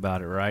thinking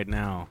about it right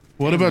now.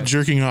 What about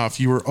jerking off?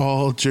 You were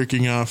all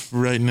jerking off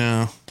right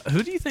now.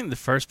 Who do you think the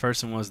first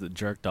person was that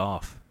jerked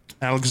off?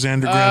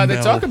 Alexander Graham They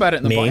Bell. talk about it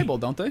in the Me? Bible,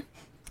 don't they?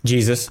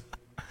 Jesus.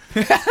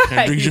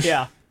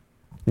 Yeah.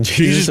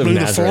 Jesus of blew the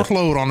Nazareth. fourth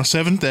load on the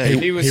seventh day.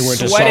 He was He went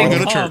to sweating Sodom.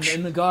 Go to cum church.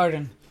 in the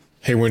garden.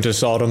 He went to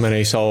Sodom and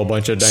he saw a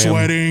bunch of damn...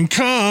 Sweating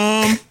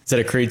cum. Is that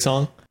a Creed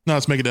song? No,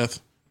 it's Megadeth.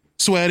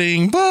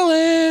 Sweating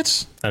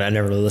bullets. And I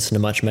never really listened to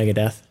much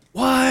Megadeth.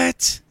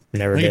 What?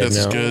 Never Megadeth did,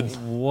 is no. good.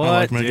 What, I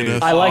like dude?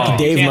 Megadeth. I like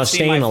Dave You can't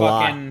see my Mustaine a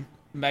lot. fucking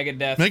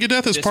Megadeth.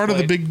 Megadeth is part of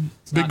the displayed.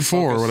 big not four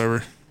or focused.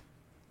 whatever.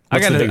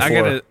 What's the big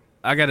four?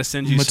 I gotta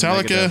send you some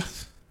Metallica.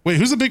 Megadeth. Wait,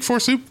 who's the big four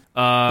soup?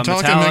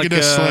 Metallica,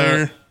 Megadeth,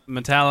 Slayer.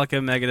 Metallica,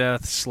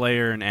 Megadeth,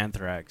 Slayer, and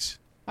Anthrax.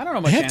 I don't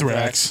know much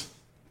Anthrax.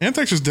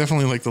 Anthrax is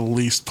definitely like the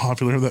least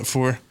popular of that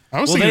four.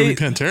 I was Well, thinking it'd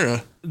be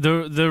Pantera.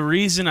 The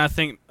reason I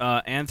think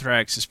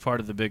Anthrax is part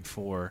of the big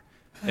four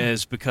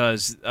is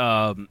because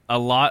all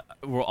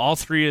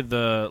three of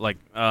the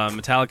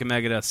Metallica,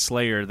 Megadeth,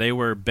 Slayer, they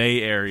were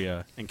Bay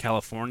Area in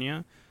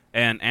California,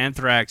 and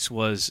Anthrax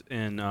was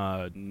in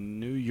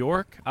New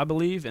York, I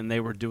believe, and they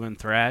were doing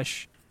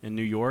thrash in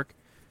New York.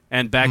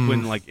 And back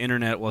when like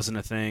internet wasn't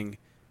a thing,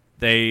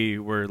 they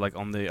were like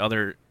on the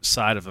other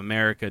side of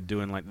America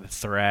doing like the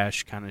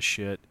thrash kind of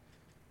shit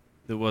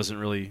that wasn't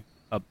really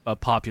a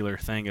popular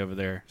thing over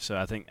there. So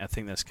I think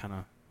that's kind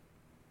of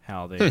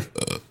how they.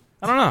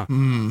 I don't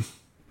know.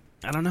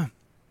 I don't know.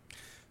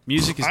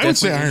 Music is. I would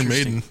say definitely Iron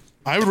interesting. Maiden.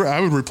 I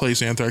would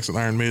replace Anthrax with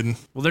Iron Maiden.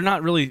 Well,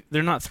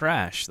 they're not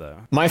thrash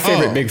though. My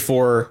favorite Oh. Big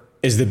Four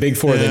is the Big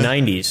Four of the Yeah.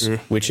 90s,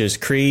 which is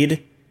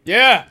Creed,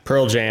 Yeah.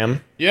 Pearl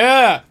Jam,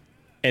 Yeah.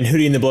 and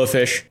Hootie and the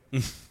Blowfish.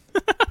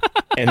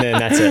 And then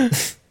that's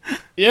it.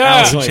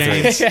 Yeah. Alice in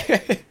Chains.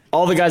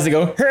 All the guys that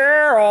go,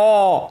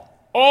 Hero!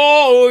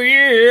 Oh,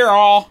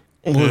 yeah.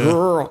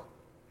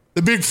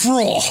 The big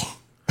fraw.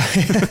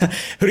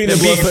 Hootie and the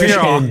Big Blowfish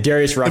Hero. and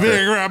Darius The Rucker.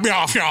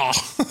 big yeah.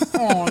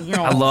 Oh,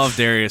 yeah. I love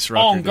Darius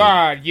Rucker. Oh, dude.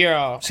 God,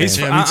 yeah. He's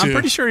Yeah, me I'm too.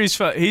 pretty sure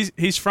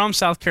he's from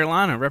South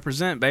Carolina.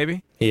 Represent,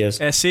 baby. He is.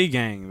 SC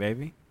gang,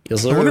 baby.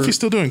 Yes, I wonder if sir. he's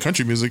still doing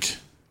country music.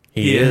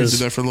 He He Did is.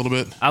 that for a little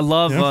bit. I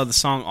love Yeah. the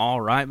song "All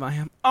Right" by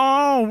him.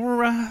 All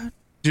right.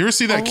 Did you ever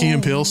see that Key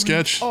and Peele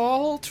sketch?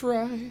 Alt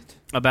right.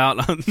 About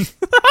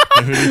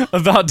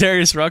about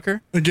Darius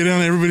Rucker. They get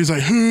down, everybody's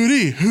like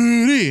Hootie,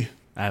 Hootie.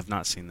 I have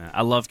not seen that.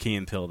 I love Key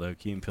and Peele though.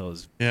 Key and Peele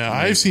is Yeah,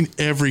 I've seen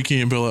every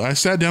Key and Peele. I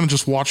sat down and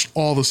just watched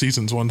all the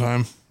seasons one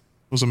time. It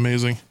was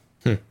amazing.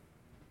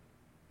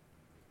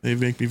 They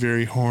make me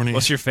very horny.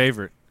 What's your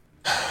favorite?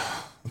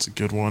 That's a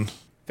good one.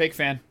 Fake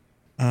fan.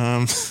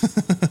 I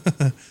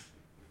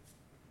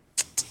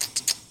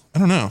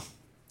don't know.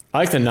 I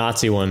like the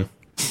Nazi one.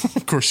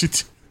 Of course you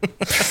do.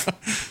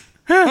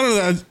 I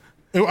don't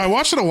know. I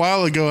watched it a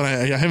while ago, and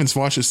I haven't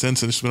watched it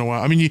since. It's been a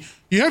while. I mean,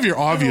 you have your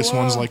obvious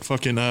ones like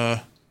fucking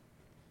AA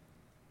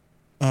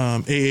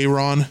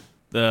Ron.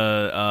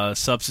 The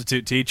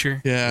substitute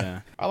teacher.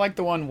 Yeah. I like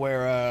the one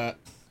where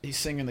he's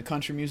singing the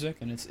country music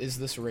and it's "Is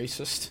This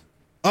Racist?"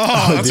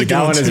 Oh, that's Dude, a good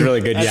that one is too. really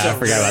good. That's Yeah, I a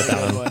forgot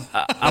about really that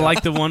good one. I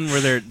like the one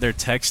where they're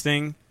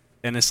texting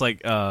and it's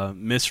like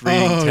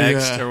misreading Oh,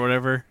 text yeah. or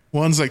whatever.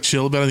 One's like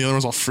chill about it, and the other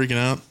one's all freaking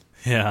out.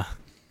 Yeah.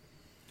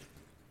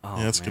 Oh,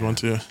 Yeah, that's a good man. one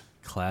too.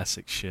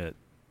 Classic shit.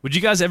 Would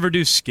you guys ever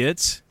do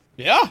skits?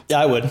 Yeah.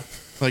 Yeah, I would.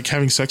 Like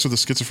having sex with a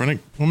schizophrenic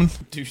woman.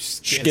 Do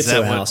skits. Schizo that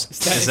what- House.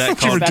 Is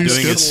that you ever called do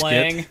doing a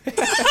slang? skit?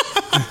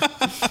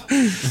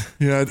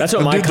 Yeah, That's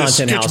what I my did the content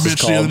sketch house is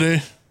bitch the other called.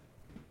 day.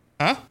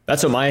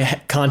 That's what my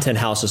content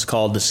house is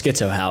called, the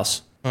Schizo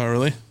House. Oh,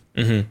 really?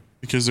 Mm-hmm.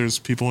 Because there's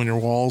people in your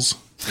walls,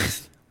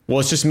 Well,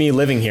 it's just me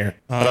living here,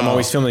 but I'm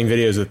always filming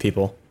videos with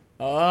people.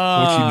 which you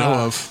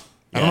know of.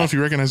 I don't know if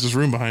you recognize this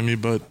room behind me,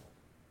 but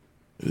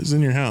it is in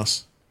your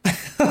house.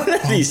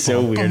 That'd be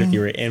so weird if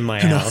you were in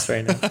my house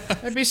right now.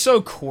 That'd be so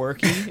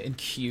quirky and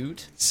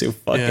cute. So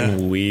fucking Yeah.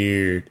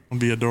 weird. It'll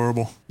be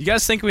adorable. You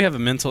guys think we have a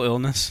mental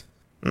illness?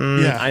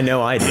 Yeah, I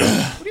know I do.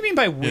 What do you mean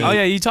by weird? Oh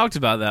yeah, you talked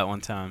about that one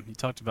time. You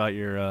talked about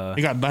your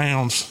I got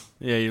downs.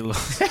 yeah, your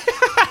little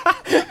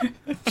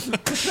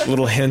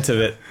Little hint of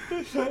it.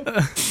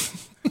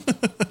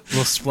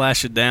 little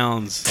splash of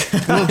downs.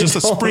 Just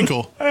a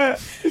sprinkle.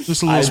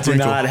 Just a little I do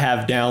sprinkle. not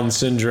have Down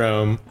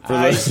syndrome, for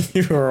those of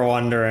you who are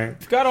wondering.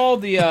 You've got all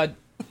the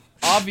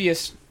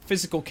obvious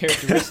physical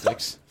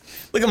characteristics.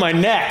 Look at my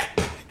neck.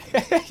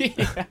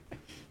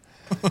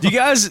 Do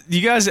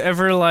you guys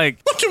ever like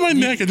Look at my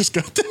neck. I just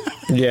got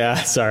that. Yeah,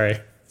 sorry.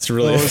 It's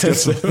really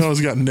offensive. I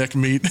always got neck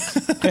meat.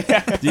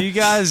 do you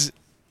guys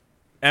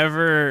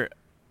ever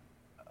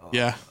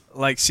Yeah.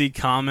 like see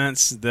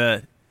comments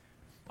that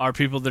are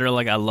people that are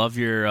like, I love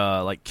your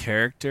like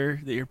character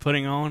that you're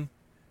putting on?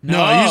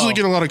 No, I usually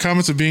get a lot of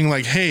comments of being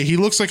like, hey, he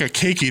looks like a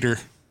cake eater.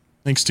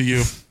 Thanks to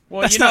you.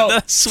 Well, That's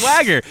that's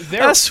swagger.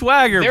 That's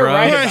swagger, they're bro.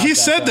 right Yeah, about he that,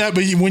 said though. that,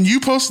 but when you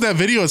posted that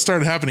video, it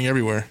started happening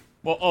everywhere.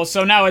 Well,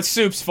 so now it's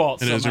Soup's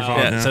fault. It is your somehow. fault.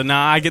 Yeah, Yeah. so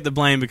now I get the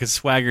blame because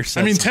swagger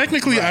said I mean, something.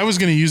 technically, I was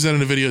going to use that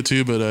in a video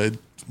too, but I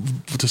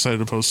decided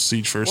to post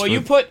Siege first. Well,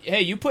 but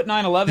you put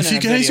 9/11 if in you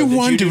a guys video.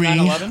 are Did you do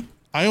wondering, 9/11?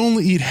 I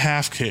only eat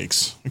half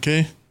cakes.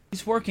 Okay,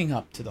 He's working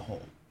up to the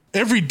whole.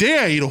 every day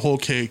I eat a whole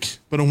cake,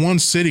 but in one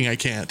sitting I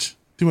can't.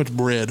 Too much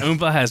bread. Do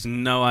Oompa has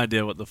no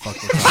idea what the fuck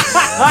we're talking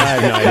about. I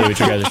have no idea what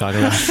you guys are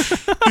talking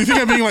about. you think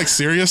I'm being like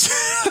serious?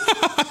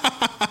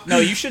 No,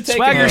 you should take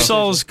Swagger it.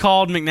 Souls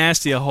called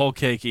McNasty a whole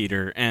cake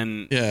eater,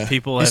 and Yeah.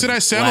 people He have said I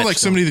sounded like latched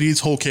somebody that eats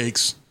whole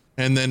cakes,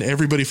 and then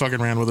everybody fucking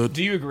ran with it.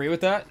 Do you agree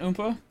with that,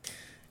 Oompa?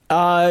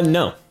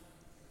 No.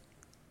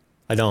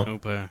 I don't. on.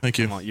 Oompa, Thank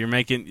you. come on, you're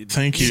making.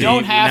 Thank you. You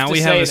don't have now to we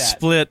say have a that.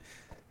 split.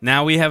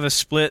 Now we have a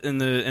split in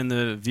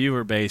the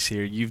viewer base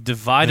here. You've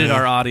divided Yeah.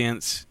 our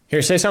audience.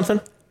 Here, say something,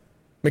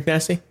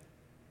 McNasty.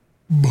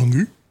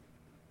 Bunger.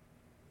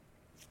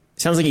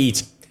 Sounds like he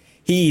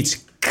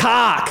eats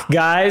cock,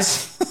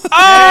 guys.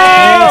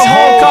 Hey,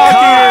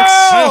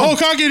 whole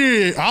cock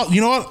eater.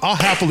 You know what? I'll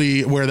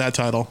happily wear that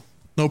title.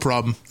 No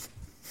problem.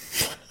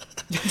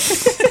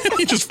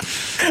 He just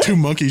two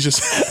monkeys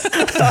just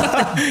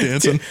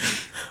dancing.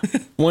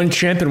 One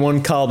chimp and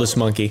one caldus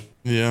monkey.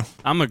 Yeah,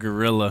 I'm a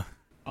gorilla.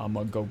 I'm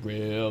a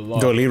gorilla.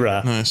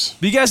 Golira. nice.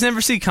 Do you guys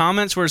never see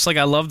comments where it's like,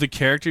 "I love the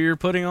character you're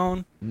putting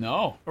on"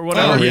 No. or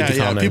whatever? Oh read yeah, the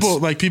yeah.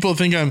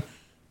 comments.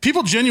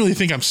 People genuinely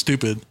think I'm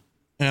stupid,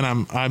 and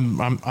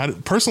I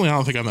personally I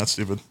don't think I'm that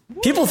stupid.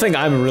 People think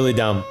I'm really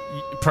dumb.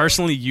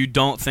 Personally, you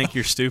don't think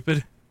you're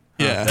stupid.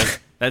 Yeah.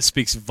 That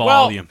speaks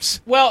volumes.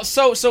 Well,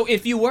 so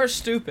if you were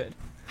stupid,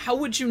 how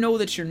would you know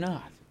that you're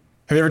not?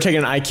 Have you ever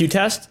taken an IQ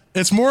test?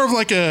 It's more of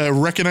like a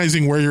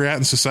recognizing where you're at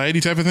in society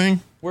type of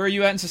thing. Where are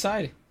you at in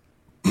society?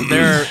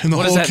 There, In the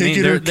what does whole that cake mean?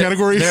 eater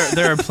category?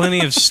 There are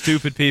plenty of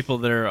stupid people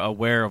that are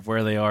aware of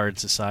where they are in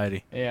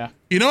society. Yeah.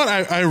 You know what?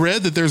 I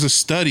read that there's a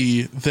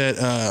study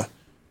that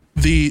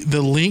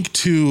the link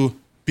to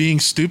being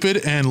stupid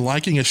and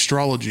liking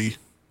astrology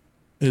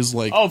is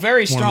like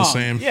Very strong. one of the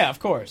same. Yeah, of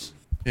course.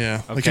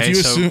 Yeah. Like Okay, if you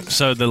so assume,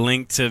 so the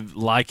link to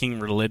liking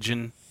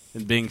religion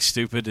and being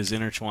stupid is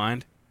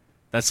intertwined.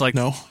 That's like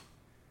no.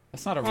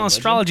 That's not a well, religion.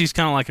 astrology is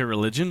kind of like a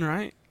religion,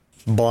 right?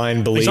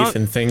 Blind belief not-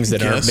 in things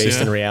that aren't Yes, based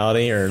yeah. in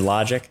reality or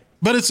logic.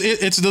 But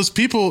it's those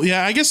people.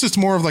 Yeah, I guess it's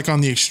more of like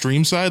on the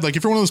extreme side. Like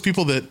if you're one of those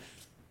people that,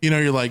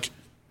 you're like,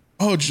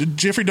 oh,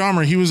 Jeffrey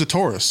Dahmer, he was a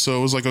Taurus, so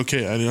it was like,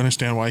 okay, I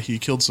understand why he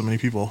killed so many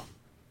people.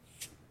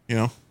 You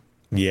know.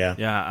 Yeah.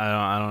 Yeah,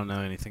 I don't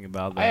know anything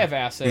about that. I have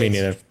assays. Me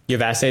neither. You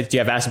have Asperger's? Do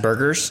you have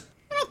Asperger's?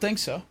 I don't think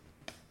so.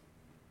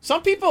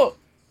 Some people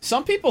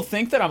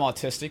think that I'm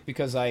autistic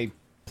because I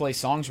play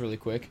songs really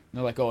quick. And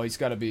they're like, "Oh, he's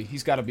got to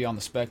be on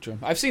the spectrum."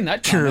 I've seen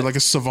that. You're comment. like a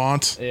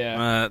savant.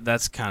 Yeah.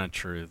 That's kind of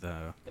true,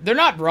 though. They're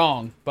not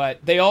wrong,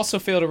 but they also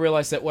fail to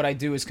realize that what I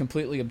do is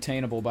completely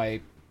obtainable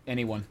by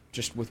anyone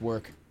just with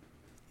work.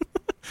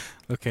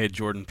 Okay,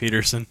 Jordan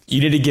Peterson.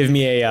 You need to give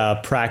me a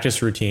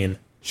practice routine.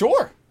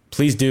 Sure.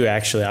 Please do,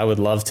 actually. I would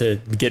love to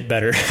get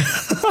better.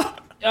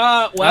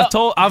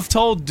 Well, I've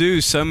told Dew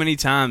so many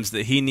times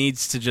that he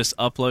needs to just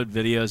upload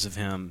videos of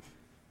him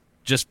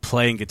just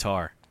playing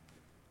guitar.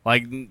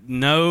 Like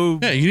no,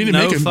 Yeah, you need to no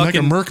make it like a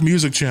fucking- Merc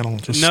music channel.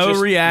 Just, no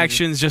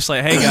reactions, just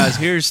like, hey guys,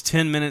 here's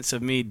 10 minutes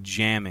of me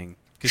jamming.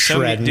 Because so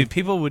many, Shredding. dude,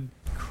 people would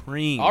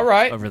cream all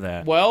right. over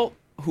that. Well,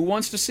 who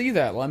wants to see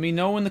that? Let me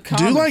know in the do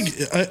comments.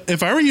 like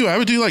if I were you, I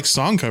would do like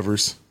song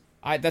covers.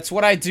 That's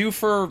what I do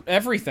for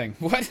everything.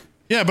 What?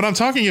 Yeah, but I'm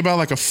talking about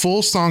like a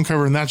full song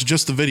cover, and that's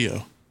just the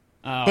video.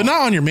 But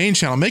not on your main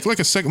channel. Make like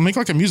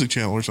a music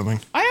channel or something.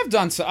 I have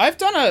done so. I've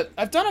done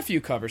a few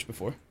covers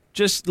before.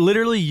 Just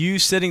literally you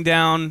sitting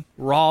down,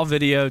 raw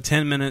video,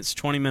 10 minutes,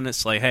 20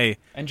 minutes, like, hey,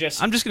 And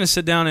just I'm just going to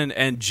sit down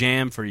and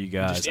jam for you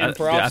guys. Just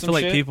improv I some feel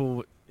like shit?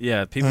 people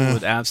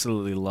would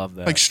absolutely love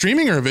that. Like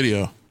streaming or a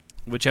video.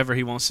 Whichever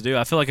he wants to do.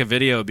 I feel like a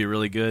video would be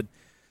really good.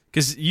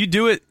 Because you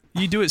do it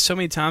so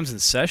many times in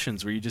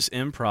sessions where you just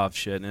improv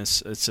shit, and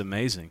it's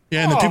amazing.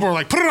 Yeah, and then people are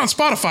like, put it on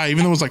Spotify,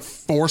 even though it was like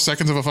 4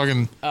 seconds of a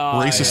fucking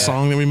racist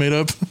song that we made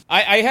up.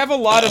 I have a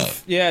lot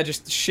of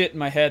just shit in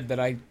my head that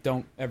I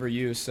don't ever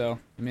use. So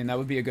I mean that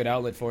would be a good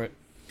outlet for it.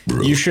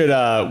 You should.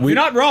 You're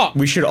not wrong.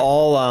 We should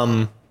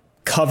all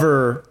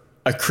cover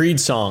a Creed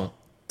song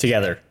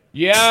together.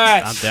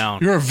 Yes. I'm down.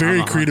 You're a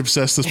very Creed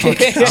obsessed this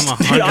podcast. I'm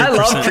 100% Dude, I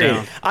love Creed.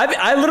 down.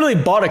 I literally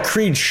bought a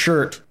Creed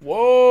shirt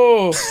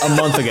Whoa. a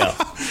month ago.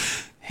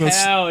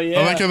 Hell yeah.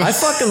 I like how I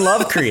fucking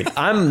love Creed.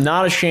 I'm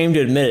not ashamed to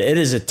admit it. It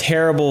is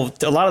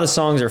a lot of the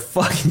songs are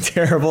fucking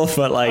terrible,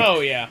 but like Oh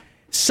yeah.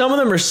 some of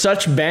them are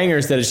such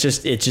bangers that it's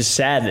just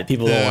sad that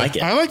people don't like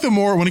it. I like the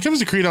more, when it comes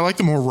to Creed, I like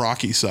the more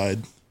rocky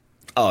side.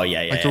 Oh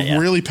yeah, Like the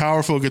really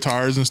powerful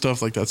guitars and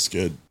stuff, like that's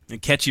good. And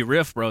catchy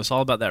riff, bro. It's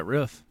all about that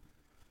riff.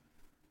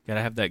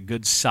 Gotta have that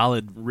good,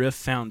 solid riff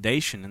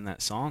foundation in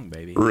that song,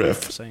 baby.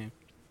 Riff. You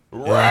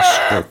know what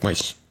I'm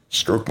saying?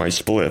 Stroke my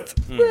split.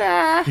 You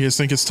guys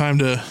think it's time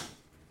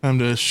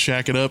to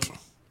shack it up?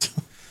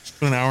 It's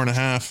been an hour and a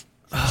half.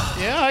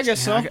 Yeah, I guess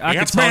so. I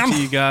could talk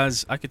to you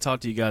guys. I could talk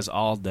to you guys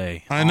all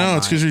day. I know,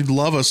 it's because you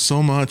love us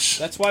so much.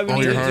 That's why we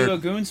need to do a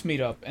Goons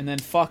meetup and then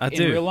fuck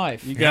in real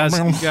life. You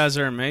guys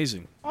are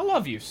amazing. I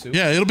love you, Sue.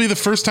 Yeah, it'll be the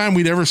first time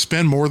we'd ever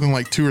spend more than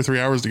like 2 or 3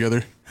 hours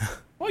together.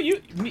 Well,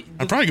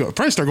 I'd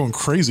probably start going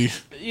crazy.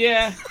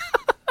 Yeah.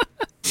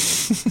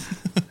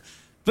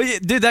 But yeah,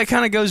 dude, that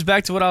kind of goes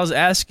back to what I was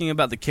asking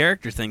about the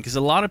character thing, because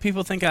a lot of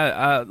people think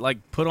I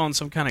like put on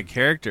some kind of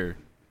character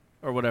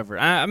or whatever.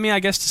 I mean, I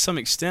guess to some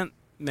extent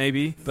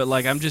maybe, but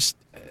like I'm just.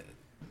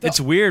 It's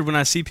weird when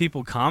I see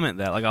people comment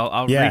that. Like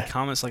I'll read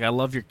comments like, "I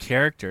love your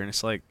character," and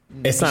it's like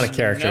it's not a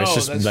character. No, it's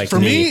just like for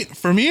me.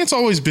 For me, it's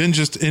always been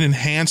just an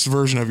enhanced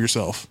version of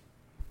yourself.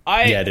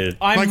 Dude.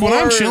 Like when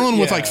I'm chilling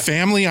with like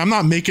family, I'm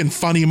not making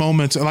funny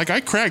moments. Like I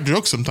crack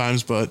jokes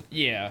sometimes, but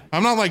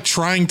I'm not like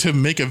trying to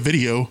make a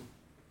video.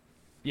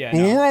 Yeah.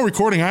 When we're all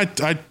recording, I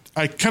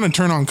kind of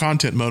turn on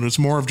content mode. It's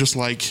more of just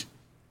like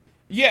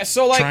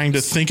so like trying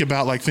to think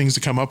about like things to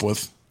come up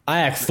with.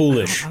 I act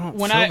foolish.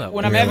 When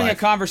I'm having a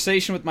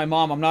conversation with my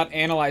mom, I'm not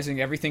analyzing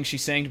everything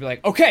she's saying to be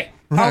like, okay,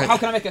 how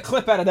can I make a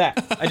clip out of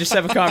that? I just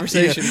have a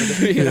conversation with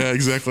her. Yeah,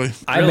 exactly.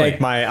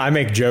 I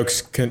make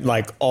jokes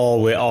like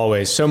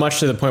always so much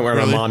to the point where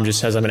my mom just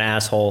says I'm an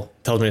asshole,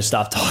 tells me to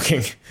stop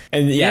talking,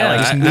 and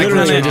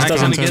literally it just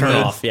doesn't turn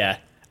off. Yeah,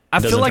 I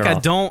feel like I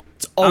don't.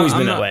 It's always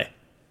been that way.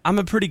 I'm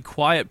a pretty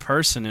quiet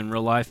person in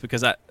real life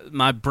because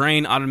my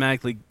brain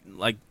automatically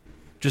like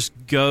just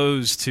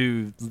goes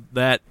to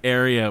that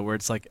area where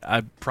it's like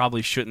I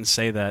probably shouldn't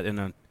say that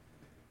in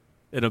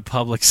a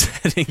public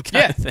setting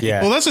kind of thing.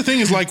 Yeah. Well, that's the thing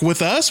is like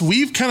with us,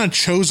 we've kind of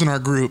chosen our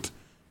group.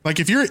 Like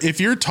if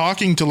you're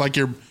talking to like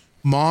your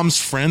mom's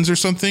friends or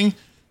something,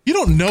 you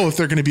don't know if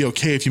they're going to be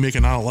okay if you make a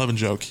 9/11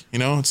 joke. You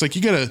know, it's like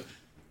you gotta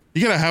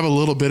have a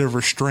little bit of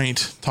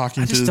restraint talking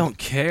to. I just don't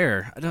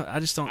care. I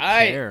just don't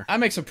care. I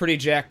make some pretty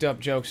jacked up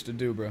jokes to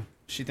Dubra.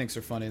 She thinks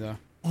they're funny though.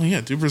 Oh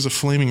yeah, Dubra's a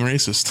flaming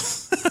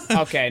racist.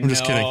 Okay, I'm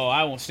just kidding.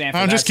 I won't stand for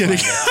I'm that just kidding.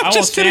 slander. I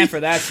won't stand for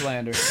that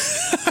slander.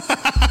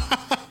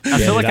 I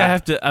feel like I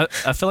have to.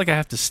 I feel like I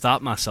have to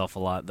stop myself a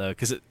lot though,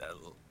 because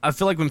I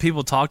feel like when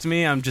people talk to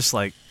me, I'm just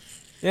like,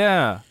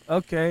 yeah,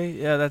 okay,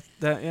 yeah,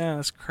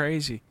 that's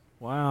crazy,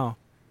 wow.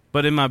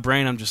 But in my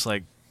brain, I'm just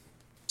like.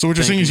 So what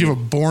you're saying is you have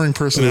a boring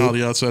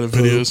personality outside of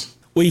videos.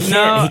 Well,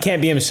 he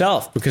can't be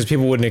himself because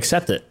people wouldn't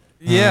accept it.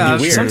 Yeah,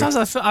 sometimes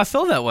I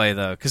feel that way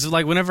though, because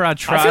like whenever I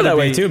try, I feel that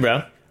way too,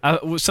 bro.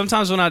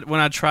 Sometimes when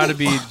I try to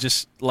be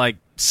just like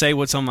say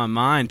what's on my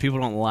mind, people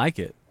don't like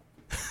it.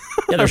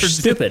 Yeah, they're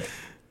stupid.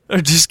 Or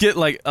just get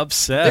like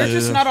upset. They're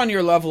just not on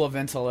your level of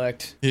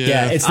intellect.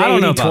 Yeah, it's the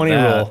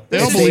 80-20 rule. They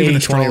don't believe in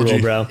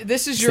astrology, bro.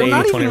 This is your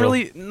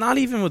not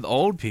even with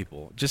old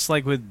people, just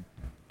like with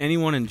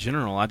anyone in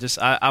general.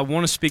 I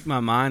want to speak my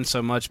mind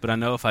so much, but I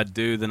know if I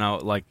do, then I'll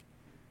like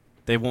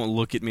they won't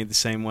look at me the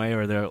same way,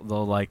 or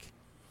they'll like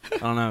I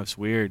don't know. It's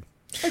weird.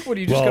 Like, what are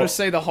you just gonna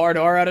say the hard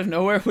R out of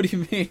nowhere? What do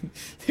you mean?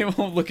 They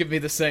won't look at me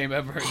the same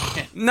ever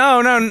again.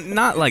 No,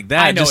 not like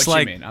that. I know just what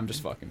like, you mean. I'm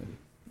just fucking with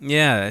you.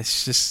 Yeah,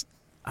 it's just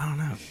I don't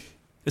know.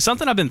 It's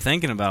something I've been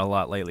thinking about a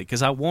lot lately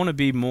because I want to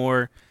be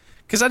more.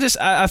 Because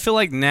I feel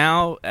like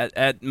now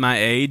at my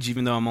age,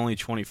 even though I'm only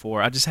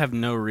 24, I just have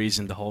no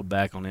reason to hold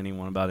back on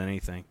anyone about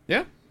anything.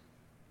 Yeah.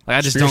 Like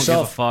I just don't give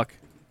a fuck.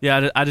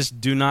 Yeah, I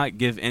just do not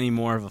give any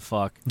more of a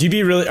fuck.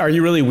 Are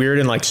you really weird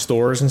in like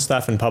stores and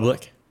stuff in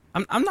public?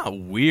 I'm not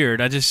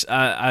weird. I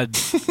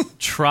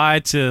try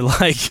to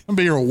like. I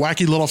bet you're a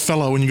wacky little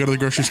fellow when you go to the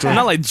grocery store. I'm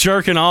not like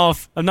jerking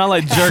off. I'm not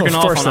like jerking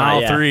off on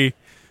aisle 3.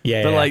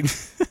 Yeah, but like,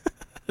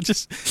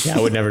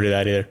 I would never do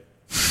that either.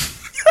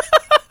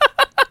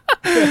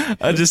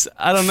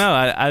 I don't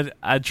know.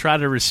 I try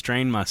to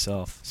restrain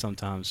myself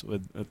sometimes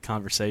with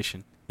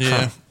conversation.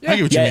 Yeah, I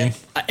get what you mean.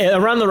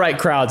 Around the right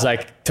crowds, I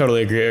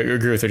totally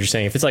agree with what you're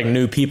saying. If it's like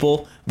new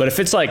people, but if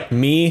it's like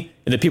me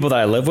and the people that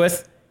I live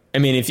with, I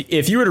mean,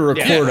 if you were to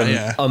record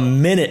a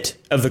minute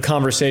of the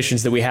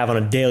conversations that we have on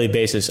a daily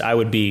basis, I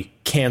would be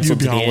canceled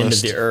to the end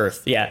of the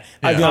earth. Yeah,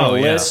 I'd be on a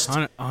list.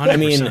 100%. I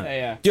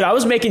mean, dude, I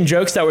was making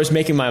jokes that was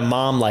making my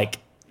mom like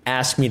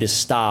ask me to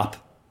stop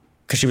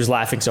because she was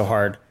laughing so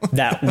hard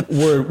that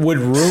would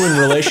ruin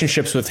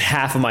relationships with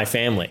half of my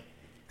family.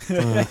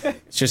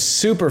 It's just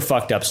super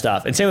fucked up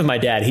stuff. And same with my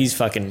dad. He's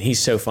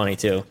so funny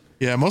too.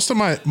 Yeah, most of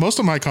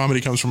my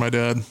comedy comes from my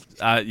dad.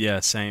 Yeah,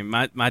 same.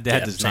 My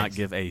dad does not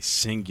give a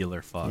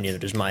singular fuck. Neither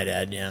does my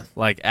dad. Yeah,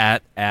 like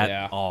at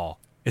all.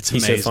 It's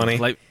he's amazing. So funny.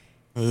 Like,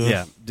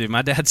 yeah, dude,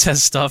 my dad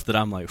says stuff that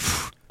I'm like,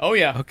 oh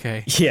yeah,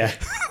 okay, yeah.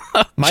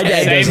 My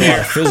dad does a lot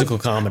of physical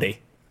comedy.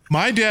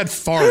 My dad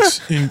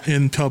farts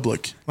in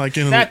public, like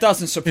in that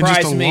doesn't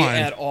surprise me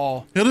at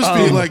all. He'll just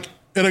be like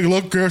at a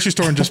local grocery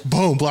store and just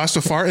boom, blast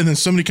a fart, and then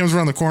somebody comes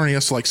around the corner and he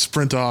has to like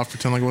sprint off,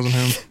 pretend like it wasn't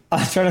him. I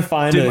was trying to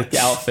find an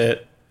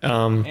outfit.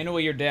 Ain't no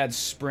way your dad's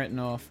sprinting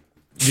off.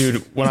 Dude,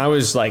 when I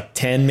was like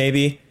 10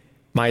 maybe,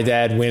 my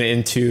dad went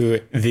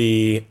into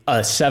the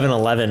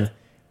 7-Eleven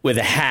with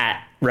a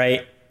hat,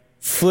 right?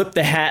 Flipped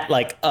the hat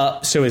like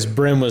up so his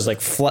brim was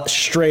like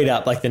straight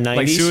up like the 90s.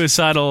 Like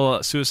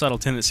suicidal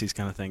tendencies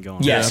kind of thing going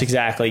on. Yes,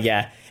 exactly,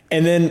 yeah.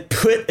 and then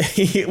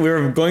we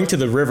were going to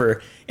the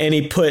river, and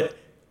he put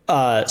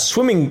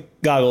swimming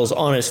goggles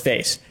on his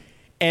face.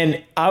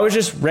 And I was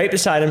just right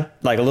beside him,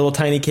 like a little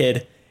tiny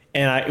kid.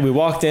 And we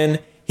walked in.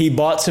 He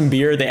bought some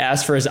beer. They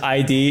asked for his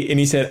ID, and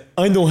he said,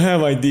 "I don't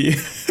have ID."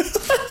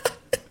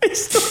 I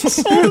still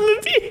sold him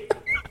the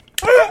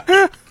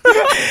beer.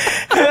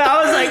 And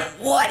I was like,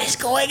 "What is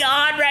going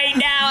on right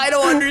now? I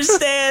don't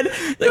understand."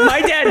 Like,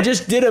 my dad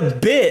just did a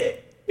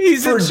bit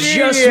for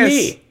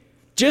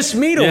just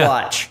me to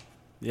watch.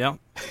 Yeah.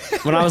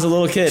 When I was a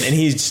little kid, and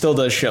he still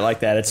does shit like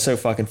that. It's so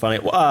fucking funny.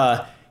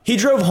 He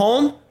drove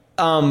home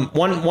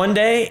one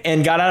day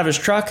and got out of his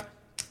truck,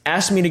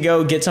 asked me to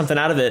go get something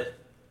out of it.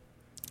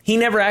 He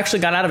never actually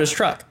got out of his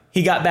truck.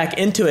 He got back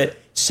into it,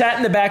 sat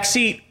in the back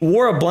seat,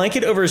 wore a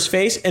blanket over his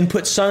face, and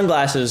put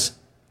sunglasses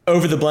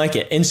over the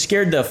blanket, and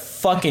scared the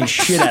fucking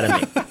shit out of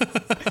me.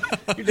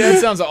 Your dad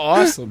sounds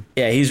awesome.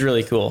 Yeah, he's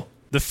really cool.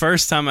 The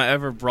first time I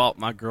ever brought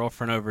my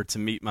girlfriend over to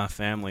meet my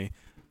family,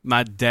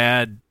 my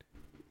dad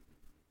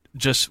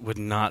just would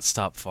not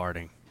stop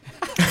farting.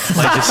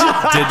 Like, just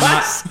did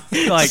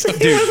not. Like,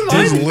 dude,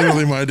 That's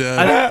literally my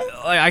dad.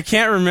 I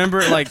can't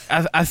remember. Like,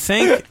 I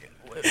think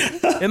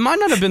it might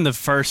not have been the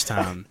first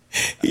time.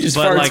 He just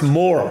farts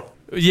more.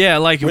 Yeah,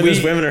 like when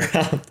there's women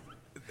around.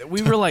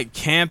 We were like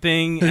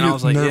camping, and I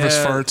was like, nervous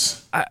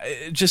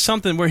farts. Just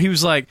something where he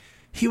was like,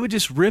 he would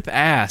just rip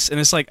ass, and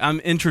it's like I'm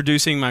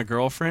introducing my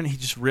girlfriend. He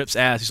just rips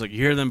ass. He's like, "You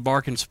hear them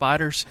barking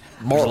spiders?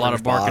 There's a lot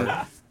of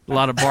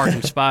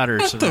barking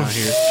spiders around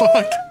here."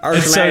 Fuck.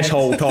 There's an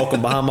asshole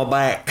talking behind my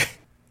back.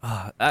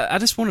 I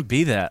just want to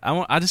be that.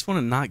 I just want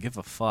to not give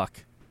a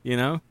fuck, you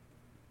know,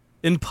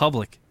 in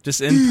public,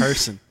 just in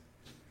person.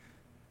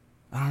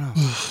 I don't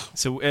know.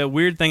 It's a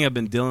weird thing I've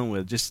been dealing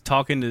with, just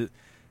talking to,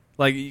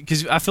 like,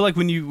 because I feel like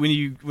when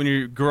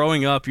you're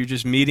growing up, you're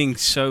just meeting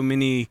so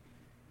many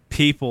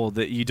people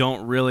that you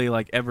don't really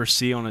like ever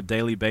see on a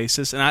daily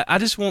basis, and I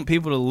just want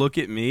people to look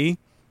at me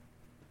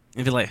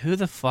and be like, "Who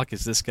the fuck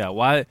is this guy?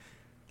 Why?"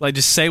 Like,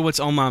 just say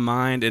what's on my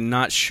mind and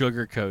not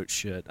sugarcoat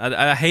shit.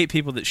 I hate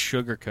people that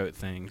sugarcoat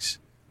things.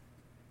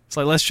 It's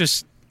like, let's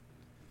just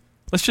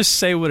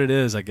say what it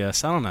is, I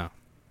guess. I don't know.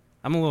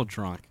 I'm a little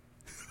drunk.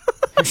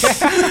 Yeah,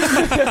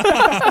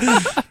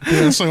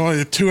 it's like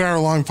only a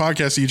 2-hour-long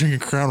podcast. You drinking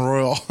Crown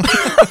Royal.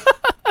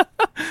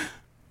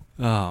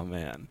 Oh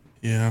man.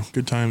 Yeah,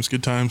 good times.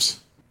 Good times.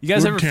 You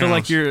guys Word ever feel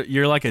like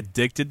you're like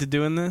addicted to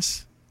doing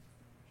this?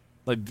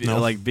 Like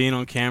like being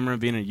on camera,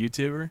 being a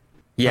YouTuber?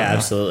 Yeah,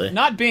 absolutely.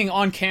 Not being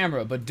on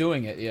camera, but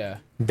doing it, yeah.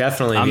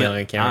 Definitely being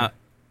on camera.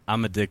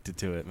 I'm addicted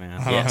to it, man.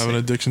 I don't have an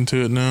addiction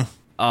to it now.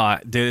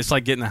 Dude, it's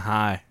like getting a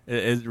high.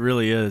 It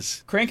really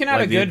is. Cranking out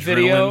like a good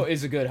video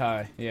is a good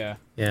high, yeah.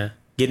 Yeah.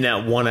 Getting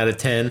out 1 out of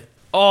 10.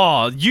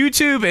 Oh,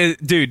 YouTube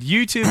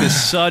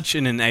is such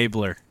an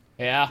enabler.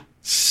 Yeah.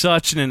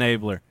 Such an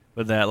enabler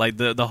with that. Like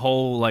the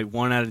whole like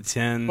 1 out of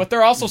 10. But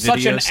they're also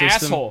such an system.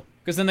 asshole.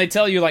 Because then they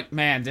tell you, like,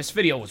 "Man, this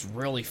video was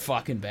really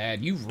fucking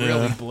bad. You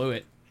really blew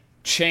it.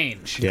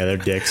 Change." Yeah, they're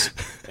dicks.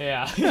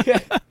 Yeah. Yeah,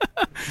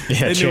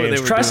 change.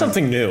 Try doing.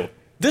 something new.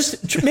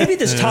 Maybe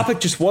this topic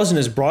just wasn't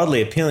as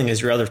broadly appealing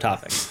as your other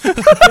topics.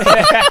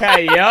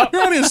 Yep.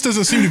 Your audience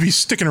doesn't seem to be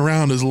sticking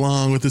around as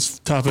long with this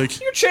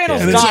topic. Your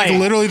channel's And it's dying. like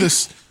literally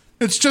this.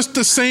 It's just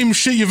the same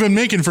shit you've been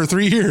making for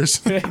 3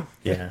 years.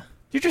 Yeah.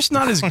 You're just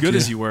not as good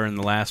as you were in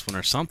the last one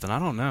or something. I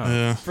don't know.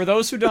 Yeah. For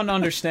those who don't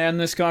understand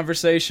this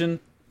conversation,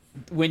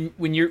 when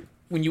you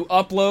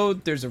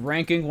upload, there's a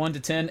ranking 1 to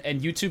 10, and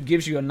YouTube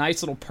gives you a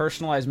nice little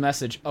personalized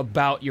message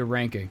about your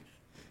ranking.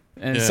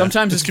 And Yeah.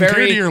 sometimes it's compared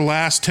very to your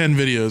last 10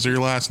 videos or your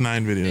last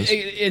 9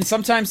 videos. and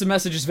sometimes the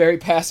message is very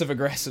passive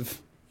aggressive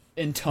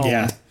in tone.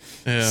 Yeah.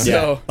 Yeah.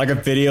 So Like a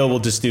video will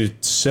just do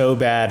so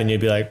bad, and you'd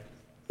be like,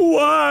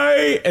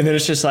 "Why?" And then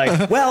it's just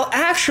like, "Well,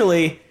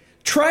 actually,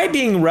 try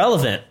being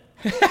relevant."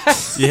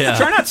 Yeah.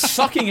 try not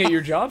sucking at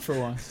your job for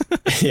once.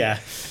 Yeah.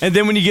 And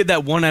then when you get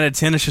that 1 out of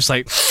 10, it's just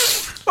like,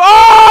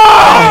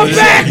 Oh,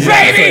 back,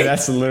 Exactly. baby!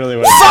 That's literally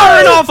what it's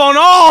firing off on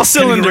all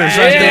cylinders right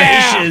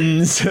there.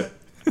 Congratulations.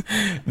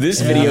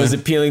 This video is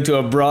appealing to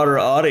a broader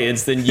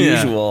audience than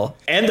usual,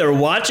 and they're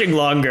watching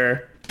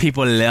longer.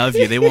 People love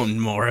you. They want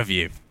more of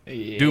you.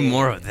 Do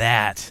more of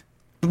that.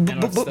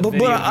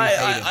 But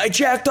I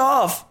jacked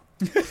off.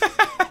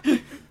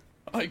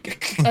 I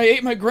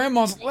ate my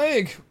grandma's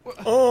leg,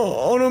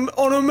 Oh, on a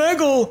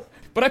Omegle.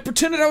 but I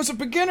pretended I was a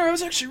beginner. I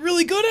was actually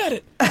really good at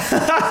it.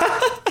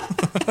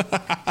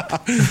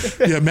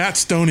 Yeah, Matt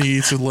Stoney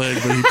eats a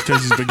leg, but he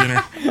pretends he's a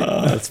beginner.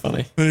 That's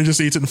funny. Then he just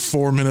eats it in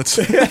 4 minutes.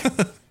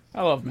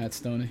 I love Matt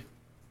Stoney.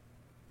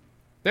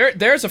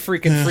 There's a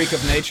freaking freak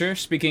of nature.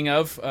 Speaking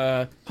of,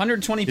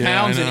 120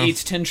 pounds I and know.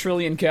 eats 10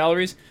 trillion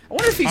calories. I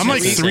wonder if he's I'm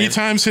like re- 3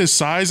 times his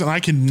size, and I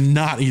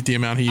cannot eat the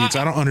amount he eats.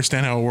 I don't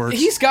understand how it works.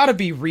 He's got to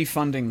be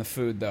refunding the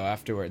food though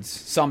afterwards.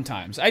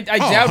 Sometimes I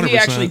doubt he 100%.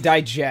 actually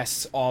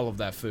digests all of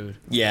that food.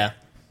 Yeah.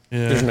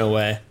 Yeah. There's no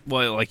way.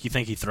 Well, like, you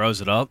think he throws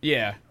it up?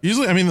 Yeah.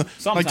 Usually, I mean, like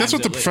Sometimes that's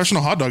what the at least.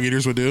 professional hot dog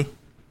eaters would do.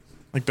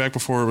 Like back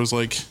before it was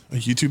like a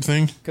YouTube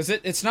thing. Because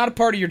it's not a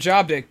part of your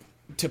job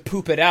to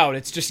poop it out.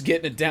 It's just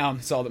getting it down.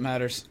 That's all that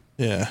matters.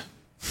 Yeah.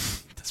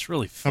 That's It's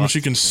really how much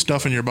you can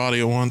stuff in your body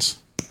at once.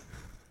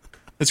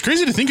 It's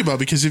crazy to think about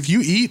because if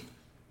you eat,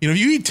 if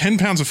you eat 10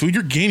 pounds of food,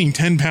 you're gaining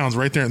 10 pounds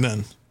right there and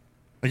then.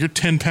 Like you're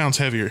 10 pounds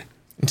heavier.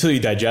 Until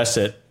you digest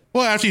it.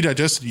 Well, after you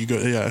digest it, you go,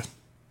 yeah.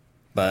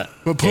 But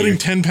putting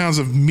 10 pounds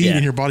of meat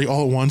in your body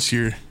all at once,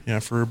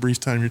 for a brief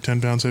time, you're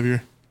 10 pounds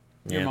heavier.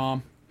 Your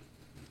mom.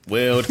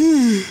 Weird.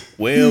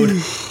 Weird.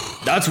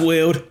 That's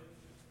weird.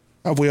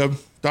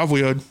 That's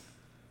weird.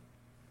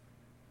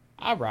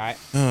 All right.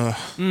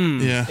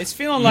 Yeah. It's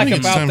feeling like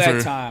about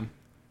that time.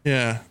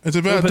 Yeah. It's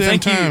about damn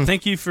time.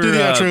 Thank you for Do the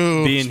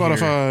outro, being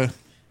Spotify. here.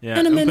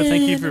 Yeah. Oompa,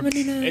 thank you for...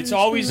 It's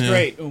always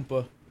great,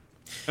 Oompa.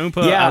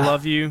 Oompa, I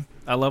love you.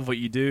 I love what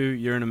you do.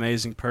 You're an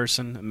amazing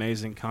person,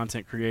 amazing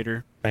content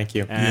creator. Thank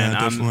you. And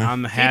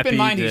I'm happy Keep in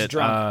mind that, he's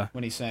drunk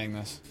when he's saying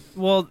this.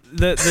 Well,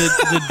 the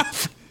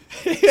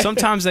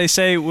sometimes they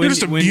say when you're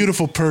just a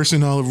beautiful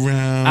person all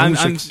around. I wish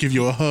I could give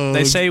you a hug.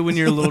 They say when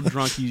you're a little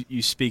drunk,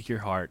 you speak your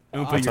heart.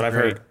 Oompa, that's what I've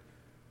heard.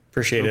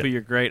 Appreciate Oompa, it.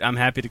 You're great. I'm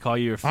happy to call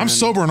you a friend. I'm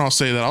sober and I'll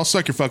say that. I'll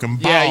suck your fucking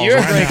balls. Yeah, you're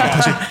right a great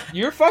now. guy.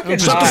 You're fucking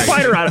Suck the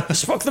spider out of it.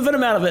 Fuck the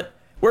venom out of it.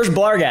 Where's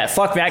Blarg at?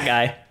 Fuck that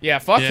guy. Yeah,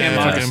 fuck him,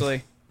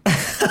 honestly.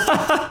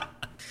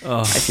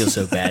 I feel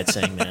so bad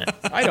saying that.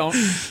 I don't.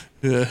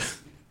 Yeah.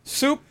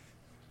 Soup.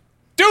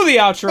 Do the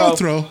outro.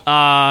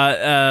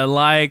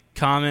 Like,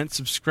 comment,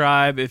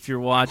 subscribe if you're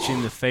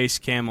watching the face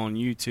cam on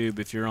YouTube.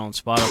 If you're on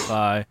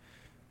Spotify,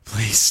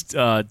 please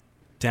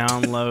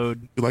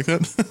download. You like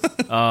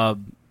that?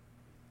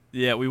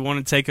 Yeah, we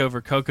want to take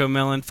over Coco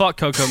Melon. Fuck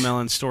Coco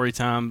Melon. Story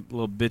time.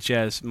 Little bitch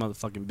ass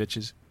motherfucking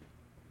bitches.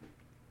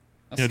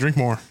 Yeah, drink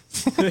more.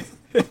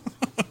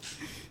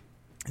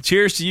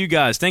 Cheers to you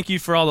guys. Thank you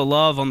for all the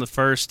love on the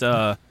first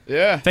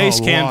face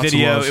cam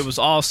video. It was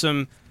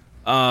awesome.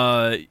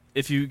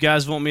 If you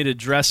guys want me to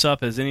dress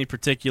up as any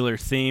particular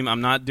theme,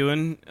 I'm not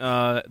doing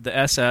the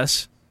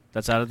SS.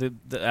 That's out of the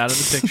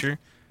picture.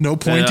 No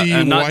pointy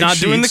I'm not white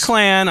doing the sheets.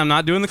 Klan. I'm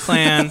not doing the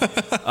Klan.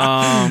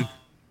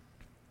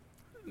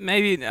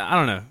 Maybe, I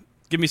don't know.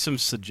 Give me some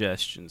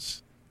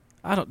suggestions.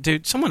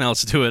 Dude, someone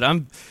else do it.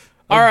 All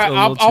right,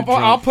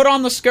 I'll put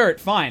on the skirt.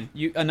 Fine.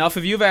 Enough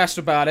of you have asked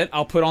about it.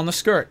 I'll put on the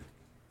skirt.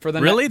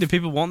 Really? Do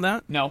people want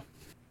that? No.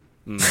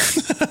 I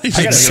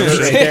got a skirt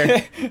right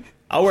there.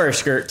 I'll wear a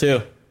skirt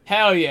too.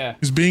 Hell yeah.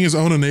 He's being his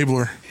own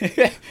enabler.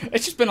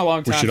 It's just been a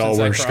long time should since all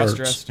I wear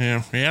cross-dressed.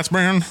 Yeah, it's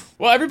brown.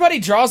 Well, everybody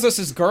draws us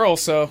as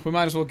girls, so we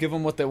might as well give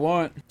them what they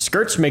want.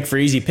 Skirts make for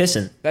easy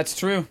pissing. That's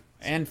true.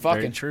 And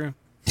fucking. Very true.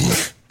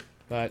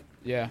 But,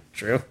 yeah.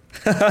 True.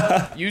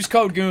 Use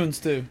code GOONS,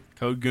 too.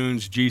 Code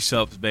GOONS,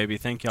 G-Subs, baby.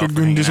 Thank y'all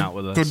for hanging out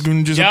with us. Code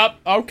GOONS. Yep.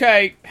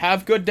 Okay.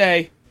 Have a good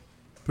day.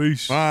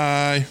 Peace.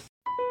 Bye.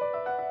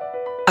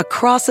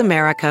 Across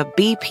America,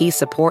 BP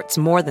supports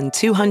more than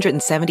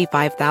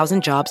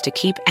 275,000 jobs to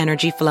keep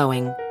energy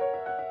flowing.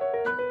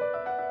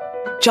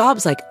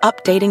 Jobs like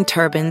updating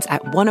turbines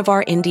at one of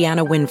our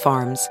Indiana wind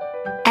farms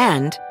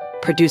and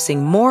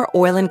producing more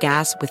oil and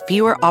gas with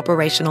fewer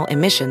operational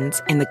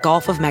emissions in the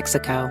Gulf of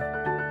Mexico.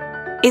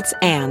 It's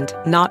and,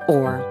 not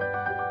or.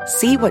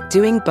 See what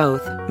doing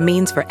both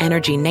means for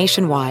energy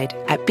nationwide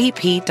at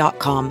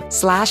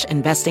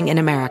bp.com/investing in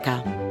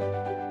America.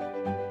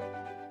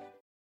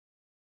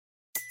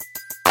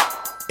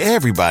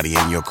 Everybody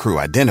in your crew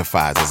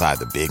identifies as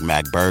either Big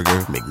Mac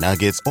Burger,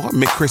 McNuggets, or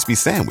McCrispy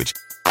Sandwich.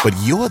 But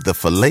you're the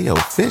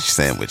Filet-O-Fish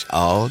Sandwich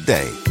all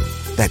day.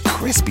 That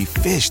crispy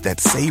fish, that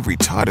savory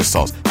tartar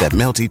sauce, that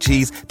melty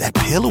cheese, that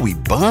pillowy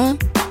bun.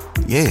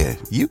 Yeah,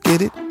 you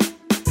get it.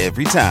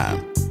 Every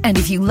time. And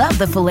if you love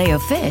the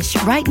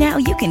Filet-O-Fish, right now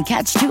you can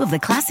catch two of the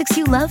classics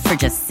you love for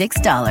just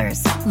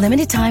 $6.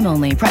 Limited time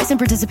only. Price and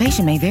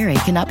participation may vary.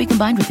 Cannot be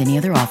combined with any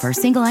other offer.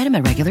 Single item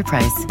at regular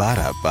price.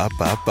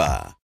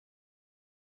 Ba-da-ba-ba-ba.